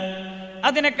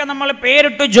 അതിനൊക്കെ നമ്മൾ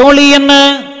പേരിട്ടു ജോളി എന്ന്.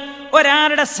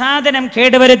 ഒരാളുടെ സാധനം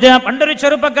കേടുവരുത്തുക. പണ്ടൊരു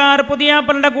ചെറുപ്പക്കാർ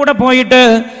പുതിയാപ്പളുടെ കൂടെ പോയിട്ട്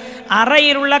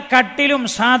അറയിലുള്ള കട്ടിലും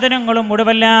സാധനങ്ങളും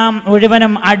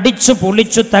മുഴുവനും അടിച്ചു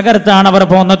പൊളിച്ചു തകർത്താണ് അവർ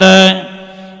പോകുന്നത്.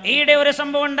 ഈയിടെ ഒരു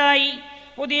സംഭവം ഉണ്ടായി.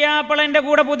 പുതിയാപ്പളന്റെ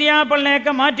കൂടെ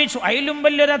പുതിയാപ്പളിനെയൊക്കെ മാറ്റിച്ചു. അതിലും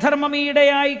വലിയൊരു അധർമ്മം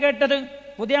ഈയിടെയായി കേട്ടത്.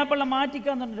 പുതിയാപ്പളിനെ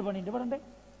മാറ്റിക്കാന്ന് പറഞ്ഞൊരു പണിയുണ്ട്. പറയണ്ടേ?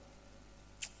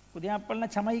 പുതിയാപ്പളിനെ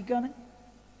ചമയിക്കാന്ന്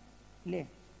ഇല്ലേ?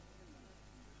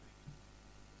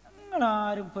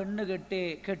 നിങ്ങളാരും പെണ്ണ്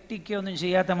കെട്ടിക്കൊന്നും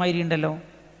ചെയ്യാത്ത മാതിരി ഉണ്ടല്ലോ.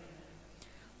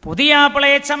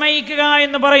 പുതിയാപ്പിളയെ ചമയിക്കുക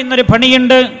എന്ന് പറയുന്നൊരു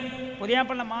പണിയുണ്ട്.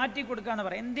 പുതിയാപ്പിളെ മാറ്റി കൊടുക്കാന്ന്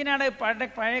പറയും. എന്തിനാണ്?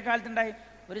 പഴയ കാലത്തുണ്ടായി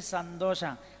ഒരു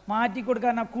സന്തോഷം. മാറ്റി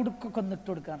കൊടുക്കാൻ ആ കുടുക്കൊക്കെ ഒന്ന് ഇട്ട്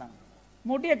കൊടുക്കാനാണ്.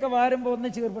 മുടിയൊക്കെ വാരുമ്പോൾ ഒന്ന്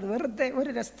ചേർപ്പെടും, വെറുതെ ഒരു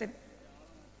രസത്തിന്.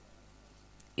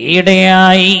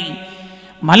 ഈയിടെയായി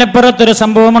മലപ്പുറത്തൊരു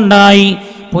സംഭവമുണ്ടായി.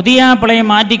 പുതിയാപ്പിളയെ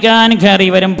മാറ്റിക്കാൻ കയറി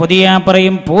വരും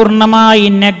പുതിയാപ്പിളയും പൂർണ്ണമായി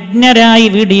നഗ്നരായി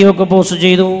വീഡിയോ ഒക്കെ പോസ്റ്റ്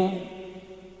ചെയ്തു.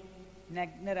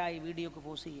 നഗ്നരായി വീഡിയോ ഒക്കെ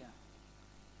പോസ്റ്റ് ചെയ്യുക.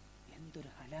 എന്തൊരു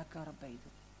ഹലാക്കാറപ്പ ഇത്.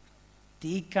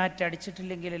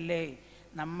 തീക്കാറ്റടിച്ചിട്ടില്ലെങ്കിലല്ലേ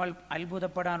നമ്മൾ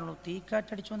അത്ഭുതപ്പെടാനുള്ളൂ.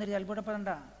 തീക്കാറ്റടിച്ചു വന്നിട്ട് അത്ഭുതപ്പെടണ്ട.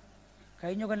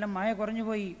 കഴിഞ്ഞ കൊല്ലം മഴ കുറഞ്ഞു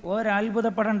പോയി,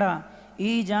 ഒരത്ഭുതപ്പെടണ്ട.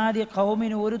 ഈ ജാതി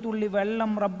ഖൗമിന് ഒരു തുള്ളി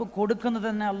വെള്ളം റബ്ബ് കൊടുക്കുന്നത്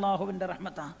തന്നെ അള്ളാഹുവിന്റെ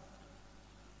റഹ്മത്താണ്,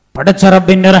 പടച്ച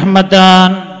റബ്ബിന്റെ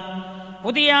റഹ്മത്താണ്.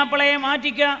 പുതിയാപ്പിളയെ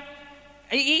മാറ്റിക്ക.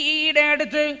 ഈയിടെ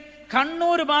അടുത്ത്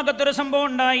കണ്ണൂർ ഭാഗത്തൊരു സംഭവം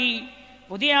ഉണ്ടായി.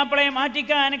 പുതിയാപ്പിളയെ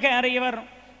മാറ്റിക്കാൻ കയറിയവർ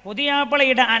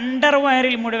പുതിയാപ്പിളയുടെ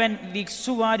അണ്ടർവയറിൽ മുഴുവൻ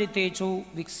വിക്സ് വാരി തേച്ചു.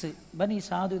 വിക്സ് ബനി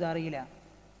സാധു ഇതറിയില്ല.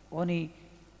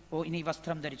 ഇനി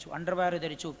വസ്ത്രം ധരിച്ചു, അണ്ടർവയർ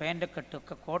ധരിച്ചു,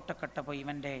 പാൻ്റക്കെട്ടൊക്കെ കോട്ടക്കെട്ടപ്പോൾ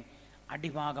ഇവൻ്റെ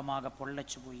അടിഭാഗമാകെ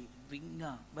പൊള്ളച്ചു പോയി.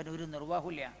 ഇവനൊരു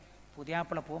നിർവാഹമില്ല.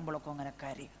 പുതിയാപ്പിള പോകുമ്പോഴൊക്കെ അങ്ങനെ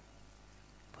കാര്യം.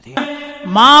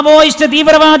 മാവോയിസ്റ്റ്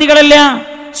തീവ്രവാദികളല്ല,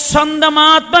 സ്വന്തം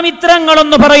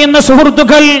ആത്മമിത്രങ്ങളെന്ന് പറയുന്ന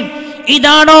സുഹൃത്തുക്കൾ.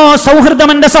 ഇതാണോ സൗഹൃദം?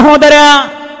 എന്റെ സഹോദര,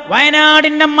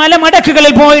 വയനാടിന്റെ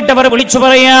മലമടക്കുകളിൽ പോയിട്ട് അവർ വിളിച്ചു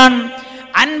പറയാൻ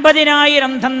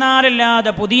 50,000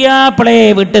 തന്നാലല്ലാതെ പുതിയാപ്പിളയെ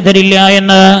വിട്ടുതരില്ല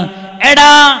എന്ന്.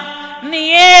 എടാ, നീ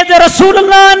ഏത്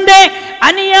റസൂലുള്ളാഹിന്റെ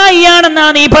അനുയായിയാണെന്നാ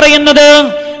നീ പറയുന്നത്?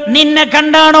 നിന്നെ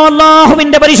കണ്ടാണോ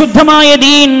അല്ലാഹുവിന്റെ പരിശുദ്ധമായ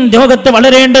ദീൻ ലോകത്ത്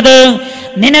വളരേണ്ടത്?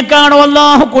 നിനക്കാണോ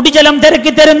അല്ലാഹു കുടിജലം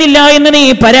തിരക്കി തരുന്നില്ല എന്ന് നീ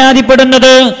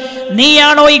പരാതിപ്പെടുന്നത്?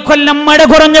 നീയാണോ ഈ കൊല്ലം മഴ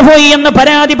കുറഞ്ഞു പോയി എന്ന്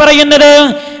പരാതി പറയുന്നത്?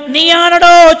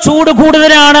 നീയാണോ ചൂട്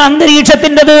കൂടുതലാണ്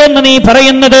അന്തരീക്ഷത്തിൻ്റെത് എന്ന് നീ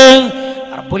പറയുന്നത്?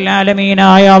 റബ്ബുൽ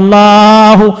ആലമീനായ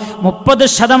അല്ലാഹു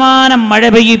 30% മഴ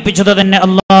പെയ്യിപ്പിച്ചത് തന്നെ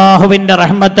അല്ലാഹുവിന്റെ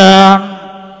റഹ്മത്താണ്.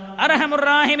 അർഹമുർ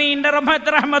റഹീമീന്റെ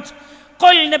റഹ്മത്ത്.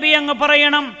 ഖുൽ നബി അങ്ങ്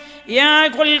പറയണം, യാ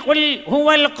ഖുൽ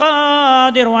ഹുവൽ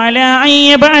ഖാദിറു അലാ അൻ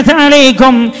യബ്അസ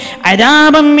അലൈക്കും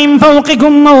അദാബൻ മിൻ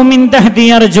ഫൗഖിക്കും ഔ മിൻ തഹ്തി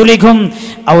അർജുലിക്കും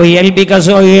ഔ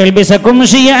യൽബിസകും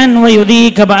ശിയഅൻ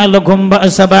വയുദീക ബഅലകും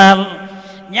ബഅസ ബഅൽ.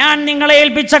 ഞാൻ നിങ്ങളെ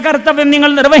ഏൽപ്പിച്ച കർത്തവ്യം നിങ്ങൾ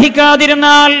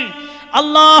നിർവഹിക്കാതിരുന്നാൽ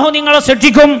അല്ലാഹു നിങ്ങളെ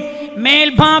ശിക്ഷിക്കും.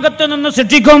 മേൽഭാഗത്ത് നിന്ന്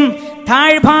ശിക്ഷിക്കും,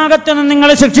 താഴ്ഭാഗത്ത് നിന്ന്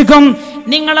നിങ്ങളെ ശിക്ഷിക്കും.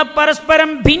 നിങ്ങളെ പരസ്പരം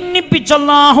ഭിന്നിപ്പിച്ച്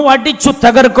അല്ലാഹു അടിച്ചു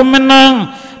തകർക്കുമെന്ന്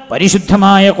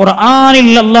പരിശുദ്ധമായ ഖുർആനിൽ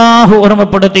അല്ലാഹു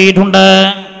ഓർമ്മപ്പെടുത്തിയിട്ടുണ്ട്.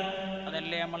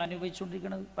 അതല്ലേ നമ്മൾ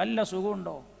അനുഭവിച്ചുകൊണ്ടിരിക്കുന്നത്. വല്ല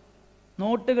സുഖമുണ്ടോ?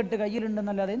 നോട്ട് കെട്ട്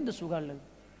കയ്യിലുണ്ടെന്നല്ലാതെ എന്ത് സുഖമുള്ളത്?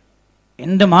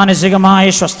 എന്ത് മാനസികമായ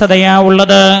സ്വസ്ഥതയാ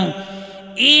ഉള്ളത്?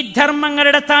 ഈ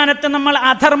ധർമ്മങ്ങളുടെ സ്ഥാനത്ത് നമ്മൾ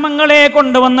അധർമ്മങ്ങളെ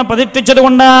കൊണ്ടുവന്ന് പതിപ്പിച്ചത്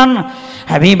കൊണ്ടാണ്.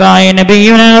 ഹബീബായ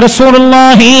നബിയുനാ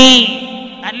റസൂലുള്ളാഹി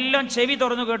എല്ലാം ചെവി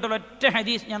തുറന്നു കേട്ടുള്ള ഒറ്റ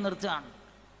ഹദീസ് ഞാൻ നിർത്തുകയാണ്.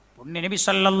 പുണ്യ നബി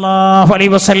സല്ലല്ലാഹു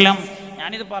അലൈഹി വസല്ലം,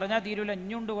 ഞാനിത് പറഞ്ഞാൽ തീരൂല,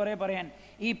 ഇഞ്ഞുണ്ട് കുറേ പറയാൻ.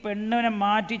 ഈ പെണ്ണിനെ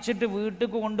മാറ്റിച്ചിട്ട്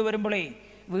വീട്ടിലേക്ക് കൊണ്ടുവരുമ്പോഴേ,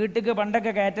 വീട്ടിലേക്ക്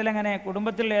പണ്ടൊക്കെ കയറ്റലങ്ങനെ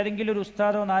കുടുംബത്തിൽ ഏതെങ്കിലും ഒരു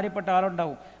ഉസ്താദോ നാരിപ്പെട്ട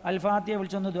ആളുണ്ടാവും, അൽഫാത്തിയെ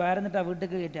വിളിച്ചൊന്ന് ദ്വാരന്നിട്ട് ആ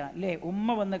വീട്ടിലേക്ക് കയറ്റുക അല്ലേ, ഉമ്മ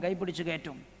വന്ന് കൈപിടിച്ച്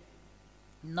കയറ്റും.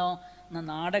 ഇന്നോ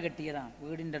നാട കെട്ടിയതാണ്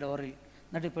വീടിൻ്റെ ഡോറിൽ,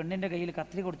 എന്നിട്ട് പെണ്ണിൻ്റെ കയ്യിൽ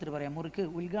കത്തിരി കൊടുത്തിട്ട് പറയാം മുറിക്ക്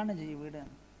ഉദ്ഘാടനം ചെയ്യും വീട്.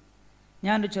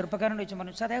 ഞാനൊരു ചെറുപ്പക്കാരനോട് ചോദിച്ചു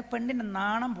പറഞ്ഞു, സാറേ പെണ്ണിൻ്റെ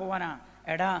നാണം പോവാനാ.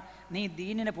 എടാ നീ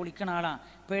ദീനിനെ പൊളിക്കണ ആളാ.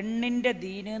 പെണ്ണിൻ്റെ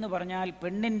ദീന് എന്ന് പറഞ്ഞാൽ,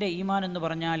 പെണ്ണിൻ്റെ ഈമാൻ എന്ന്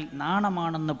പറഞ്ഞാൽ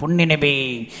നാണമാണെന്ന് പുണ്യ നബി.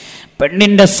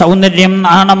 പെണ്ണിൻ്റെ സൗന്ദര്യം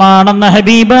നാണമാണെന്ന്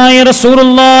ഹബീബായ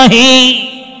റസൂലുള്ളാഹി.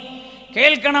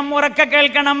 കേൾക്കണം, ഉറക്കെ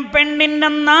കേൾക്കണം. പെണ്ണിന്റെ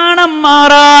നാണം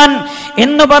മാറാൻ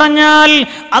എന്ന് പറഞ്ഞാൽ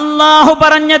അല്ലാഹു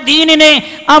പറഞ്ഞ ദീനിനെ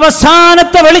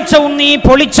അവസാനത്തെ വെളിച്ചവും നീ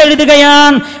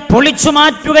പൊളിച്ചെഴുതുകയാണ്, പൊളിച്ചു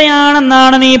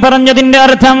മാറ്റുകയാണെന്നാണ് നീ പറഞ്ഞതിന്റെ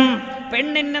അർത്ഥം.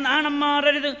 പെണ്ണിന്റെ നാണം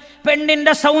മാറരുത്,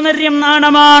 പെണ്ണിന്റെ സൗന്ദര്യം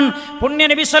നാണമാണ്. പുണ്യ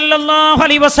നബി സല്ലല്ലാഹു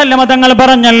അലൈഹി വസല്ലം തങ്ങൾ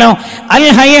പറഞ്ഞല്ലോ, അൽ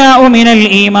ഹയാഉ മിനൽ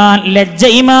ഈമാൻ, ലജ്ജ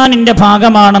ഈമാനിന്റെ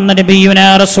ഭാഗമാണെന്ന് നബിയുനാ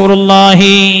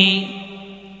റസൂലുള്ളാഹി.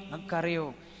 നമുക്കറിയോ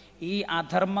ഈ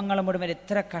അധർമ്മങ്ങൾ മുഴുവൻ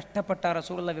എത്ര കഷ്ടപ്പെട്ട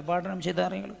റസൂലുള്ള വിഭാടനം ചെയ്ത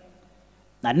അറിയുള്ളൂ.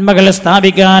 നന്മകൾ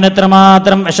സ്ഥാപിക്കാൻ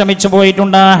എത്രമാത്രം വിഷമിച്ചു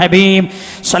പോയിട്ടുണ്ട് ഹബീബ്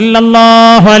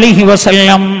സല്ലല്ലാഹു അലൈഹി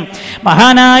വസല്ലം.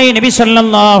 മഹാനായ നബി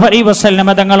സല്ലല്ലാഹു അലൈഹി വസല്ലം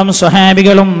തങ്ങളും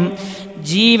സ്വഹാബികളും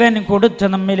ജീവൻ കൊടുത്ത്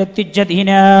നമ്മിലെത്തിച്ച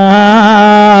ദീനാ.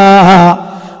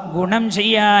 ഗുണം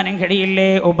ചെയ്യാനും കഴിയില്ലേ,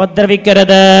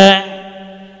 ഉപദ്രവിക്കരുത്.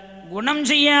 ഗുണം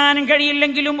ചെയ്യാനും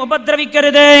കഴിയില്ലെങ്കിലും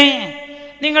ഉപദ്രവിക്കരുത്.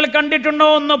 നിങ്ങൾ കണ്ടിട്ടുണ്ടോ?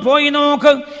 ഒന്ന് പോയി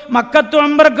നോക്ക്. മക്കത്ത്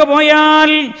ഉംറക്ക്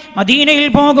പോയാൽ, മദീനയിൽ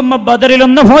പോകുമ്പോൾ ബദറിൽ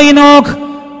ഒന്ന് പോയി നോക്ക്.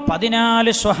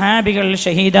 14 സ്വഹാബികൾ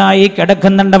ഷഹീദായി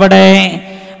കിടക്കുന്നുണ്ടവിടെ.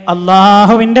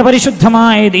 അള്ളാഹുവിന്റെ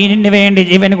പരിശുദ്ധമായ ദീനിന് വേണ്ടി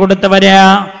ജീവൻ കൊടുത്തവരാ.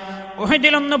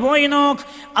 ഉഹദിലൊന്ന് പോയി നോക്ക്.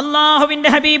 അള്ളാഹുവിന്റെ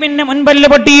ഹബീബിന്റെ മുൻപല്ല്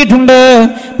പൊട്ടിയിട്ടുണ്ട്.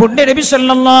 പുണ്യ നബി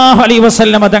സല്ലല്ലാഹു അലൈഹി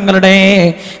വസല്ലം തങ്ങളുടെ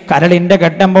കരളിന്റെ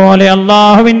ഘട്ടം പോലെ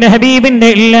അള്ളാഹുവിന്റെ ഹബീബിന്റെ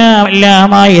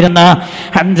എല്ലാമായിരുന്ന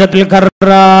ഹംസത്തുൽ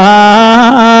കർറാർ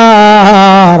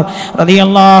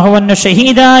റളിയല്ലാഹു അൻഹു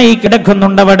ഷഹീദായി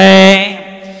കിടക്കുന്നുണ്ടവിടെ.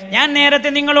 ഞാൻ നേരത്തെ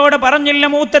നിങ്ങളോട് പറഞ്ഞില്ല,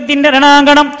 മൂത്തത്തിന്റെ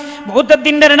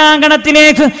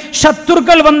രണാങ്കണത്തിലേക്ക്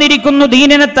ശത്രുക്കൾ വന്നിരിക്കുന്നു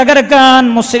ദീനിനെ തകർക്കാൻ,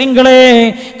 മുസ്ലിങ്ങളെ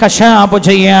കശാപു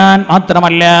ചെയ്യാൻ.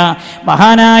 മാത്രമല്ല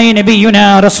മഹാനായ നബിയുനാ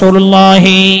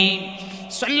റസൂലുള്ളാഹി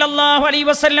സ്വല്ലല്ലാഹു അലൈഹി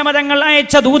വസല്ലം തങ്ങൾ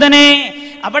അയച്ച ദൂതനെ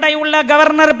അവിടെയുള്ള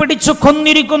ഗവർണർ പിടിച്ചു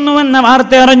കൊന്നിരിക്കുന്നുവെന്ന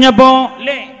വാർത്ത അറിഞ്ഞപ്പോ,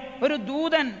 അല്ലേ, ഒരു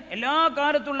ദൂതൻ എല്ലാ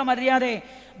കാലത്തുള്ള മര്യാദ,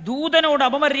 ദൂതനോട്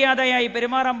അപമര്യാദയായി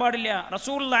പെരുമാറാൻ പാടില്ല.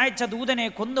 റസൂൽ അയച്ച ദൂതനെ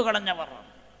കൊന്നുകളഞ്ഞവർ.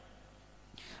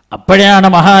 അപ്പോഴാണ്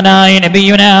മഹാനായ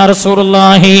നബിയുനാ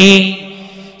റസൂലുള്ളാഹി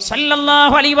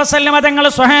സല്ലല്ലാഹു അലൈഹി വസല്ലം തങ്ങൾ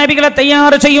സ്വഹാബികളെ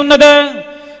തയ്യാർ ചെയ്യുന്നത്.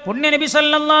 പുണ്യ നബി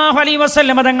സല്ലല്ലാഹു അലൈഹി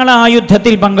വസല്ലം തങ്ങൾ ആ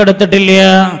യുദ്ധത്തിൽ പങ്കെടുത്തിട്ടില്ല.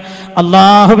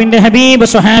 അള്ളാഹുവിന്റെ ഹബീബ്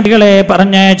സ്വഹാബികളെ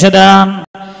പറഞ്ഞയച്ചതാണ്.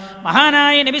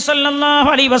 മഹാനായ നബി സല്ലല്ലാഹു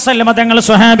അലൈഹി വസല്ലം തങ്ങൾ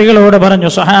സ്വഹാബികളോട് പറഞ്ഞു,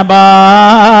 സ്വഹാബാ,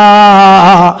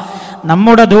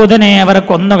 നമ്മുടെ ദൂതനെ അവർ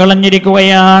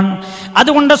കൊന്നുകളഞ്ഞിരിക്കുകയാണ്.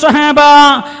 അതുകൊണ്ട് സ്വഹാബ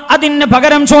അതിന്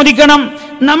പകരം ചോദിക്കണം.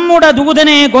 നമ്മുടെ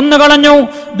ദൂതനെ കൊന്നുകളഞ്ഞു,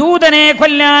 ദൂതനെ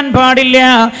കൊല്ലാൻ പാടില്ല.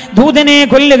 ദൂതനെ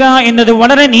കൊല്ലുക എന്നത്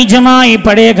വളരെ നീചമായി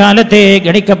പഴയ കാലത്തെ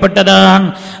ഗണിക്കപ്പെട്ടതാണ്.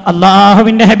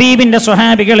 അള്ളാഹുവിന്റെ ഹബീബിന്റെ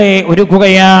സ്വഹാബികളെ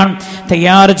ഒരുക്കുകയാണ്,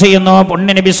 തയ്യാർ ചെയ്യുന്നു.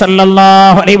 പുണ്യ നബി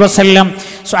സല്ലല്ലാഹു അലൈഹി വസല്ലം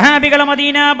സ്വഹാബികളെ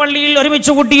മദീന പള്ളിയിൽ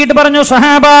ഒരുമിച്ച് കൂട്ടിയിട്ട് പറഞ്ഞു,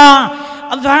 സ്വഹാബ,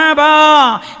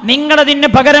 നിങ്ങളതിന്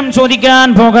പകരം ചോദിക്കാൻ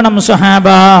പോകണം. സ്വഹാബ,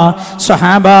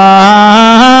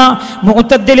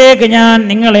 മുഅ്തദിലേക്ക് ഞാൻ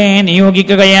നിങ്ങളെ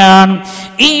നിയോഗിക്കുകയാണ്.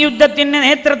 ഈ യുദ്ധത്തിന്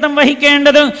നേതൃത്വം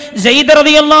വഹിക്കേണ്ടത് സെയ്ദ്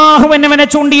റളിയല്ലാഹു അൻഹുവിനെ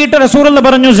ചൂണ്ടിയിട്ട് റസൂലുള്ളാഹി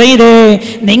പറഞ്ഞു, സെയ്ദ്,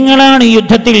 നിങ്ങളാണ് ഈ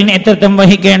യുദ്ധത്തിൽ നേതൃത്വം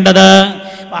വഹിക്കേണ്ടത്.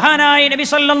 മഹാനായ നബി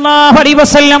സല്ലല്ലാഹു അലൈഹി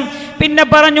വസല്ലം പിന്നെ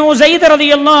പറഞ്ഞു, സെയ്ദ്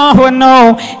റളിയല്ലാഹു അൻഹു,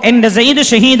 എന്റെ സെയ്ദ്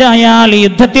ഷഹീദായാൽ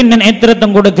യുദ്ധത്തിന് നേതൃത്വം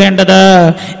കൊടുക്കേണ്ടത്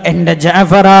എന്റെ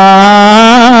ജഅഫർ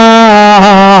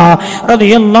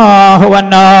റളിയല്ലാഹു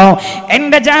അൻഹു.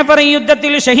 എന്റെ ജഅഫർ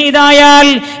യുദ്ധത്തിൽ ഷഹീദായാൽ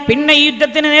പിന്നെ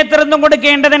യുദ്ധത്തിന് നേതൃത്വം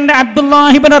കൊടുക്കേണ്ടത് എന്റെ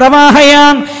അബ്ദുല്ലാഹി ഇബ്നു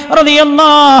റവാഹയാണ്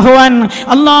റളിയല്ലാഹു അൻഹു.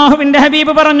 അല്ലാഹുവിന്റെ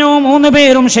ഹബീബ് പറഞ്ഞു, 3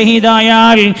 പേരും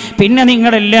ഷഹീദായാൽ പിന്നെ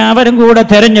നിങ്ങൾ എല്ലാവരും കൂടെ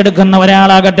തെരഞ്ഞെടുക്കുന്ന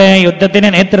ഒരാളാകട്ടെ യുദ്ധത്തിന്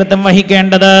നേതൃത്വം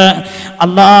വഹിക്കേണ്ടത്.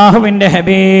 അല്ലാഹുവിന്റെ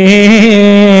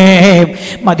ഹബീബ്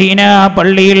മദീന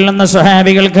പള്ളിയിൽ നിന്ന്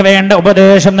സ്വഹാബികൾക്ക് വേണ്ട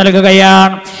ഉപദേശം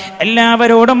നൽകുകയാണ്.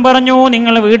 എല്ലാവരോടും പറഞ്ഞു,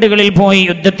 നിങ്ങൾ വീടുകളിൽ പോയി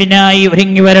യുദ്ധ യുദ്ധത്തിനായി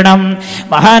ഒരുങ്ങി വരണം.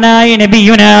 മഹാനായ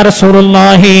നബിയുനാ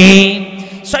റസൂലുള്ളാഹി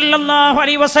സല്ലല്ലാഹു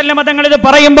അലൈഹി വസല്ലം തങ്ങൾ ഇത്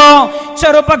പറയുമ്പോ,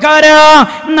 ചെറുപ്പക്കാരാ,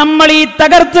 നമ്മൾ ഈ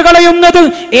തകർത്ത് കളയുന്നത്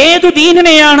ഏതു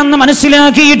ദീനിനെയാണെന്ന്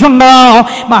മനസ്സിലാക്കിയിട്ടുണ്ടോ?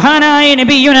 മഹാനായ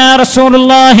നബിയുനാ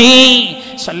റസൂലുള്ളാഹി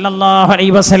സല്ലല്ലാഹു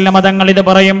അലൈഹി വസല്ലം തങ്ങൾ ഇത്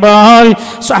പറയുമ്പോൾ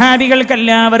സ്വഹാബികൾക്ക്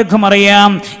എല്ലാവർക്കും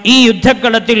അറിയാം, ഈ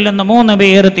യുദ്ധക്കളത്തിൽ നിന്ന് 3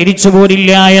 പേർ തിരിച്ചു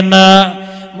പോരില്ല എന്ന്.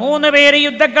 3 പേര്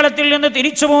യുദ്ധക്കളത്തിൽ നിന്ന്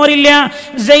തിരിച്ചു പോരില്ല.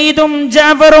 സെയ്ദും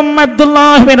ജാഫറും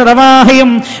അബ്ദുല്ലാഹ് ബിൻ റവാഹയും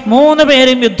 3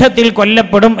 പേരും യുദ്ധത്തിൽ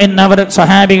കൊല്ലപ്പെടും എന്നവർ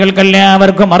സ്വഹാബികൾക്ക്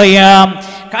എല്ലാവർക്കും അറിയാം.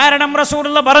 കാരണം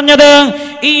റസൂലുള്ളാഹി പറഞ്ഞത്,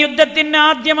 ഈ യുദ്ധത്തിന്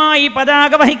ആദ്യമായി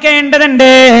പതാക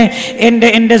വഹിക്കേണ്ടതുണ്ട്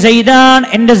എന്റെ സെയ്ദാൻ.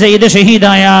 എന്റെ സെയ്ദ്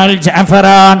ഷഹീദായാൽ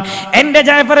ജാഫറാൻ, എന്റെ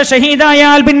ജാഫർ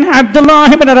ഷഹീദായാൽ പിന്നെ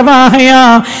അബ്ദുല്ലാഹി ബിൻ റവാഹയ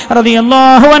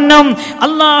റളിയല്ലാഹു അൻഹു.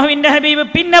 അല്ലാഹുവിന്റെ ഹബീബ്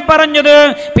പിന്നെ പറഞ്ഞത്,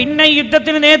 പിന്നെ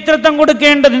യുദ്ധത്തിന് നേതൃത്വം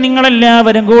കൊടുക്കേണ്ടത്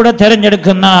നിങ്ങളെല്ലാവരും കൂടെ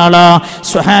തിരഞ്ഞെടുക്കുന്ന ആളാ.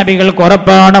 സ്വഹാബികൾക്ക്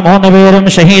ഉറപ്പാണ് 3 പേരും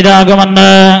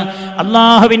ഷഹീദാകുമെന്ന്.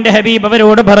 അള്ളാഹുവിന്റെ ഹബീബ്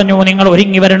അവരോട് പറഞ്ഞു, നിങ്ങൾ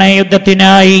ഒരുങ്ങി വരണേ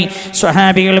യുദ്ധത്തിനായി.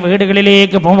 സ്വഹാബികൾ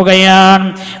വീടുകളിലേക്ക് പോവുകയാണ്.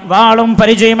 വാളും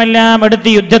പരിചയമെല്ലാം എടുത്ത്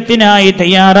യുദ്ധത്തിനായി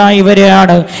തയ്യാറായി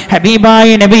വരികയാണ്. ഹബീബായ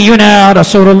നബിയുനാ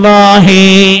റസൂലുള്ളാഹി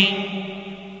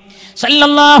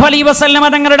സല്ലല്ലാഹു അലൈഹി വസല്ലം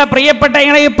തങ്ങളുടെ പ്രിയപ്പെട്ട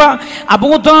ഇളയപ്പ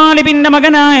അബൂ ത്വാലിബിന്റെ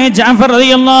മകനായ ജാഫർ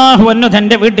റളിയല്ലാഹു അൻഹു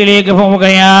തന്റെ വീട്ടിലേക്ക്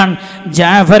പോവുകയാണ്.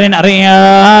 ജാഫറിന് അറിയാം,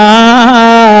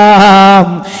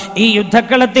 ഈ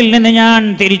യുദ്ധക്കളത്തിൽ നിന്ന് ഞാൻ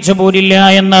തിരിച്ചു പോരില്ല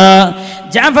എന്ന്.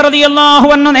 ജാഫർ റളിയല്ലാഹു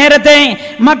അൻഹു നേരത്തെ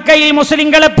മക്കയിൽ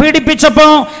മുസ്ലിങ്ങളെ പീഡിപ്പിച്ചപ്പോ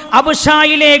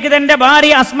അബുഷായിലേക്ക് തന്റെ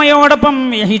ഭാര്യ അസ്മയോടൊപ്പം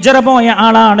ഹിജ്റ പോയ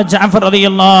ആളാണ് ജാഫർ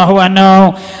റളിയല്ലാഹു അൻഹു.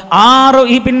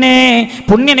 പിന്നെ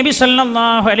പുണ്യ നബി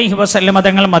സല്ലല്ലാഹു അലൈഹി വസല്ലം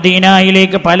തങ്ങൾ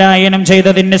മദീനയിലേക്ക് പലായനം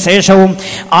ചെയ്തതിന് ശേഷവും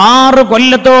 6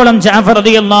 കൊല്ലത്തോളം ജാഫർ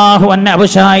റളിയല്ലാഹു അൻഹു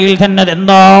അബുഷായിൽ തന്നെ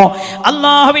നിന്നോ.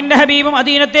 അല്ലാഹുവിന്റെ ഹബീബ്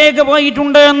മദീനത്തേക്ക്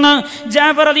പോയിട്ടുണ്ട് എന്ന്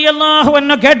ജാഫർ റളിയല്ലാഹു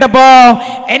അൻഹു കേട്ടപ്പോ,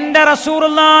 എന്റെ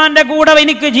റസൂലുള്ളാഹിന്റെ കൂടെ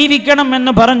എനിക്ക് ജീവിക്കണം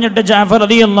എന്ന് പറഞ്ഞിട്ട് ജാഫർ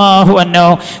റളിയല്ലാഹു അൻഹു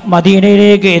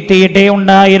മദീനയിലേക്ക് എത്തിയിട്ടേ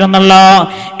ഉണ്ടായിരുന്നല്ലോ.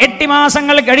 8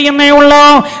 മാസങ്ങൾ കഴിയുന്നേ ഉള്ളൂ.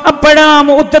 അപ്പോഴാ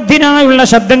മുഅത്തദിനായുള്ള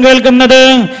ശബ്ദം കേൾക്കുന്നത്.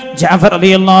 ജാഫർ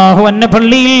റളിയല്ലാഹു അൻഹു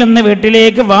പള്ളിയിൽ നിന്ന്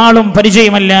വീട്ടിലേക്ക് വാളും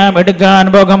പരിചയമെല്ലാം എടുക്കാൻ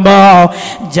പോകുമ്പോ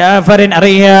ജാഫറിന്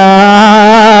അറിയാം,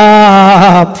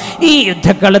 ഈ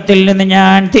യുദ്ധക്കളത്തിൽ നിന്ന്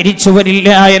ഞാൻ തിരിച്ചു വരില്ല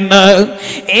എന്ന്.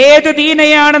 ഏതു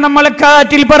ദീനയാണ് നമ്മൾ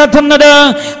കാറ്റിൽ പറത്തുന്നത്?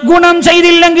 ഗുണം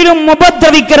ചെയ്തില്ലെങ്കിലും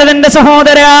ഉപദ്രവിക്കരുത് എന്റെ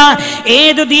സഹോദര.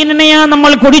 ഏതു ദീനിനെയാ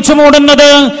നമ്മൾ കുടിച്ചു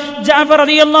മൂടുന്നത്? ജാഫർ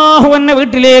റളിയല്ലാഹു അൻഹു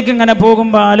വീട്ടിലേക്ക് ഇങ്ങനെ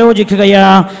പോകുമ്പോ ആലോചിക്കുകയാ,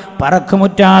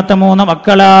 പറക്കുമുറ്റാത്ത 3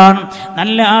 മക്കളാണ്.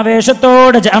 നല്ല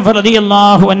ആവേശത്തോടെ ജാഫർ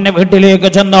റളിയല്ലാഹു അൻഹു വീട്ടിലേക്ക്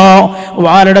ചെന്നോ,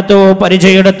 വാളെടുത്തോ,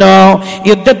 പരിചയെടുത്തോ,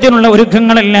 യുദ്ധത്തിനുള്ള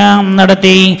ഒരുക്കങ്ങളെല്ലാം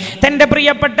നടത്തി. തന്റെ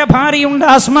പ്രിയപ്പെട്ട ഭാര്യയുണ്ട്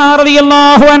അസ്മാ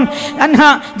റളിയല്ലാഹു അൻഹ.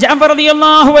 ജാഫർ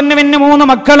റളിയല്ലാഹു അൻഹുവിന് 3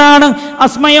 മക്കളാണ്.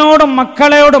 അസ്മയോടും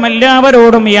മക്കളോടും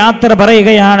എല്ലാവരോടും യാത്ര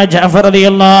പറയുകയാണ് ജാഫർ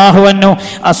റളിയല്ലാഹു അൻഹു.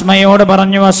 അസ്മയോട്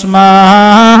പറഞ്ഞു, അസ്മാ,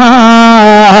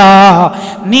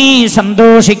 നീ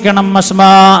സന്തോഷിക്കണം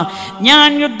അസ്മാ, ഞാൻ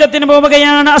യുദ്ധത്തിന്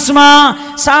പോവുകയാണ് അസ്മാ.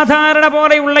 സാധാരണ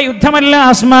പോലെയുള്ള യുദ്ധമല്ല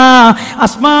അസ്മാ.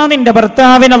 അസ്മാ, നിന്റെ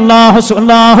ഭർത്താവിന്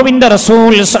അല്ലാഹുവിന്റെ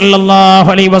റസൂൽ സല്ലല്ലാഹു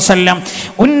അലൈഹി വസല്ലം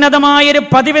ഉന്നതമായൊരു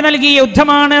പദവി നൽകിയ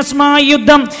യുദ്ധമാണ് അസ്മാ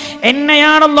യുദ്ധം.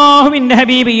 എന്നെയാണ് അല്ലാഹുവിന്റെ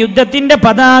ഹബീബ് യുദ്ധത്തിന്റെ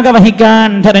പതാക വഹിക്കാൻ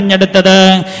തെരഞ്ഞെടുത്തത്.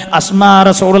 അസ്മാ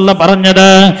റസൂലുള്ളാഹി പറഞ്ഞത്,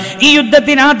 ഈ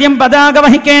യുദ്ധത്തിന് ആദ്യം പതാക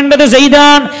വഹിക്കേണ്ടത്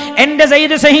സെയ്ദാൻ. എന്റെ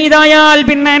സെയ്ദ് ഷഹീദായാൽ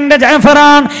പിന്നെ എന്റെ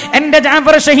ജാഫറാൻ, എന്റെ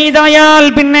ജാഫർ ഷഹീദായാൽ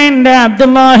പിന്നെ എന്റെ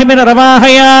അബ്ദുല്ലാഹി ബിൻ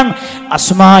റവാഹയാൻ.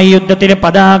 അസ്മാ യുദ്ധത്തിൽ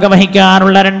പതാക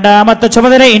വഹിക്കാനുള്ള 2ാമത്തെ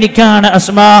ചുമതല എനിക്കാണ്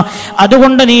അസ്മാ.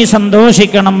 അതുകൊണ്ട് നീ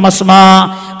സന്തോഷിക്കണം അസ്മാ.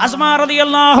 അസ്മാ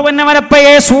റളിയല്ലാഹു അൻഹ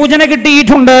വരപ്പയെ സൂചന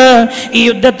കിട്ടിയിട്ടുണ്ട്, ഈ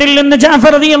യുദ്ധത്തിൽ നിന്ന്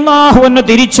ജാഫർ റളിയല്ലാഹു അൻഹു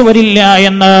തിരിച്ചു വരില്ല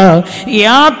എന്ന്.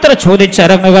 യാത്ര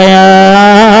ചോദിച്ചിറങ്ങുകയാ.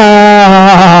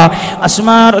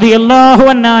 അസ്മാ റളിയല്ലാഹു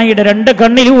അൻഹയുടെ 2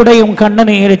 കണ്ണിലൂടെയും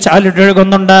കണ്ണുനീര്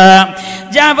ചാലിട്ടൊഴുകുന്നുണ്ട്.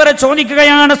 ജാഫർ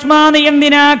ചോദിക്കുകയാണ്, അസ്മാ, നീ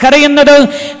എന്തിനാ കരയുന്നത്?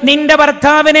 നിന്റെ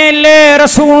ഭർത്താവിനെ അല്ലേ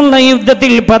റസൂൽ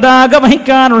യുദ്ധത്തിൽ പതാക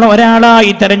വഹിക്കാനുള്ള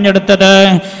ഒരാളായി തെരഞ്ഞെടുത്തത്?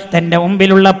 തന്റെ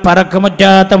മുമ്പിലുള്ള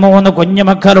പറക്കുമുറ്റാത്ത 3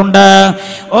 കുഞ്ഞുമക്കളുണ്ട്.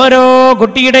 ഓരോ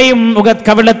കുട്ടിയുടെയും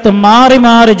കവിളത്ത് മാറി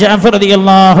മാറി ജാഫർ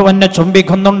റളിയല്ലാഹു അൻഹു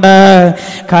ചുംബിക്കുന്നുണ്ട്.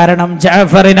 കാരണം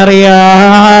ജാഫറിനറിയാം,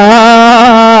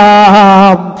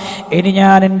 ഇനി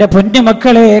ഞാൻ എന്റെ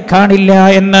പൊന്നുമക്കളെ കാണില്ല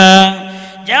എന്ന്.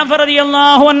 ജാഫർ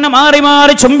റളിയല്ലാഹു അൻഹു മാറി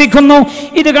മാറി ചുംബിക്കുന്നു.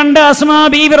 ഇത് കണ്ട അസ്മാ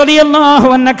ബീവി റളിയല്ലാഹു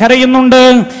അൻഹ കരയുന്നുണ്ട്.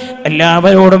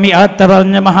 എല്ലാവരോടും യാത്ര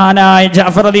പറഞ്ഞ മഹാനായ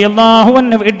ജാഫർ റളിയല്ലാഹു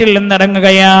അൻഹു വീട്ടിൽ നിന്ന്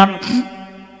ഇറങ്ങുകയാണ്.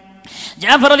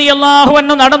 ജാഫർ റളിയല്ലാഹു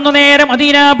അൻഹു നടന്നു നേരെ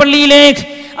മദീന പള്ളിയിലേക്ക്.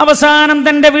 അവസാനം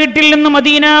തന്റെ വീട്ടിൽ നിന്ന്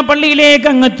മദീന പള്ളിയിലേക്ക്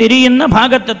അങ്ങ് തിരിയുന്ന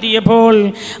ഭാഗത്തെത്തിയപ്പോൾ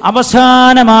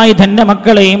അവസാനമായി തന്റെ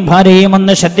മക്കളെയും ഭാര്യയും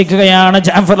ഒന്ന് ശ്രദ്ധിക്കുകയാണ്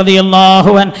ജാഫർ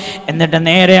റളിയല്ലാഹു അൻഹു. എന്നിട്ട്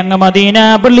നേരെ അങ്ങ് മദീന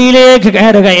പള്ളിയിലേക്ക്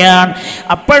കയറുകയാണ്.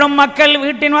 അപ്പോഴും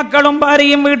മക്കളും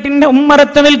ഭാര്യയും വീട്ടിന്റെ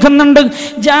ഉമ്മറത്ത് നിൽക്കുന്നുണ്ട്.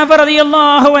 ജാഫർ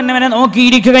റളിയല്ലാഹു അൻഹുവിനെ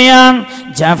നോക്കിയിരിക്കുകയാണ്.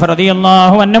 ജാഫർ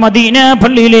റളിയല്ലാഹു അൻഹു മദീന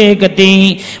പള്ളിയിലേക്ക് എത്തി.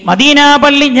 മദീന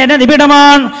പള്ളി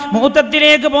ജനനിബിഡമാണ്.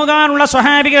 മൂത്തത്തിലേക്ക് പോകാനുള്ള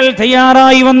സ്വഹാബികൾ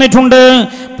തയ്യാറായി വന്നിട്ടുണ്ട്.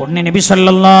 പുണ്യ നബി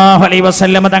സല്ലല്ലാഹു അലൈഹി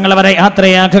വസല്ലം തങ്ങൾ അവരെ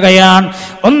യാത്രയാക്കുകയാണ്.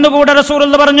 ഒന്നുകൂടെ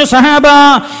റസൂലുള്ളാഹി പറഞ്ഞു, സഹാബ,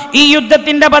 ഈ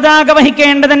യുദ്ധത്തിന്റെ പതാക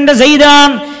വഹിക്കേണ്ടത് എന്റെ സെയ്ദാൻ.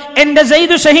 എന്റെ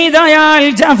സെയ്ദ് ഷഹീദായാൽ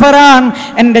ജാഫറാൻ,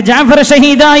 എന്റെ ജാഫർ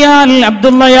ഷഹീദായാൽ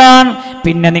അബ്ദുള്ളയാൻ,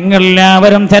 പിന്നെ നിങ്ങൾ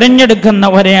എല്ലാവരും തെരഞ്ഞെടുക്കുന്ന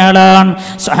ഒരാളാണ്.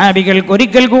 സ്വഹാബികൾക്ക്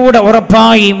ഒരിക്കൽ കൂടെ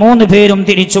ഉറപ്പായി 3 പേരും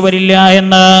തിരിച്ചു വരില്ല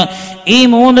എന്ന്. ഈ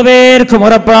 3 പേർക്കും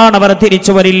ഉറപ്പാണ് അവർ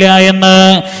തിരിച്ചു വരില്ല എന്ന്.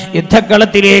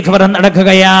 യുദ്ധക്കളത്തിലേക്ക് അവർ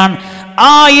നടക്കുകയാണ്.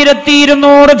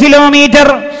 1200 കിലോമീറ്റർ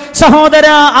സഹോദര,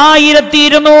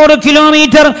 1200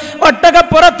 കിലോമീറ്റർ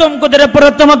ഒട്ടകപ്പുറത്തും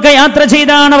കുതിരപ്പുറത്തുമൊക്കെ യാത്ര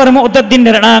ചെയ്താണ് അവർ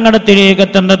മുഅത്തത്തിന്റെ രണാങ്കണത്തിലേക്ക്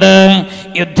എത്തുന്നത്.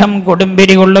 യുദ്ധം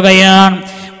കൊടുമ്പിരി കൊള്ളുകയാണ്.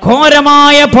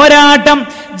 ഘോരമായ പോരാട്ടം.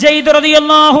 സെയ്ദ്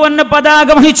റളിയല്ലാഹു അൻഹു പതാക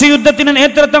വഹിച്ച് യുദ്ധത്തിന്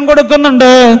നേതൃത്വം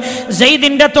കൊടുക്കുന്നുണ്ട്.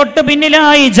 സെയ്ദിന്റെ തൊട്ട്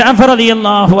പിന്നിലായി ജാഫർ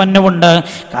റളിയല്ലാഹു അൻഹു ഉണ്ട്.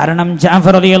 കാരണം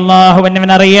ജാഫർ റളിയല്ലാഹു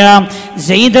അൻഹുവിന് അറിയാം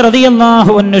സെയ്ദ്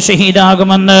റളിയല്ലാഹു അൻഹു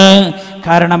ഷഹീദാകുമെന്ന്.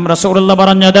 കാരണം റസൂലുള്ളാഹി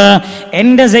പറഞ്ഞത്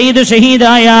എന്റെ സെയ്ദ്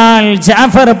ഷഹീദായാൽ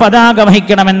ജാഫർ പതാക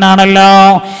വഹിക്കണമെന്നാണല്ലോ.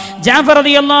 ജാഫർ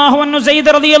റളിയല്ലാഹു അൻഹു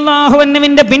സെയ്ദ് റളിയല്ലാഹു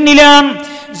അൻഹുവിന്റെ പിന്നിലാണ്.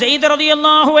 സെയ്ദ്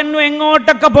റളിയല്ലാഹു അൻഹു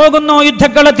എങ്ങോട്ടൊക്കെ പോകുന്നു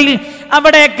യുദ്ധക്കളത്തിൽ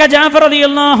അവിടെയൊക്കെ ജാഫർ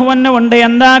റളിയല്ലാഹു അൻഹു ഉണ്ട്.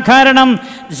 എന്താ കാരണം?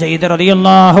 സെയ്ദ്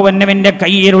റളിയല്ലാഹു അൻഹുവിന്റെ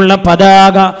കയ്യിലുള്ള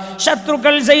പതാക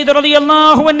ശത്രുക്കൾ സെയ്ദ്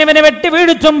റളിയല്ലാഹു അൻഹുവിനെ വെട്ടി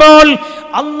വീഴ്ത്തുമ്പോൾ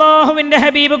അല്ലാഹുവിന്റെ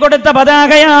ഹബീബ് കൊടുത്ത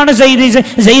പതാകയാണ്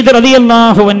സെയ്ദ്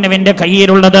റളിയല്ലാഹു അൻഹുവിന്റെ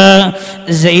കയ്യിലുള്ളത്.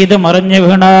 സെയ്ദ് മറിഞ്ഞു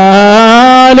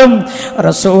വീണാലും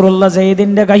റസൂലുള്ളാഹി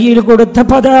സെയ്ദിന്റെ കയ്യിൽ കൊടുത്ത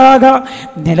പതാക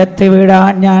നിലത്ത്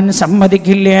വീഴാൻ ഞാൻ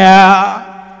സമ്മതിക്കില്ല.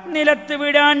 നിലത്ത്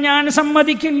വീഴാൻ ഞാൻ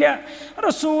സമ്മതിക്കില്ല.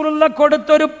 റസൂലുള്ളാഹി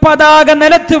കൊടുത്തൊരു പതാക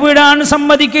നിലത്ത് വീഴാൻ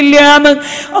സമ്മതിക്കില്ല എന്ന്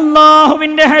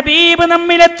അല്ലാഹുവിന്റെ ഹബീബ്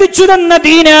നമ്മിൽ എത്തിച്ചു തന്ന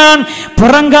ദീനാണ്.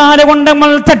 പുറങ്കാല കൊണ്ട്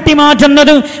നമ്മൾ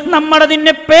തട്ടിമാറ്റുന്നത്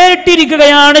നമ്മളതിനെ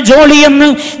പേട്ടിരിക്കുകയാണ് ജോളിയെന്ന്.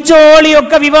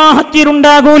 ജോളിയൊക്കെ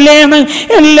വിവാഹത്തിലുണ്ടാകൂലേന്ന്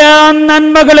എല്ലാ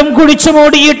നന്മകളും കുഴിച്ചു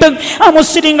മൂടിയിട്ട് ആ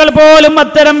മുസ്ലിങ്ങൾ പോലും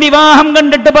അത്തരം വിവാഹം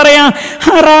കണ്ടിട്ട് പറയാം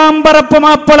ഹറാം പറപ്പ്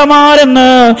മാപ്പിളമാരെന്ന്.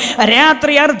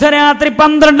 രാത്രി അർദ്ധരാത്രി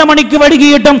 12 മണിക്ക്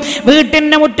വൈകിയിട്ടും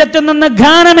വീട്ടിന്റെ മുറ്റത്ത് നിന്ന്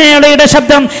ഗാനമേളയുടെ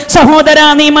ശബ്ദം. സഹോദര,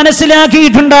 നീ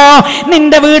മനസ്സിലാക്കിയിട്ടുണ്ടോ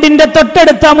നിന്റെ വീടിന്റെ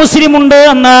തൊട്ടടുത്ത മുസ്ലിം ഉണ്ട്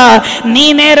എന്ന്? നീ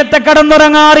നേരത്തെ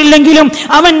കടന്നുറങ്ങാറില്ലെങ്കിലും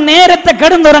അവൻ നേരത്തെ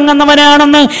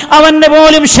കടന്നുറങ്ങുന്നവനാണെന്ന് അവന്റെ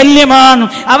പോലും ശല്യമാണ്.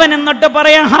 അവൻ എന്നിട്ട്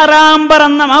പറയാൻ ഹറാം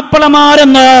പറന്ന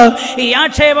മാപ്പിളമാരെന്ന്. ഈ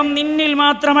ആക്ഷേപം നിന്നിൽ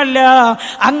മാത്രമല്ല,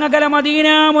 അങ്ങകല മദീന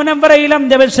മുനവ്വറയിൽ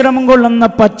അന്ത്യവിശ്രമം കൊള്ളുന്ന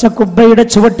പച്ചക്കുബ്ബയുടെ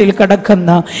ചുവട്ടിൽ കിടക്കുന്ന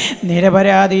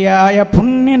നിരപരാധിയായ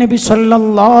പുണ്യ നബി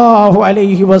സല്ലല്ലാഹു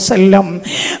അലൈഹി വസല്ലം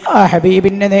ആ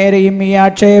ഹബീബിന്റെ നേരെയും ഈ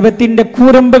ആക്ഷേപത്തിന്റെ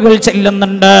കൂരമ്പുകൾ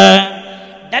ചെല്ലുന്നുണ്ട്.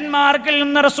 ഡെൻമാർക്കിൽ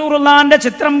നിന്ന് റസൂലുള്ളാഹിന്റെ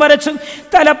ചിത്രം വരച്ചു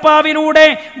തലപ്പാവിലൂടെ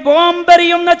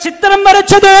ബോംബെറിയുന്ന ചിത്രം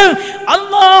വരച്ചത്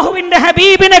അല്ലാഹുവിന്റെ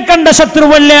ഹബീബിനെ കണ്ട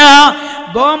ശത്രുവല്ല.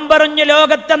 ബോംബെറിഞ്ഞ്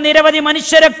ലോകത്തെ നിരവധി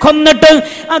മനുഷ്യരെ കൊന്നിട്ട്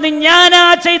അത് ഞാനാ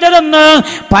ചെയ്തതെന്ന്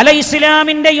പല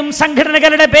ഇസ്ലാമിന്റെയും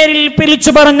സംഘടനകളുടെ പേരിൽ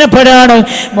പിരിച്ചു പറഞ്ഞപ്പോഴാണ്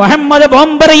മുഹമ്മദ്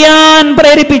ബോംബെറിയാൻ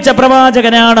പ്രേരിപ്പിച്ച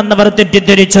പ്രവാചകനാണെന്ന് അവർ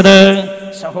തെറ്റിദ്ധരിച്ചത്.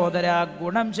 സഹോദര,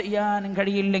 ഗുണം ചെയ്യാനും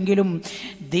കഴിയില്ലെങ്കിലും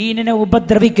ദീനിനെ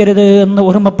ഉപദ്രവിക്കരുത് എന്ന്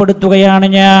ഓർമ്മപ്പെടുത്തുകയാണ്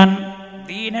ഞാൻ.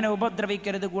 ദീനിനെ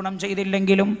ഉപദ്രവിക്കരുത് ഗുണം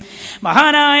ചെയ്തില്ലെങ്കിലും.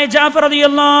 മഹാനായ ജാഫർ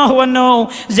റളിയല്ലാഹു അൻഹു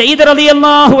സെയ്ദ്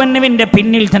റളിയല്ലാഹു അൻഹുവിന്റെ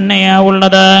പിന്നിൽ തന്നെയാ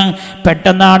ഉള്ളത്.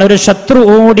 പെട്ടെന്നാണ് ഒരു ശത്രു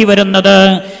ഓടി വരുന്നത്.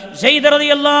 സെയ്ദ്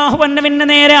റളിയല്ലാഹു അൻഹുവിനെ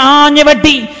നേരെ ആഞ്ഞു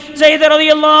വെട്ടി. സെയ്ദ്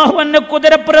റളിയല്ലാഹു അൻഹു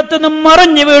കുതിരപ്പുറത്ത് നിന്ന്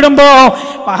മറിഞ്ഞു വീഴുമ്പോ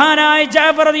മഹാനായ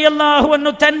ജാഫർ റളിയല്ലാഹു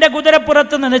അൻഹു തന്റെ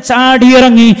കുതിരപ്പുറത്ത് നിന്ന്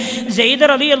ചാടിയിറങ്ങി സെയ്ദ്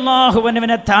റളിയല്ലാഹു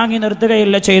അൻഹുവിനെ താങ്ങി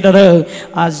നിർത്തുകയല്ല ചെയ്തത്.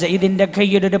 ആ സെയ്ദിന്റെ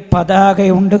കയ്യിൽ ഒരു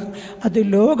പതാകയുണ്ട്. അത്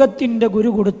ലോകത്തിന്റെ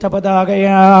ഗുരു കൊടുത്ത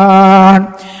പതാകയാണ്.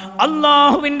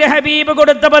 അല്ലാഹുവിന്റെ ഹബീബ്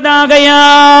കൊടുത്ത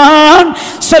പതാകയാണ്.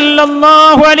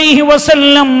 സല്ലല്ലാഹു അലൈഹി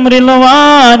വസല്ലം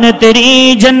റിളവാൻ തെരീ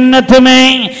ജന്നത്ത് മേ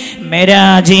मेरा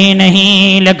जी नहीं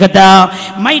लगता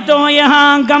मैं तो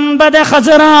यहाँ गंबद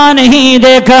खजरा नहीं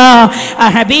देखा. ആ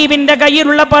ഹബീബിന്റെ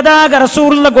കയ്യിലുള്ള പതാക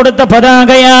റസൂലുള്ളാഹി കൊടുത്ത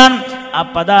പതാകയാണ്. ആ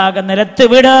പതാക നിലത്ത്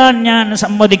വിടാൻ ഞാൻ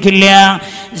സമ്മതിക്കില്ല.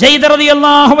 സെയ്ദ്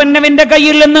റളിയല്ലാഹു അൻഹുവിന്റെ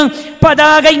കയ്യിൽ നിന്ന്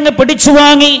പതാക ഇങ്ങ് പിടിച്ചു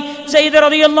വാങ്ങി സെയ്ദ്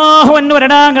റളിയല്ലാഹു അൻഹു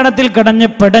രണാങ്കണത്തിൽ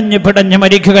പിടഞ്ഞ്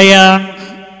മരിക്കുകയാണ്.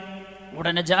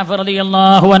 ഉടനെ ജാഫർ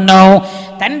റളിയല്ലാഹു അൻഹു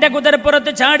തന്റെ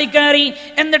കുതിരപ്പുറത്ത് ചാടിക്കയറി.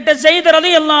 എന്നിട്ട് സെയ്ദ്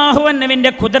റളിയല്ലാഹു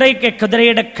അൻഹുവിന്റെ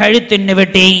കുതിരയുടെ കഴുത്തിന്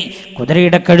വെട്ടി.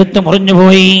 കുതിരയുടെ കഴുത്ത്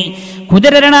മുറിഞ്ഞുപോയി.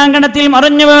 കുതിര രണാങ്കണത്തിൽ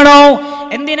മറിഞ്ഞു വീണു.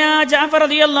 എന്തിനാ ജാഫർ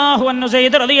റളിയല്ലാഹു അൻഹു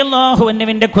സയ്യിദ് റളിയല്ലാഹു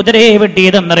അൻഹുവിന്റെ കുതിരയെ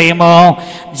വെട്ടിയതെന്നറിയുമോ?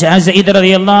 സയ്യിദ്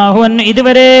റളിയല്ലാഹു അൻഹു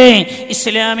ഇതുവരെ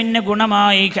ഇസ്ലാമിന്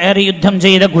ഗുണമായി കയറി യുദ്ധം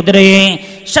ചെയ്ത കുതിരയെ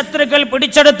ശത്രുക്കൾ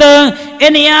പിടിച്ചെടുത്ത്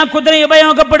ഇനി ആ കുതിരയെ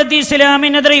ഉപയോഗപ്പെടുത്തി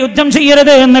ഇസ്ലാമിനെതിരെ യുദ്ധം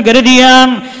ചെയ്യരുത് എന്ന് കരുതിയാൻ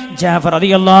ജാഫർ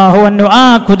റളിയല്ലാഹു അൻഹു ആ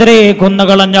കുതിരയെ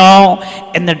കൊന്നുകളഞ്ഞു.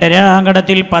 എന്നിട്ട്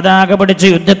രണാങ്കണത്തിൽ പതാക പിടിച്ച്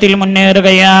യുദ്ധത്തിൽ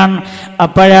മുന്നേറുകയാണ്.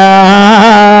 അപ്പോഴാ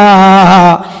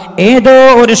ഏതോ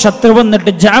ഒരു ശത്രു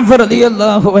വന്നിട്ട് ജാഫർ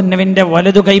റളിയല്ലാഹു അൻഹുവിന്റെ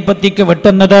വലതു കൈപ്പത്തിക്ക്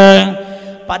വെട്ടുന്നത്.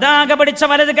 പതാക പിടിച്ച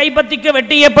വലത് കൈപ്പത്തിക്ക്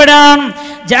വെട്ടിയപ്പോഴാണ്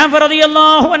ജാഫർ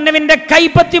റളിയല്ലാഹു അൻഹുവിന്റെ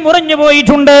കൈപ്പത്തി മുറിഞ്ഞു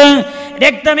പോയിട്ടുണ്ട്.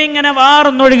 രക്തം ഇങ്ങനെ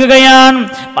വാർന്നൊഴുകുകയാണ്.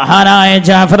 മഹാനായ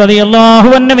ജാഫർ റളിയല്ലാഹു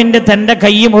അൻഹുവിന്റെ തന്റെ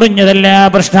കൈ മുറിഞ്ഞതല്ല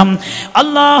പ്രശ്നം.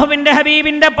 അല്ലാഹുവിന്റെ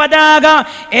ഹബീബിന്റെ പതാക,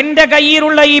 എന്റെ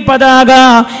കയ്യിലുള്ള ഈ പതാക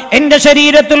എന്റെ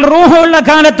ശരീരത്തിൽ റൂഹുള്ള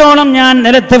കാലത്തോളം ഞാൻ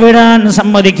നിലത്ത് വീഴാൻ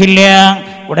സമ്മതിക്കില്ല.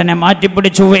 ഉടനെ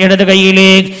മാറ്റിപ്പിടിച്ചു ഇടത്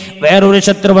കൈയിലേക്ക്. വേറൊരു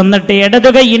ശത്രു വന്നിട്ട് ഇടത്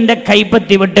കൈയിന്റെ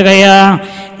കൈപ്പത്തി വെട്ടുകയാ.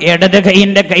 ഇടത്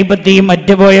കൈയിന്റെ കൈപ്പത്തി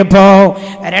മറ്റുപോയപ്പോ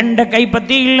രണ്ട്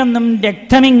കൈപ്പത്തിയിൽ നിന്നും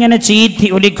രക്തം ഇങ്ങനെ ചീറ്റി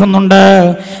ഒലിക്കുന്നുണ്ട്.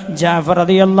 ജാഫർ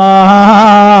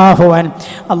റളിയല്ലാഹു അൻഹു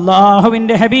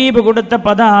അല്ലാഹുവിന്റെ ഹബീബ് കൊടുത്ത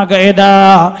പതാക ഏതാ?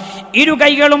 ഇരു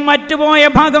കൈകളും മറ്റുപോയ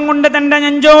ഭാഗം കൊണ്ട് തന്റെ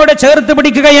നെഞ്ചോട് ചേർത്ത്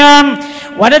പിടിക്കുകയാണ്.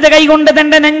 വലത് കൈ കൊണ്ട്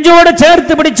തന്റെ നെഞ്ചോട്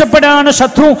ചേർത്ത് പിടിച്ചപ്പോഴാണ്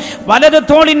ശത്രു വലത്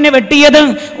തോളിനെ വെട്ടിയത്.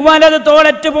 വലത്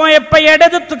തോളറ്റുപോയപ്പോ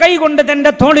ഇടത് കൈ കൊണ്ട്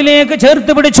തന്റെ തോളിലേക്ക്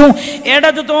ചേർത്ത് പിടിച്ചു.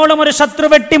 ഇടത് തോളും ഒരു ശത്രു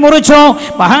വെട്ടി മുറിച്ചു.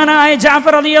 മഹാനായ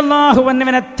ജാഫർ റളിയല്ലാഹു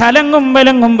അൻഹുവിനെ തലങ്ങും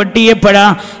വലങ്ങും വെട്ടിയപ്പോഴാ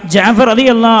ജാഫർ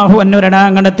റളിയല്ലാഹു അൻഹു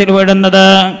രണാങ്കണത്തിൽ വീഴുന്നത്.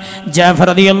 ജാഫർ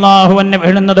റളിയല്ലാഹു അൻഹു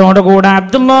വീഴുന്നതോടുകൂടെ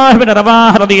അബ്ദുല്ലാഹ് ഇബ്നു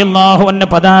റവാഹ റളിയല്ലാഹു അൻഹു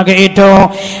പതാക ഏറ്റു.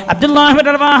 അബ്ദുല്ലാഹ്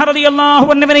ഇബ്നു റവാഹ റളിയല്ലാഹു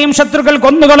അൻഹുവിനെയും ശത്രുക്കൾ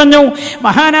കൊന്നുകളഞ്ഞു.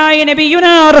 മഹാനായ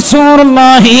നബിയുനാ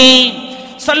റസൂലുള്ളാഹി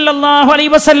സല്ലല്ലാഹു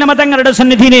അലൈഹി വസല്ലം തങ്ങളുടെ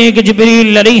സന്നിധിയിലേക്ക്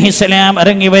ജിബ്രീൽ അലൈഹിസ്സലാം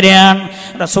ഇറങ്ങി വരാൻ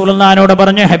റസൂലുള്ളാഹിനോട്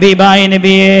പറഞ്ഞു, ഹബീബായ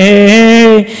നബിയേ,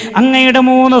 അങ്ങയുടെ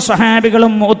 3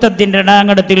 സ്വഹാബികളും മുഅത്തദിന്റെ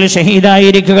രണാങ്കണത്തിൽ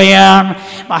ഷഹീദായിരിക്കുകയാണ്.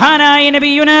 മഹാനായ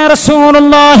നബിയുനാ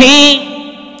റസൂലുള്ളാഹി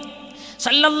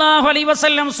സല്ലല്ലാഹു അലൈഹി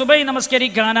വസല്ലം സുബഹി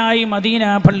നമസ്കരിക്കാനായി മദീന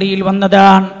പള്ളിയിൽ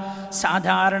വന്നതാണ്.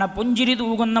 സാധാരണ പുഞ്ചിരി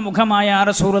തൂകുന്ന മുഖമായ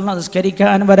റസൂലുള്ളാഹി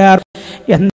നമസ്കരിക്കാൻ വരാറ്.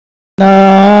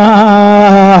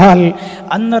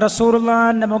 അന്ന്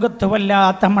റസൂലുള്ളാഹിന്റെ മുഖത്ത്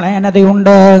വല്ലാത്ത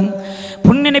മ്ലേനതയുണ്ട്.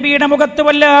 പുണ്യനബിയുടെ മുഖത്ത്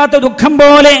വല്ലാത്ത ദുഃഖം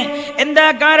പോലെ. എന്താ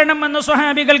കാരണം എന്ന്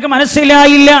സ്വഹാബികൾക്ക്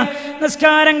മനസ്സിലായില്ല.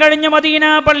 നിസ്കാരം കഴിഞ്ഞ് മദീന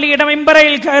പള്ളിയുടെ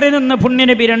മിമ്പറയിൽ കയറി നിന്ന്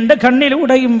പുണ്യനബി 2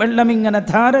 കണ്ണിലൂടെയും വെള്ളം ഇങ്ങനെ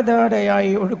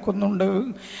ധാരധാരയായി ഒഴുക്കുന്നുണ്ട്.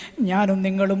 ഞാനും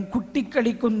നിങ്ങളും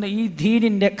കുട്ടിക്കളിക്കുന്ന ഈ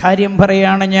ദീനിന്റെ കാര്യം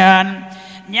പറയാണ്.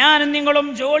 ഞാനും നിങ്ങളും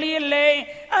ജോളിയല്ലേ?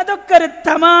 അതൊക്കെ ഒരു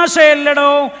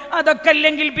തമാശയല്ലടോ. അതൊക്കെ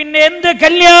അല്ലെങ്കിൽ പിന്നെ എന്ത്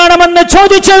കല്യാണമെന്ന്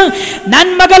ചോദിച്ച്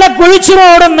നന്മകളെ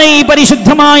കുഴിച്ചുമോടുന്ന ഈ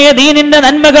പരിശുദ്ധമായ ദീനിന്റെ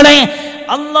നന്മകളെ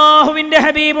അള്ളാഹുവിന്റെ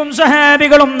ഹബീബും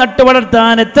സഹാബികളും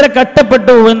നട്ടുവളർത്താൻ എത്ര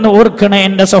കഷ്ടപ്പെട്ടു എന്ന് ഓർക്കണേ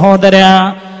എന്റെ സഹോദര.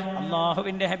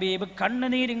 അള്ളാഹുവിന്റെ ഹബീബ്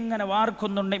കണ്ണുനീരിങ്ങനെ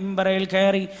വാർക്കുന്നുണ്ട്. മിമ്പറയിൽ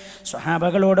കയറി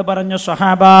സ്വഹാബകളോട് പറഞ്ഞു,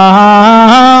 സ്വഹാബാ,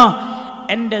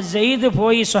 എന്റെ സെയ്ദ്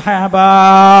പോയി സ്വഹാബാ,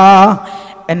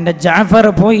 എന്റെ ജാഫർ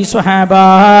പോയി സ്വഹാബാ,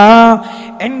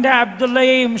 എന്റെ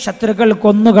അബ്ദുള്ളയെയും ശത്രുക്കൾ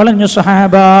കൊന്നുകളഞ്ഞു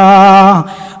സ്വഹാബാ.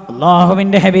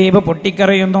 അള്ളാഹുവിന്റെ ഹബീബ്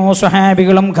പൊട്ടിക്കരയുന്നു,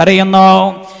 സ്വഹാബികളും കരയുന്നു.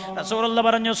 റസൂലുള്ളാഹി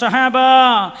പറഞ്ഞു, സ്വഹാബാ,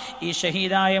 ഈ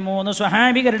ഷഹീദായ 3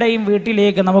 സ്വഹാബികളുടെയും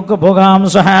വീട്ടിലേക്ക് നമുക്ക് പോകാം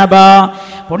സ്വഹാബാ.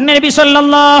 പുണ്യനബി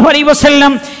സല്ലല്ലാഹു അലൈഹി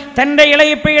വസല്ലം തന്റെ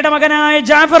ഇളയപ്പയുടെ മകനായ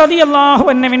ജാഫർ റളിയല്ലാഹു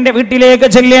അൻഹുവിന്റെ വീട്ടിലേക്ക്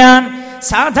ചെല്ലാൻ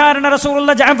സാധാരണ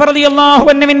റസൂലുള്ളാഹി ജാഫർ റളിയല്ലാഹു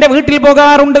അൻഹുവിന്റെ വീട്ടിൽ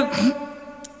പോകാറുണ്ട്.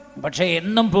 പക്ഷേ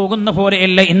എന്നും പോകുന്ന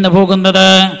പോലെയല്ല ഇന്ന് പോകുന്നത്.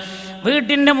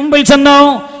 വീട്ടിന്റെ മുമ്പിൽ ചെന്നു.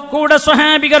 കൂടെ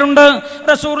സ്വഹാബികളുണ്ട്.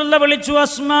 റസൂലുള്ളാഹി വിളിച്ചു,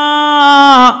 അസ്മാ,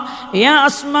 യാ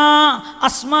അസ്മാ.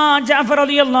 അസ്മാ ജാഫർ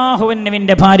റളിയല്ലാഹു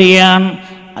അൻഹുവിന്റെ ഭാര്യയാണ്.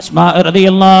 അസ്മാ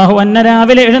റളിയല്ലാഹു അൻഹ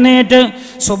രാവിലെ എഴുന്നേറ്റ്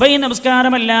സുബഹി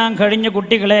നമസ്കാരമെല്ലാം കഴിഞ്ഞ്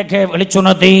കുട്ടികളെയൊക്കെ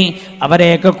വിളിച്ചുണർത്തി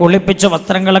അവരെയൊക്കെ കുളിപ്പിച്ച്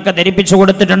വസ്ത്രങ്ങളൊക്കെ ധരിപ്പിച്ചു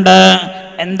കൊടുത്തിട്ടുണ്ട്.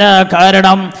 എന്താ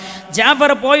കാരണം?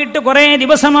 ജാഫർ പോയിട്ട് കുറേ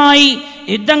ദിവസമായി.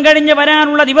 യുദ്ധം കഴിഞ്ഞ്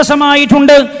വരാനുള്ള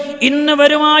ദിവസമായിട്ടുണ്ട്. ഇന്ന്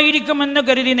വരുമായിരിക്കുമെന്ന്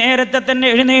കരുതി നേരത്തെ തന്നെ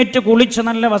എഴുന്നേറ്റ് കുളിച്ച്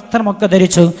നല്ല വസ്ത്രമൊക്കെ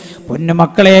ധരിച്ചു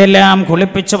പൊന്നുമക്കളെയെല്ലാം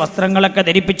കുളിപ്പിച്ച് വസ്ത്രങ്ങളൊക്കെ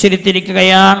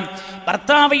ധരിപ്പിച്ചിരുത്തിരിക്കുകയാണ്.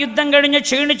 ഭർത്താവ് യുദ്ധം കഴിഞ്ഞ്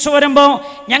ക്ഷീണിച്ചു വരുമ്പോ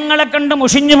ഞങ്ങളെ കണ്ട്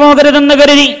മുഷിഞ്ഞു പോകരുതെന്ന്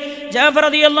കരുതി ജാഫർ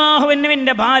റളിയല്ലാഹു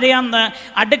അൻഹുവിന്റെ ഭാര്യ അന്ന്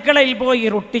അടുക്കളയിൽ പോയി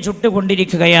റൊട്ടി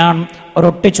ചുട്ടുകൊണ്ടിരിക്കുകയാണ്.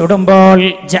 റൊട്ടി ചുടുമ്പോൾ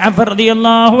ജാഫർ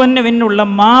റളിയല്ലാഹു അൻഹുവിനുള്ള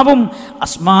മാവും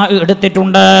അസ്മാ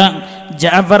എടുത്തിട്ടുണ്ട്.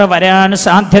 ജാഫർ വരാൻ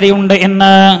സാധ്യതയുണ്ട്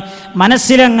എന്ന്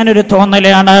മനസ്സിലങ്ങനെ ഒരു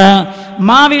തോന്നലാണ്.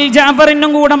 മാവിൽ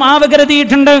ജാഫറിനും കൂടെ മാവ്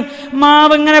കരുതിയിട്ടുണ്ട്.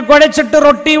 മാവ് ഇങ്ങനെ കുഴച്ചിട്ട്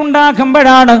റൊട്ടി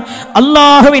ഉണ്ടാക്കുമ്പോഴാണ്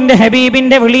അള്ളാഹുവിന്റെ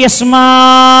ഹബീബിന്റെ വിളി, അസ്മാ,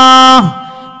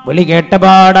 വിളി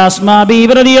കേട്ടപാട് അസ്മാ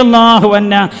ബീവി റളിയല്ലാഹു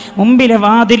അൻഹ മുമ്പിലെ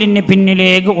വാതിലിന്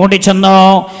പിന്നിലേക്ക് ഓടിച്ചെന്നു.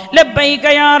 ലബ്ബൈക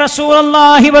യാ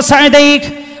റസൂലല്ലാഹി വസഅദൈക,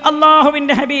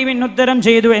 അല്ലാഹുവിന്റെ ഹബീബിന് ഉത്തരം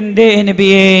ചെയ്തു, എന്തേ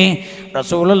നബിയേ?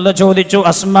 റസൂലുള്ളാഹി ചോദിച്ചു,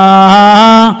 അസ്മാ,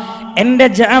 എന്റെ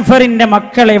ജഅഫറിന്റെ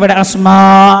മക്കൾ എവിടെ? അസ്മാ.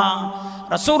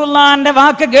 റസൂലുള്ളാഹിന്റെ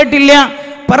വാക്ക് കേട്ടില്ല.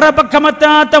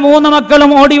 പറപക്കമത്താത്ത 3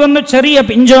 മക്കളും ഓടി വന്നു. ചെറിയ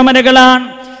പിഞ്ചോമനകളാണ്.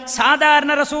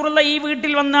 സാധാരണ റസൂലുള്ളാഹി ഈ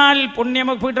വീട്ടിൽ വന്നാൽ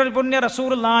പുണ്യ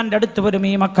റസൂലുള്ളാഹിന്റെ അടുത്ത് വരും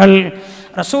ഈ മക്കൾ.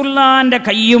 റസൂലുള്ളാഹിന്റെ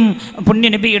കയ്യും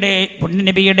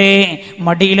പുണ്യനബിയുടെ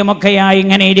മടിയിലുമൊക്കെയായി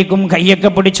ഇങ്ങനെ ഇരിക്കും. കയ്യൊക്കെ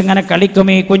പിടിച്ചിങ്ങനെ കളിക്കും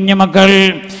ഈ കുഞ്ഞുമക്കൾ.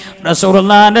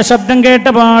 റസൂലുള്ളാഹിന്റെ ശബ്ദം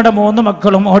കേട്ടപാട് 3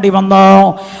 മക്കളും ഓടി വന്നു.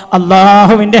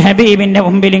 അല്ലാഹുവിന്റെ ഹബീബിന്റെ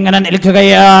മുമ്പിൽ ഇങ്ങനെ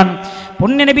നിൽക്കുകയാണ്.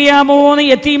 പുണ്യനബി ആ 3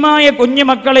 യതീമായ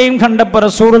കുഞ്ഞുമക്കളെയും കണ്ടപ്പോൾ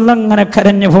റസൂലുള്ളാഹി അങ്ങനെ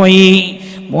കരഞ്ഞുപോയി.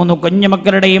 3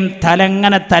 കുഞ്ഞുമക്കളുടെയും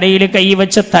തലങ്ങനെ തലയിൽ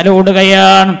കൈവച്ച്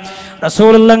തലോടുകയാണ്.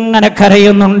 റസൂലുള്ളാഹി അങ്ങനെ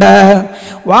കരയുന്നുണ്ട്.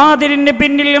 വാതിലിന്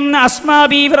പിന്നിൽ നിന്ന് അസ്മാ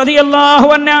ബീവി റളിയല്ലാഹു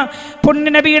അൻഹ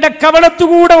പുണ്യനബിയുടെ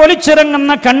കവളത്തുകൂടെ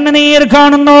ഒലിച്ചിറങ്ങുന്ന കണ്ണുനീർ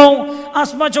കാണുന്നു.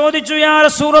 അസ്മ ചോദിച്ചു, യാ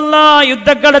റസൂലല്ലാഹ്,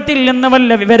 യുദ്ധക്കളത്തിൽ നിന്ന്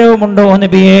വല്ല വിവരവുമുണ്ടോ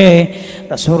നബിയേ?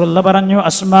 റസൂലുള്ളാഹി പറഞ്ഞു,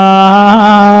 അസ്മാ,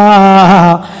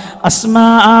 അസ്മാ,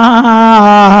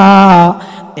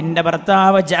 നിന്റെ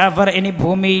ഭർത്താവ് ജാഫർ ഇനി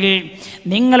ഭൂമിയിൽ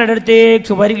നിങ്ങളുടെ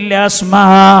അടുത്തേക്ക് വരില്ല അസ്മാ.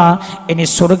 ഇനി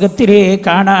സ്വർഗത്തിലേക്ക്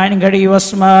കാണാൻ കഴിയും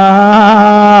അസ്മാ.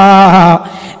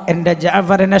 എൻ്റെ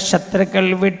ജാഫറിനെ ശത്രുക്കൾ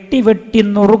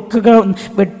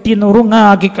വെട്ടി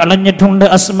നുറുങ്ങാക്കി കളഞ്ഞിട്ടുണ്ട്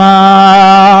അസ്മാ.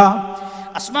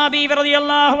 അസ്മാ ബീവി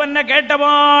റളിയല്ലാഹു അൻഹ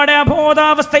കേട്ടപാടെ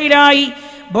അബോധാവസ്ഥയിലായി,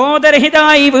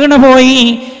 ബോധരഹിതായി വീണുപോയി.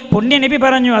 പുണ്യനബി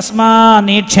പറഞ്ഞു, അസ്മാ,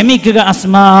 നീ ക്ഷമിക്കുക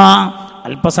അസ്മാ.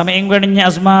 അല്പസമയം കഴിഞ്ഞ്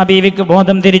അസ്മാ ബീവിക്ക്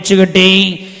ബോധം തിരിച്ചു കിട്ടി.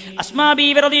 അസ്മാ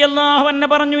ബീവി റളിയല്ലാഹു അൻഹ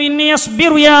പറഞ്ഞു, ഇന്നി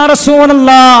അസ്ബിറു യാ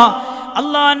റസൂലല്ലാഹ്,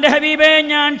 അല്ലാഹുവിന്റെ ഹബീബേ,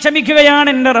 ഞാൻ ക്ഷമിക്കുകയാണ്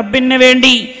എൻ്റെ റബ്ബിന്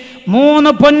വേണ്ടി. 3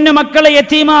 പൊന്നു മക്കളെ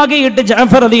യതീമാക്കിയിട്ട്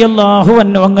ജഅഫർ റളിയല്ലാഹു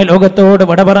അൻഹു അങ്ങ് ലോകത്തോട്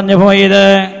വിട പറഞ്ഞു പോയത്.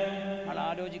 നമ്മൾ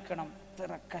ആലോചിക്കണം,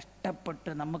 ഇത്ര കഷ്ടപ്പെട്ട്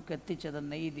നമുക്ക്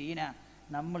എത്തിച്ചതെന്ന ഈ ദീന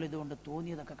നമ്മൾ ഇതുകൊണ്ട്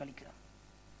തോന്നിയതൊക്കെ കളിക്കുക.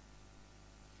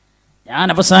 ഞാൻ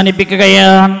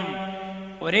അവസാനിപ്പിക്കുകയാണ്.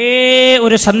 ഒരേ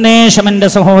ഒരു സന്ദേശം എൻ്റെ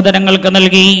സഹോദരങ്ങൾക്ക്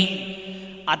നൽകി.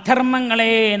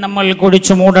 അധർമ്മങ്ങളെ നമ്മൾ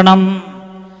കുഴിച്ചു മൂടണം.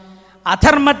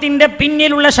 അധർമ്മത്തിന്റെ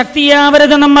പിന്നിലുള്ള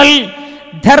ശക്തിയാവരുത് നമ്മൾ,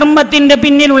 ധർമ്മത്തിന്റെ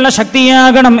പിന്നിലുള്ള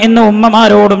ശക്തിയാകണം എന്ന്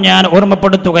ഉമ്മമാരോടും ഞാൻ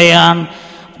ഓർമ്മപ്പെടുത്തുകയാണ്.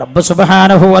 റബ്ബ്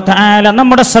സുബ്ഹാനഹു വ തആല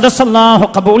നമ്മുടെ സദസ്സ് അല്ലാഹു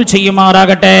ഖബൂൽ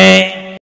ചെയ്യുമാറാകട്ടെ.